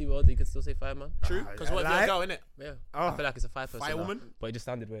this person. PC world. You can still say fireman. True, because what if like- you're a girl, innit? Yeah, Oh. I feel like it's a fire person. now, Firewoman? but it just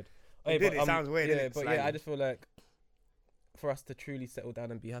sounded weird. It did, it sounds weird, Yeah, innit? but Slightly. yeah, I just feel like for us to truly settle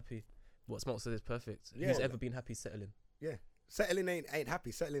down and be happy, what Smoke said is perfect. Yeah. Who's ever been happy settling? Yeah, settling ain't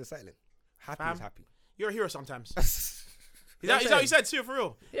happy. Settling. Happy Fam. is happy. You're a hero sometimes. Is Is that what you said? Serious for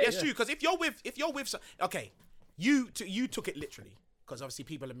real? Yeah, Yeah, it's yeah. true. Because if you're with, okay, you took it literally. Because obviously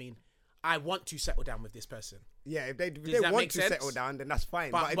people are mean. I want to settle down with this person. Yeah, if they that want make to sense? settle down, then that's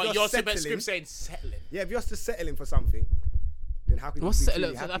fine. But if you're settling, script saying settling. yeah, if you're just settling for something, then how can What's you be settling?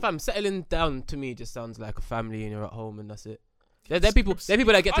 truly happy? If I'm settling down, to me, just sounds like a family and you're at home and that's it. They're people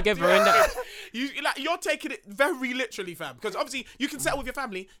that get together and that. You're taking it very literally, fam. Because obviously you can settle with your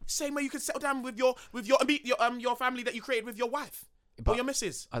family, same way you can settle down with your family that you created with your wife or But- your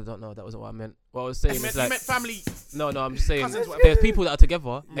missus. I don't know. That wasn't what I meant. What I was saying You is meant like family. no. I'm just saying Cousins, whatever. there's people that are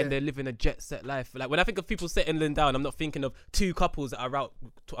together Yeah. and they're living a jet set life. Like when I think of people settling down, I'm not thinking of two couples that are out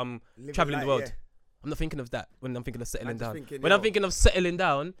Living traveling life, the world. yeah. I'm not thinking of that when I'm thinking of settling I'm just down. thinking, When I'm yo. thinking of settling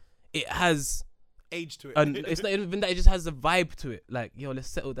down, it has Age to it. and it's not even that. It just has a vibe to it. Like yo, let's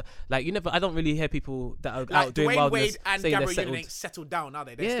settle down. Like I don't really hear people that are like out doing Dwayne wildness Wade and saying they're Gabrielle Union settled. ain't settled down, are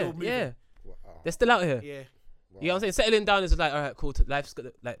they? They're Yeah, still moving. yeah, Wow. they're still out here. Yeah. You know what I'm saying? Settling down is just like all right, cool. Life's got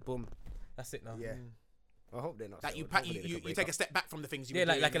like boom. That's it now. Yeah. I hope they're not. That you settled. Hopefully they you can break take a up. step back from the things you Yeah,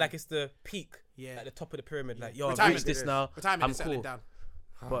 were doing. like it's the peak, Yeah. at the top of the pyramid. Like yo, I've Retirement reached this is. now. Retirement I'm is settling cool. down.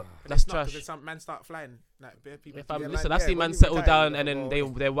 But But that's it's not, 'cause trash. then some men start flying. Like bare people. If I'm, Yeah, listen, man, I've seen when man you settle retire, down you and gotta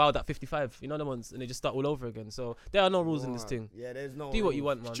then go they're wild at 55. You know the ones, and they just start all over again. So there are no rules in this Wow. thing. Yeah, there's no. Do what you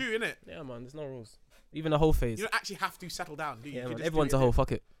rules. want, man. True, innit? Yeah, man. There's no rules. Even a whole phase. You don't actually have to settle down, do you? Yeah, You man. can just Everyone's do a it whole. then.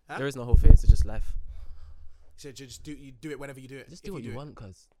 Fuck it. Huh? There is no whole phase. It's just life. So just do it whenever you do it. Just if do what you it. want,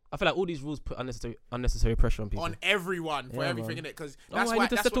 cuz. I feel like all these rules put unnecessary pressure on people. On everyone for Yeah, everything man. in it, because Oh, that's I why need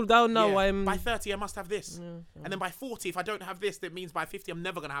to that's settle what- down now, yeah, I'm- by 30 I must have this, Yeah, and then by 40 if I don't have this, that means by 50 I'm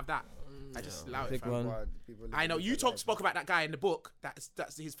never gonna have that. I just allow it. big Fam. one. God, people live I know a you different life. spoke about that guy in the book. That's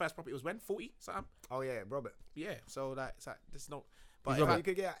his first property was when 40 something. Oh yeah, Robert. Yeah, so that it's like there's no. But He's if Robert. I- You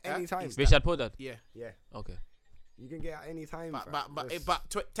can get at Huh? any time. He's- Richard Poddard. yeah, Yeah, Okay. you can get at any time. fam. Just-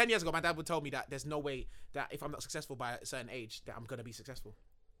 but 10 years ago, my dad would tell me that there's no way that if I'm not successful by a certain age, that I'm gonna be successful.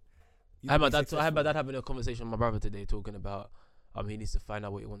 I had my dad having a conversation with my brother today, talking about he needs to find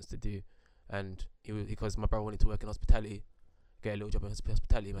out what he wants to do, and because my brother wanted to work in hospitality, get a little job in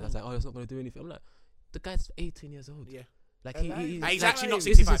hospitality. My dad's like, oh, it's not gonna do anything. I'm like, the guy's 18 years old. Yeah. Like he's actually not this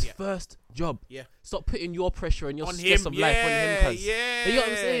is 65 his yet. first job. Yeah. Stop putting your pressure and your On stress him, of life on him, cuz. yeah, You know what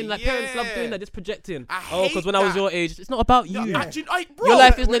I'm saying? Like parents love yeah. doing that, just projecting. I Oh, because hate when I was that. your age, it's not about you. Bro, Your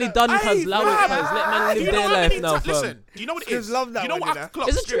life is nearly done, Hey, cuz. Allow it, fam. cuz. Let man Do you live know their how life many now, times- fam. Listen, do you know what it Scribs is? love that you know one, what you know? I've clocked?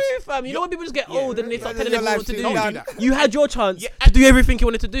 It's the Scribs. truth, fam. You know when people just get old and they start Yeah, telling everyone your what to life's do. too done. You had your chance Yeah, to do everything you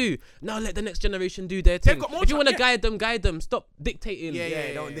wanted to do. Now let the next generation do their thing. got more If you want to time, guide them. Stop dictating.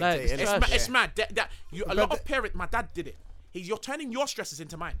 Yeah, don't Like, dictate. it's innit? trash. It's mad. A lot But of parents, my dad did it. You're turning your stresses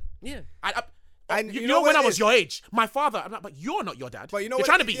into mine. Yeah. And you you know know when what I it was is? your age, my father, I'm like, but you're not your dad. But you know you're what?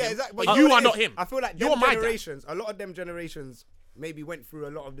 trying to be yeah, him, exactly. but you you know are what not it is? him. I feel like you're them my dad. generations, a lot of them generations maybe went through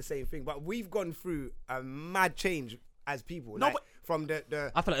a lot of the same thing, but we've gone through a mad change as people. No, like, but- from the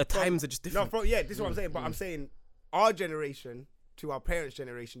I feel like the times are just different. No, this is what I'm saying. But I'm saying our generation to our parents'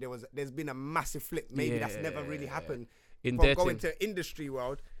 generation, there's been a massive flip. Maybe that's never really happened. In from their going thing. to industry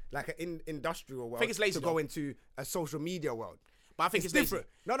world, like an industrial world, think it's lazy to go though. into a social media world. But I think it's different.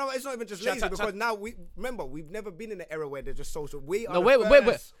 lazy. No, it's not even just Shut lazy up, because shut- now we've never been in an era where there's just social. We are No, the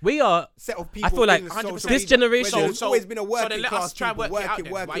first we are. set of people. I feel like in the 100%. social this media, generation- where there's always been a so working then let class us try and people work it out working.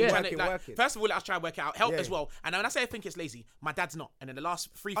 then. Why are you trying to, working. First of all, let us try and work it out. Help Yeah. as well. And when I say I think it's lazy, my dad's not. And in the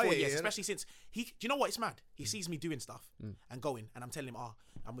last 3-4 yeah, years, yeah. especially since do you know what? It's mad. He sees me doing stuff and going, and I'm telling him,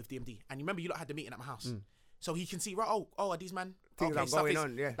 I'm with DMD. And you remember you lot had the meeting at my house. So he can see, right, are these man Things are stuff going is-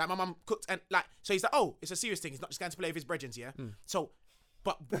 on, yeah. Like my mum cooked and like, so he's like, it's a serious thing. He's not just going to play with his brethren, yeah. So,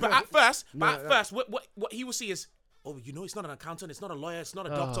 but at first, what he will see is, it's not an accountant, it's not a lawyer, it's not a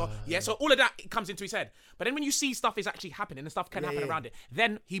doctor. Yeah, so all of that comes into his head. But then when you see stuff is actually happening and stuff can happen around it,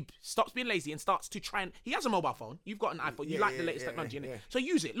 then he stops being lazy and starts to try and. He has a mobile phone. You've got an iPhone. You like the latest technology in it. So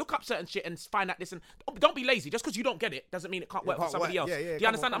use it. Look up certain shit and find out this. And don't be lazy. Just because you don't get it doesn't mean it can't work for can't somebody work. else. Yeah, Do you come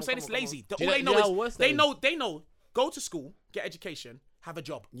understand? on, I'm saying come it's on, come lazy. Do All you they know know how is worse they that know. Go to school, get education, have a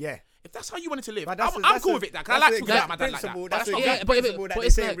job. Yeah. If that's how you wanted to live, But I'm cool with it. Because I like talking about my dad like that. principle. But That's that's not the good. principle that but they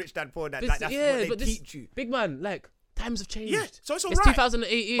it's say like- rich dad poor dad. This- Like, that's what but they this teach you. big man, like times have changed. Yeah, so it's It's alright.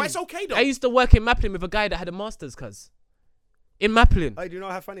 2018. But it's okay though. I used to work in Maplin with a guy that had a master's, cuz. In Maplin. Oh, do you know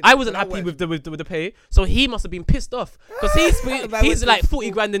how funny? I wasn't that happy works? with the pay, so he must have been pissed off because Man he's went like to 40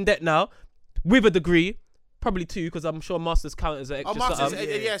 school. grand in debt now with a degree, probably 2 because I'm sure masters count as an Oh, extra masters,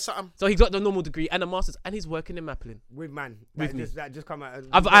 something. yeah, something. So he got the normal degree and a master's, and he's working in Maplin. with man. With me. That just come out.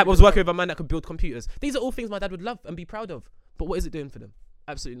 I was working with a man that could build computers. These are all things my dad would love and be proud of. But what is it doing for them?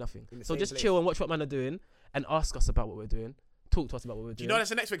 Absolutely nothing. the So same just place. chill and watch what man are doing and ask us about what we're doing. Talk to us about what we're Do doing. you know that's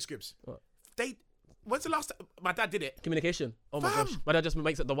the next big Scribs? What? When's the last time my dad did it? Communication. Oh my Fam. gosh. My dad just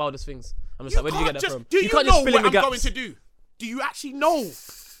makes it the wildest things. I'm just like, where did you get that from? Do you can't know just fill what in the I'm gaps. going to do? Do you actually know?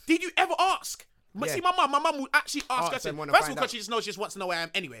 Did you ever ask? But Yeah. see, my mum would actually ask Ask us. and wanna First of all, find because out. she just knows she just wants to know where I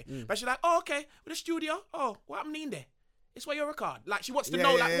am anyway. But she's like, oh, okay, with the studio. Oh, what happened in there? It's where you record. Like, she wants to Yeah,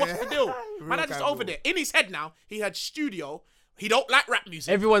 know, yeah, like, yeah. what's the deal? My Real dad just kind of over rule. there. In his head now, he had studio. He don't like rap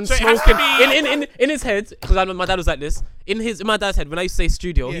music. Everyone's so it has to smoking be- in his head because my dad was like this. In my dad's head, when I used to say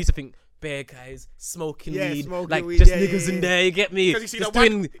studio, he Yeah. used to think bare guys smoking Yeah, weed, smoking like weed, just yeah, niggas yeah, in yeah. there. You get me? Because you see Just the one,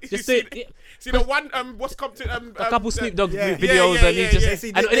 doing, you just see, doing. see the one, what's come to A couple Snoop Dogg Yeah. videos, Yeah, and he yeah, just yeah.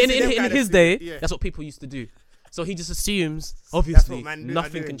 See, and they see them in kind of his thing. day, Yeah. that's what people used to do. So he just assumes, obviously, man are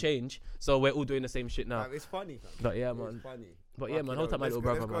nothing doing. can change. So we're all doing the same shit now. It's funny. fam. But yeah, It's man. funny. But yeah, Fuck man, it, hold up my let's little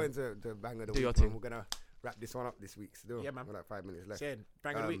go- brother, man. Let's go into the bang of the Do your week, man. thing. We're gonna wrap this one up this week. Still, Yeah, man. We're like 5 minutes left. Saying,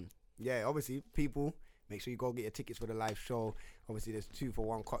 bang of the week. Yeah, obviously, people, make sure you go get your tickets for the live show. Obviously, there's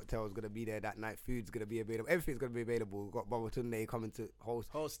 2-for-1 cocktails gonna be there that night. Food's gonna be available. Everything's gonna be available. We've got Bubble Tunde coming to host.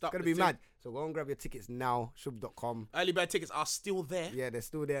 Host It's up gonna the be thing. mad. So go and grab your tickets now. Shub.com. Early bird tickets are still there. Yeah, they're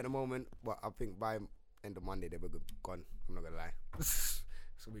still there at the moment, but I think by end of Monday they were gone. I'm not gonna lie.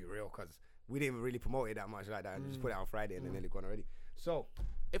 It's gonna be real because we didn't even really promote it that much like that. And just put it on Friday and then nearly gone already. So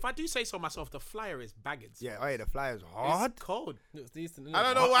If I do say so myself, the flyer is baggins. yeah, oh yeah, the flyers hard. It's cold. Looks decent. I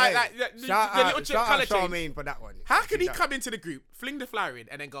don't know why. Hey, Like, the shout little out, chip colour change. Charmaine for that one. How can he That- come into the group, fling the flyer in,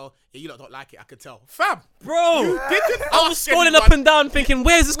 and then go, yeah, you lot don't like it, I could tell. Fam! Bro, Didn't I was ask scrolling anyone. up and down thinking,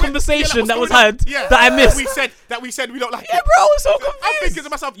 where's this conversation that was had that I missed? That we said we don't like Yeah, it. bro, I was so I'm confused. thinking to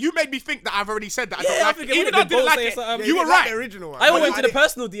myself, you made me think that I've already said that I Yeah, don't I like think it. it Even would've though I been didn't bold like saying it, something. you were it's like right. the original one. I But went to the didn't-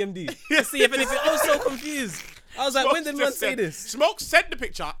 personal DMD to see if anything. I was so confused. I was like, when did man Just say said- this? Smoke sent the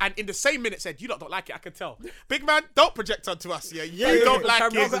picture and in the same minute said, you lot don't like it, I can tell. Big man, don't project onto us, yeah. You yeah, don't yeah, like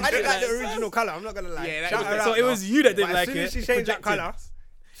cameras it. No, and but I didn't like the Like, original colour. I'm not gonna lie. Yeah, that Shout was her good. out, So it though. was you that didn't But like as soon it. as she changed that projected.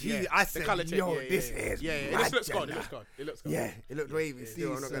 colour, I The said, colour change, yo, yeah, this yeah, is yeah, it mad, just looks good. you It know? looks good. It looks good. Yeah, it looked wavy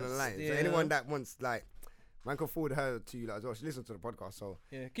still. I'm not gonna Jesus, lie. So yeah. anyone that wants like Man can forward her to you like, as well. She listens to the podcast, so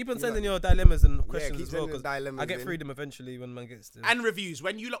Yeah, keep on You sending know- your dilemmas and questions keep as well, sending because dilemmas I get in. through them eventually when man gets to. And reviews.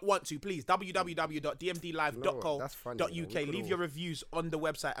 When you lot want to, please, You know what, that's funny, www.dmdlive.co.uk. you know, we Leave could've- your reviews on the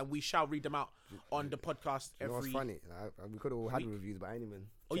website and we shall read them out on the podcast you know what's every... funny? We could have all had reviews, but I ain't even.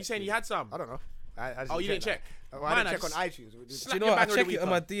 Oh, you saying you had some? I don't know. I Oh, you didn't check? Well, I Man, didn't I check on just- iTunes. We did- Do Slap you know your what? I banger of the check week it on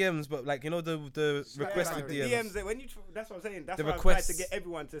up. my DMs, but like, you know, the requested The DMs. DMs. When you, that's what I'm saying. That's The why I tried to requests. get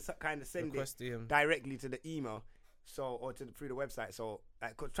everyone to kind of send Request it DM. directly to the email, or through the website. So,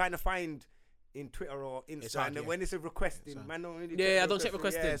 like, 'cause trying to find in Twitter or Insta, hard, and yeah. then when it's a requesting, man, don't really. Yeah, I don't check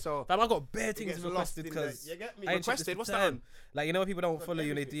requested. Yeah, so Fam, I got bare it things gets requested lost in the- because you get me? I ain't checked Requested? this What's time. that on? Like, you know, people don't follow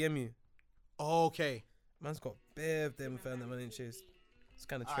you and they DM you. Okay. Man's got bare of them, fam, that man ain't chased. It's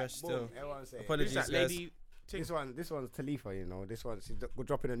kind of Alright, trash boom, still. everyone say it. Apologies, Who's that guys. lady? This one's Talifa, you know. This one, she's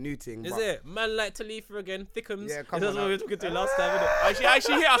dropping a new thing. Is but- it? Man like Talifa again, thickums. Yeah, come That's on what now. we were talking to last time, innit?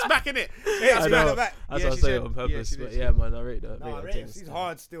 She hit us back, innit? Yeah, I she know. got it back. That's Yeah, what I she say said- it on purpose. yeah, she But did, yeah, man, I rate that. No, rate I that rate thing her. She's still.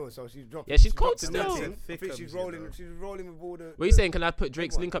 hard still, so she's dropped. Yeah, she's dropped cold the still. new thing. I think Thickums, she's you rolling. know. She's rolling with all the. What are you saying? Can I put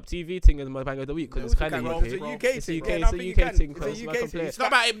Drake's Link Up TV thing as my banger of the week? Because it's kind of Bro, UK. it's a UK It's a thing. UK. Yeah, It's I a think you UK can. thing. It's a Cause UK I can thing. play it. It's not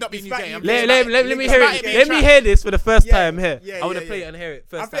about it not being It's UK. about I'm UK. saying Let about me it's hear about it. being Let me trash. hear this for the first Yeah, time here. yeah, I want to yeah, play yeah. it and hear it I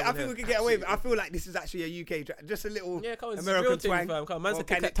first think time. we could get away with it. I feel like this is actually a UK track. Just a little Yeah, come on, it's a American real thing, twang. fam. Come on, man's or a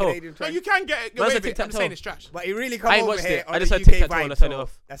tic-tac-toe. Canadian No, twang. you can get Man's away a with it. I'm tic-tac-toe. saying it's trash. But he really I come ain't over watched here it. on I just the heard UK tic-tac-toe and I vibe, turned it so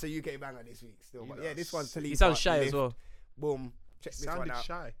off. that's a UK banger this week still. But yeah, this one's Talifa. He sounds shy as Lift, well. Boom. Check this one Sounded out.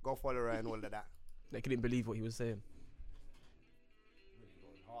 shy. Go follow her and all of that. They couldn't believe what he was saying.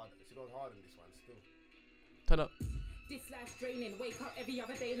 She goes hard on this one still. Turn up. This life's draining. Wake up every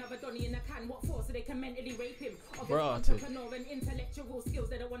other day, another Donny in a can. What for? So they can mentally rape him. Bruh, Obvious entrepreneur and intellectual skills.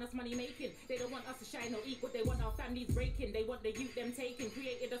 They don't want us money making. They don't want us to shine or equal. They want our families breaking. They want the youth them taking.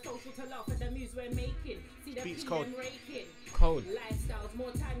 Created a social to laugh at the moves we're making. See the Beats P cold. them raking. Cold. Lifestyles,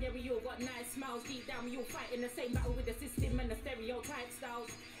 more time, yeah, we all got nice smiles. Deep down, we all fighting the same battle with the system and the stereotype styles.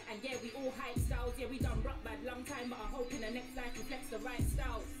 And yeah, we all hype styles. Yeah, we done rock bad long time, but I'm hoping the next life reflects the right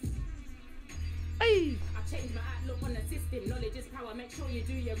styles. I changed my outlook on the system. Knowledge is power. Make sure you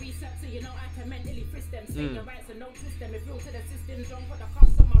do your research so you know I can mentally frisk them. State your rights and don't twist them. If real to the system, don't put the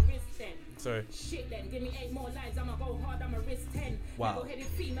cuffs on my wrist then. Sorry. Shit then, give me 8 more lives. I'ma go hard, I'ma risk 10. Wow. Level-headed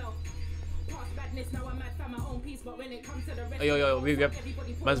female. Past badness, now I'm mad for my own peace. But when it comes to the rest, Yo, of we the have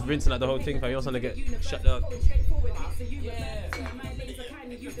everybody put man's on rinsing my out the whole face. thing, fam. You want something to get Universe, shut down. going straight forward, hits the universe. My lanes are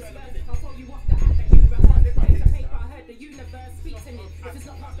kindly used to spurs. I'll throw you off the app that you rehearsed. Piece of paper, I heard the universe speak to me. If it's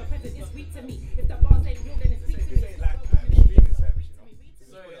not past the present, it's weak to me. If the bars ain't real, then it's weak to me.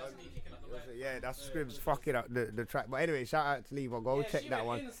 Yeah, that's Scribs fucking up the track. But anyway, shout out to Levo. Go check that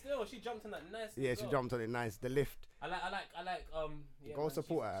one. Still, she jumped on that nice. Yeah, she jumped on it nice. The Lift. I like. Yeah, Go man,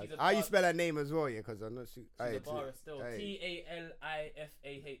 support her. she's a How you bar- spell her name as well? Yeah, because I'm not. She's a bar still.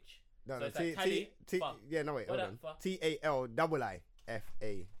 TALIFAH. No, So no, it's like Talifa. yeah, no, wait, hold What on. that for?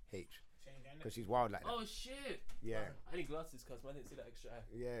 TALIIFAH. Because she's wild like that. Oh shit. Yeah, I need glasses because I didn't see that extra eye.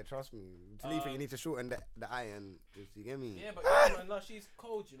 yeah, trust me. Talifa, you need to shorten the eye and just, you get me? Yeah, but yeah, man, no, she's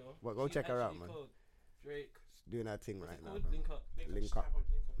cold, you know. Well, go She's check her out, actually man. cold. Drake. She's doing her thing What's right it now. called? man. Link up.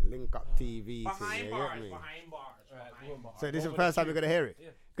 Link up TV thing, Behind yeah, bars, get me? behind bars. Alright, behind go on. bars. So this is the Over first the time you're gonna hear it. Yeah.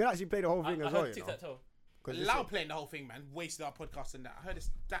 You could actually play the whole thing I as well, heard you know. tic-tac-toe. 'Cause Loud playing the whole thing, man. Wasted our podcast and that. I heard it's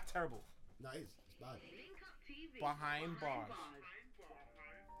that terrible. No, it's bad. Behind bars.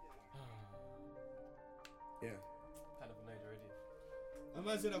 Yeah. Kind of annoyed already.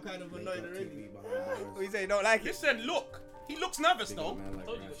 Imagine I'm kind of Link up TV behind bars. What you say? You don't like it? Listen, look. He looks nervous Big though. up man like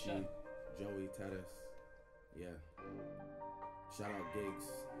Told you to Rashid, Joey, Tatis. Yeah. Shout out Gigs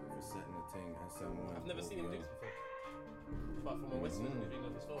for setting the thing at 7-1. I've never seen him do this before. Apart from on Westwood, he's doing it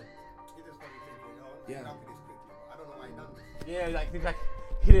on his phone. Yeah. I don't know why he done this. Yeah, like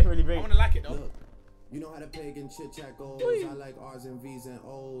he didn't really I break. wanna like it though. Look, you know how the pagan chit chat goes. I like R's and V's and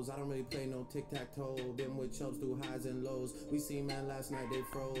O's. I don't really play no tic-tac-toe. Been with chubs through highs and lows. We seen man last night, they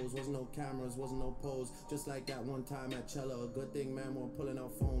froze. Wasn't no cameras, wasn't no pose. Just like that one time at Cello. Good thing man we're pulling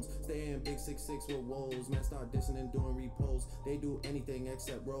out phones. Stay in big 6'6" with woes. Man start dissing and doing repos. They do anything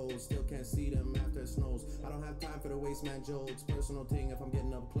except rolls. Still can't see them after it snows. I don't have time for the waste man jokes. Personal thing if I'm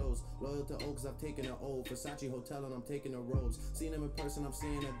getting up close. Loyal to Oaks, I've taken an O. Versace Hotel and I'm taking the robes. Seen them in person, I'm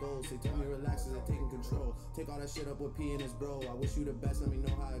seeing their goals. They tell me relax as they're taking control. Take all that shit up with P and his bro. I wish you the best, let me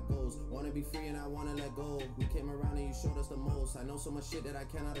know how it goes. Wanna be free and I wanna let go. We came around and you showed us the most. I know so much shit that I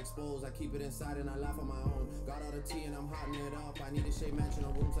cannot expose. I keep it inside and I laugh on my own. Got all the tea and I'm hotting it up. I need a shade mansion, no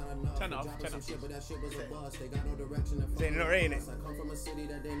rooms not enough. Turn off, Dropping turn some off. shit, but that shit was a bust. They got no direction. Saying it ain't it? I come from a city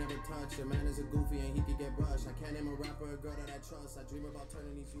that they never touch. A man is a goofy and he could get brushed. I can't name a rapper, a girl that I trust. I dream about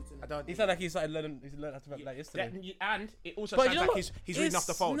turning these youths into. He sounded like he started learning. He's learned how to rap like yesterday. And it also But sounds you know like what? he's reading off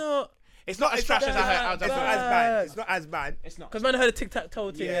the phone. Not, It's not as trash as I heard. It's not as bad. It's not as bad. It's not. Because man, I heard a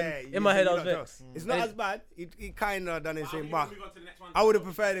tic-tac-toe thing, and in my head I was vexed. It's not as bad. He kind of done his thing, but Move on to the next one. I would have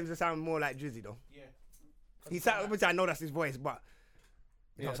preferred him to sound more like Drizzy though. Yeah. He sound, which I know that's his voice, but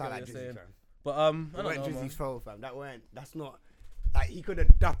he don't I sound get like what you're Drizzy, saying. fam. But It I don't weren't know, man. Drizzy's fault, fam. That's not. Like he could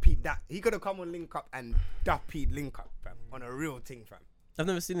have duppied that. He could have come on Link Up and duppied Link Up, fam, on a real thing, fam. I've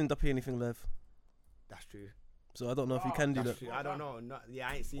never seen him duppy anything live, That's true. so I don't know if he can do That's that. true. I don't know.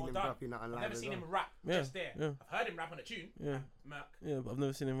 I ain't seen him done. dupping nothing I've live never as seen well. him rap Yeah, just there. yeah. I've heard him rap on a tune. Yeah. Merc. Yeah, but I've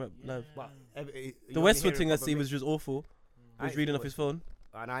never seen him rap live. But The Westwood thing I see was just awful. He I was ain't reading seen off his phone.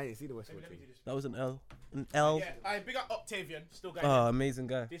 And I didn't see the Westwood thing. That was an L. An L. Yeah, I big up Octavian. Still going. Oh, amazing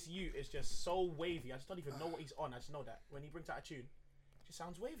guy. This youth is just so wavy. I just don't even know what he's on. I just know that when he brings out a tune, it just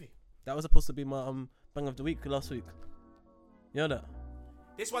sounds wavy. That was supposed to be my bang of the week last week. You know that?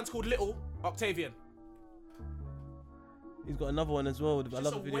 This one's called Little Octavian. He's got another one as well. I Just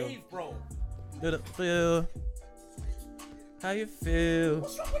love a the video. wave, bro. Do that for you. How you feel?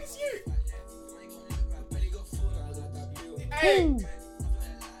 What's wrong with this youth? Hey!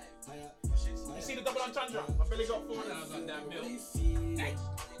 You see the double entendre? My belly got full and I got that milk. Hey!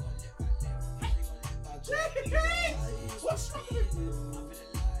 Hey! What's wrong with him?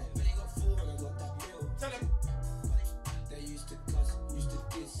 Tell him.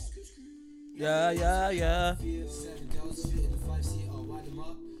 Yeah.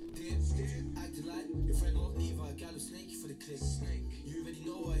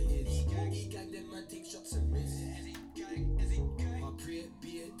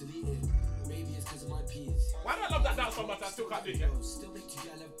 Why do I love that dance so much? I still can't do it.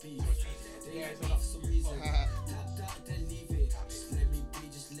 Yeah, it's a lot.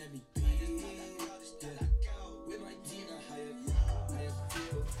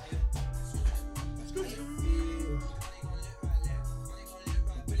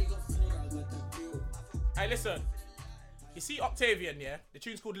 Hey, listen. You see Octavian, yeah? The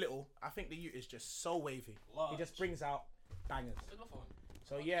tune's called Little. I think the youth is just so wavy. He just brings out bangers.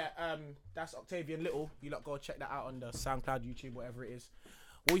 So yeah, that's Octavian Little. You lot go check that out on the SoundCloud, YouTube, whatever it is.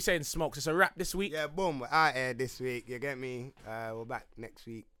 What are you saying, Smokes? It's a wrap this week. Yeah, boom. We're out here this week. You get me? We're back next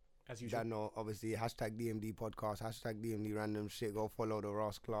week. As usual. You know, obviously, hashtag DMD podcast, hashtag DMD random shit. Go follow the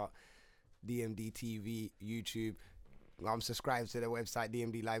Ross Clark, DMD TV, YouTube. I'm subscribed to the website,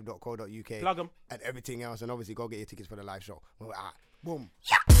 dmdlive.co.uk. Plug 'em. And everything else. And obviously, go get your tickets for the live show. We're out. Boom.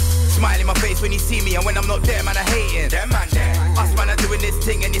 Smile in my face when you see me, and when I'm not there, man, I hating. Them man there. Us man are doing this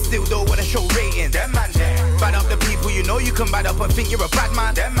thing, and you still don't wanna show ratings. Them man there. Bad up the people you know you can bad up and think you're a bad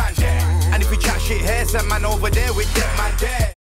man. Them man there. And if we chat shit here, some man over there with them man there.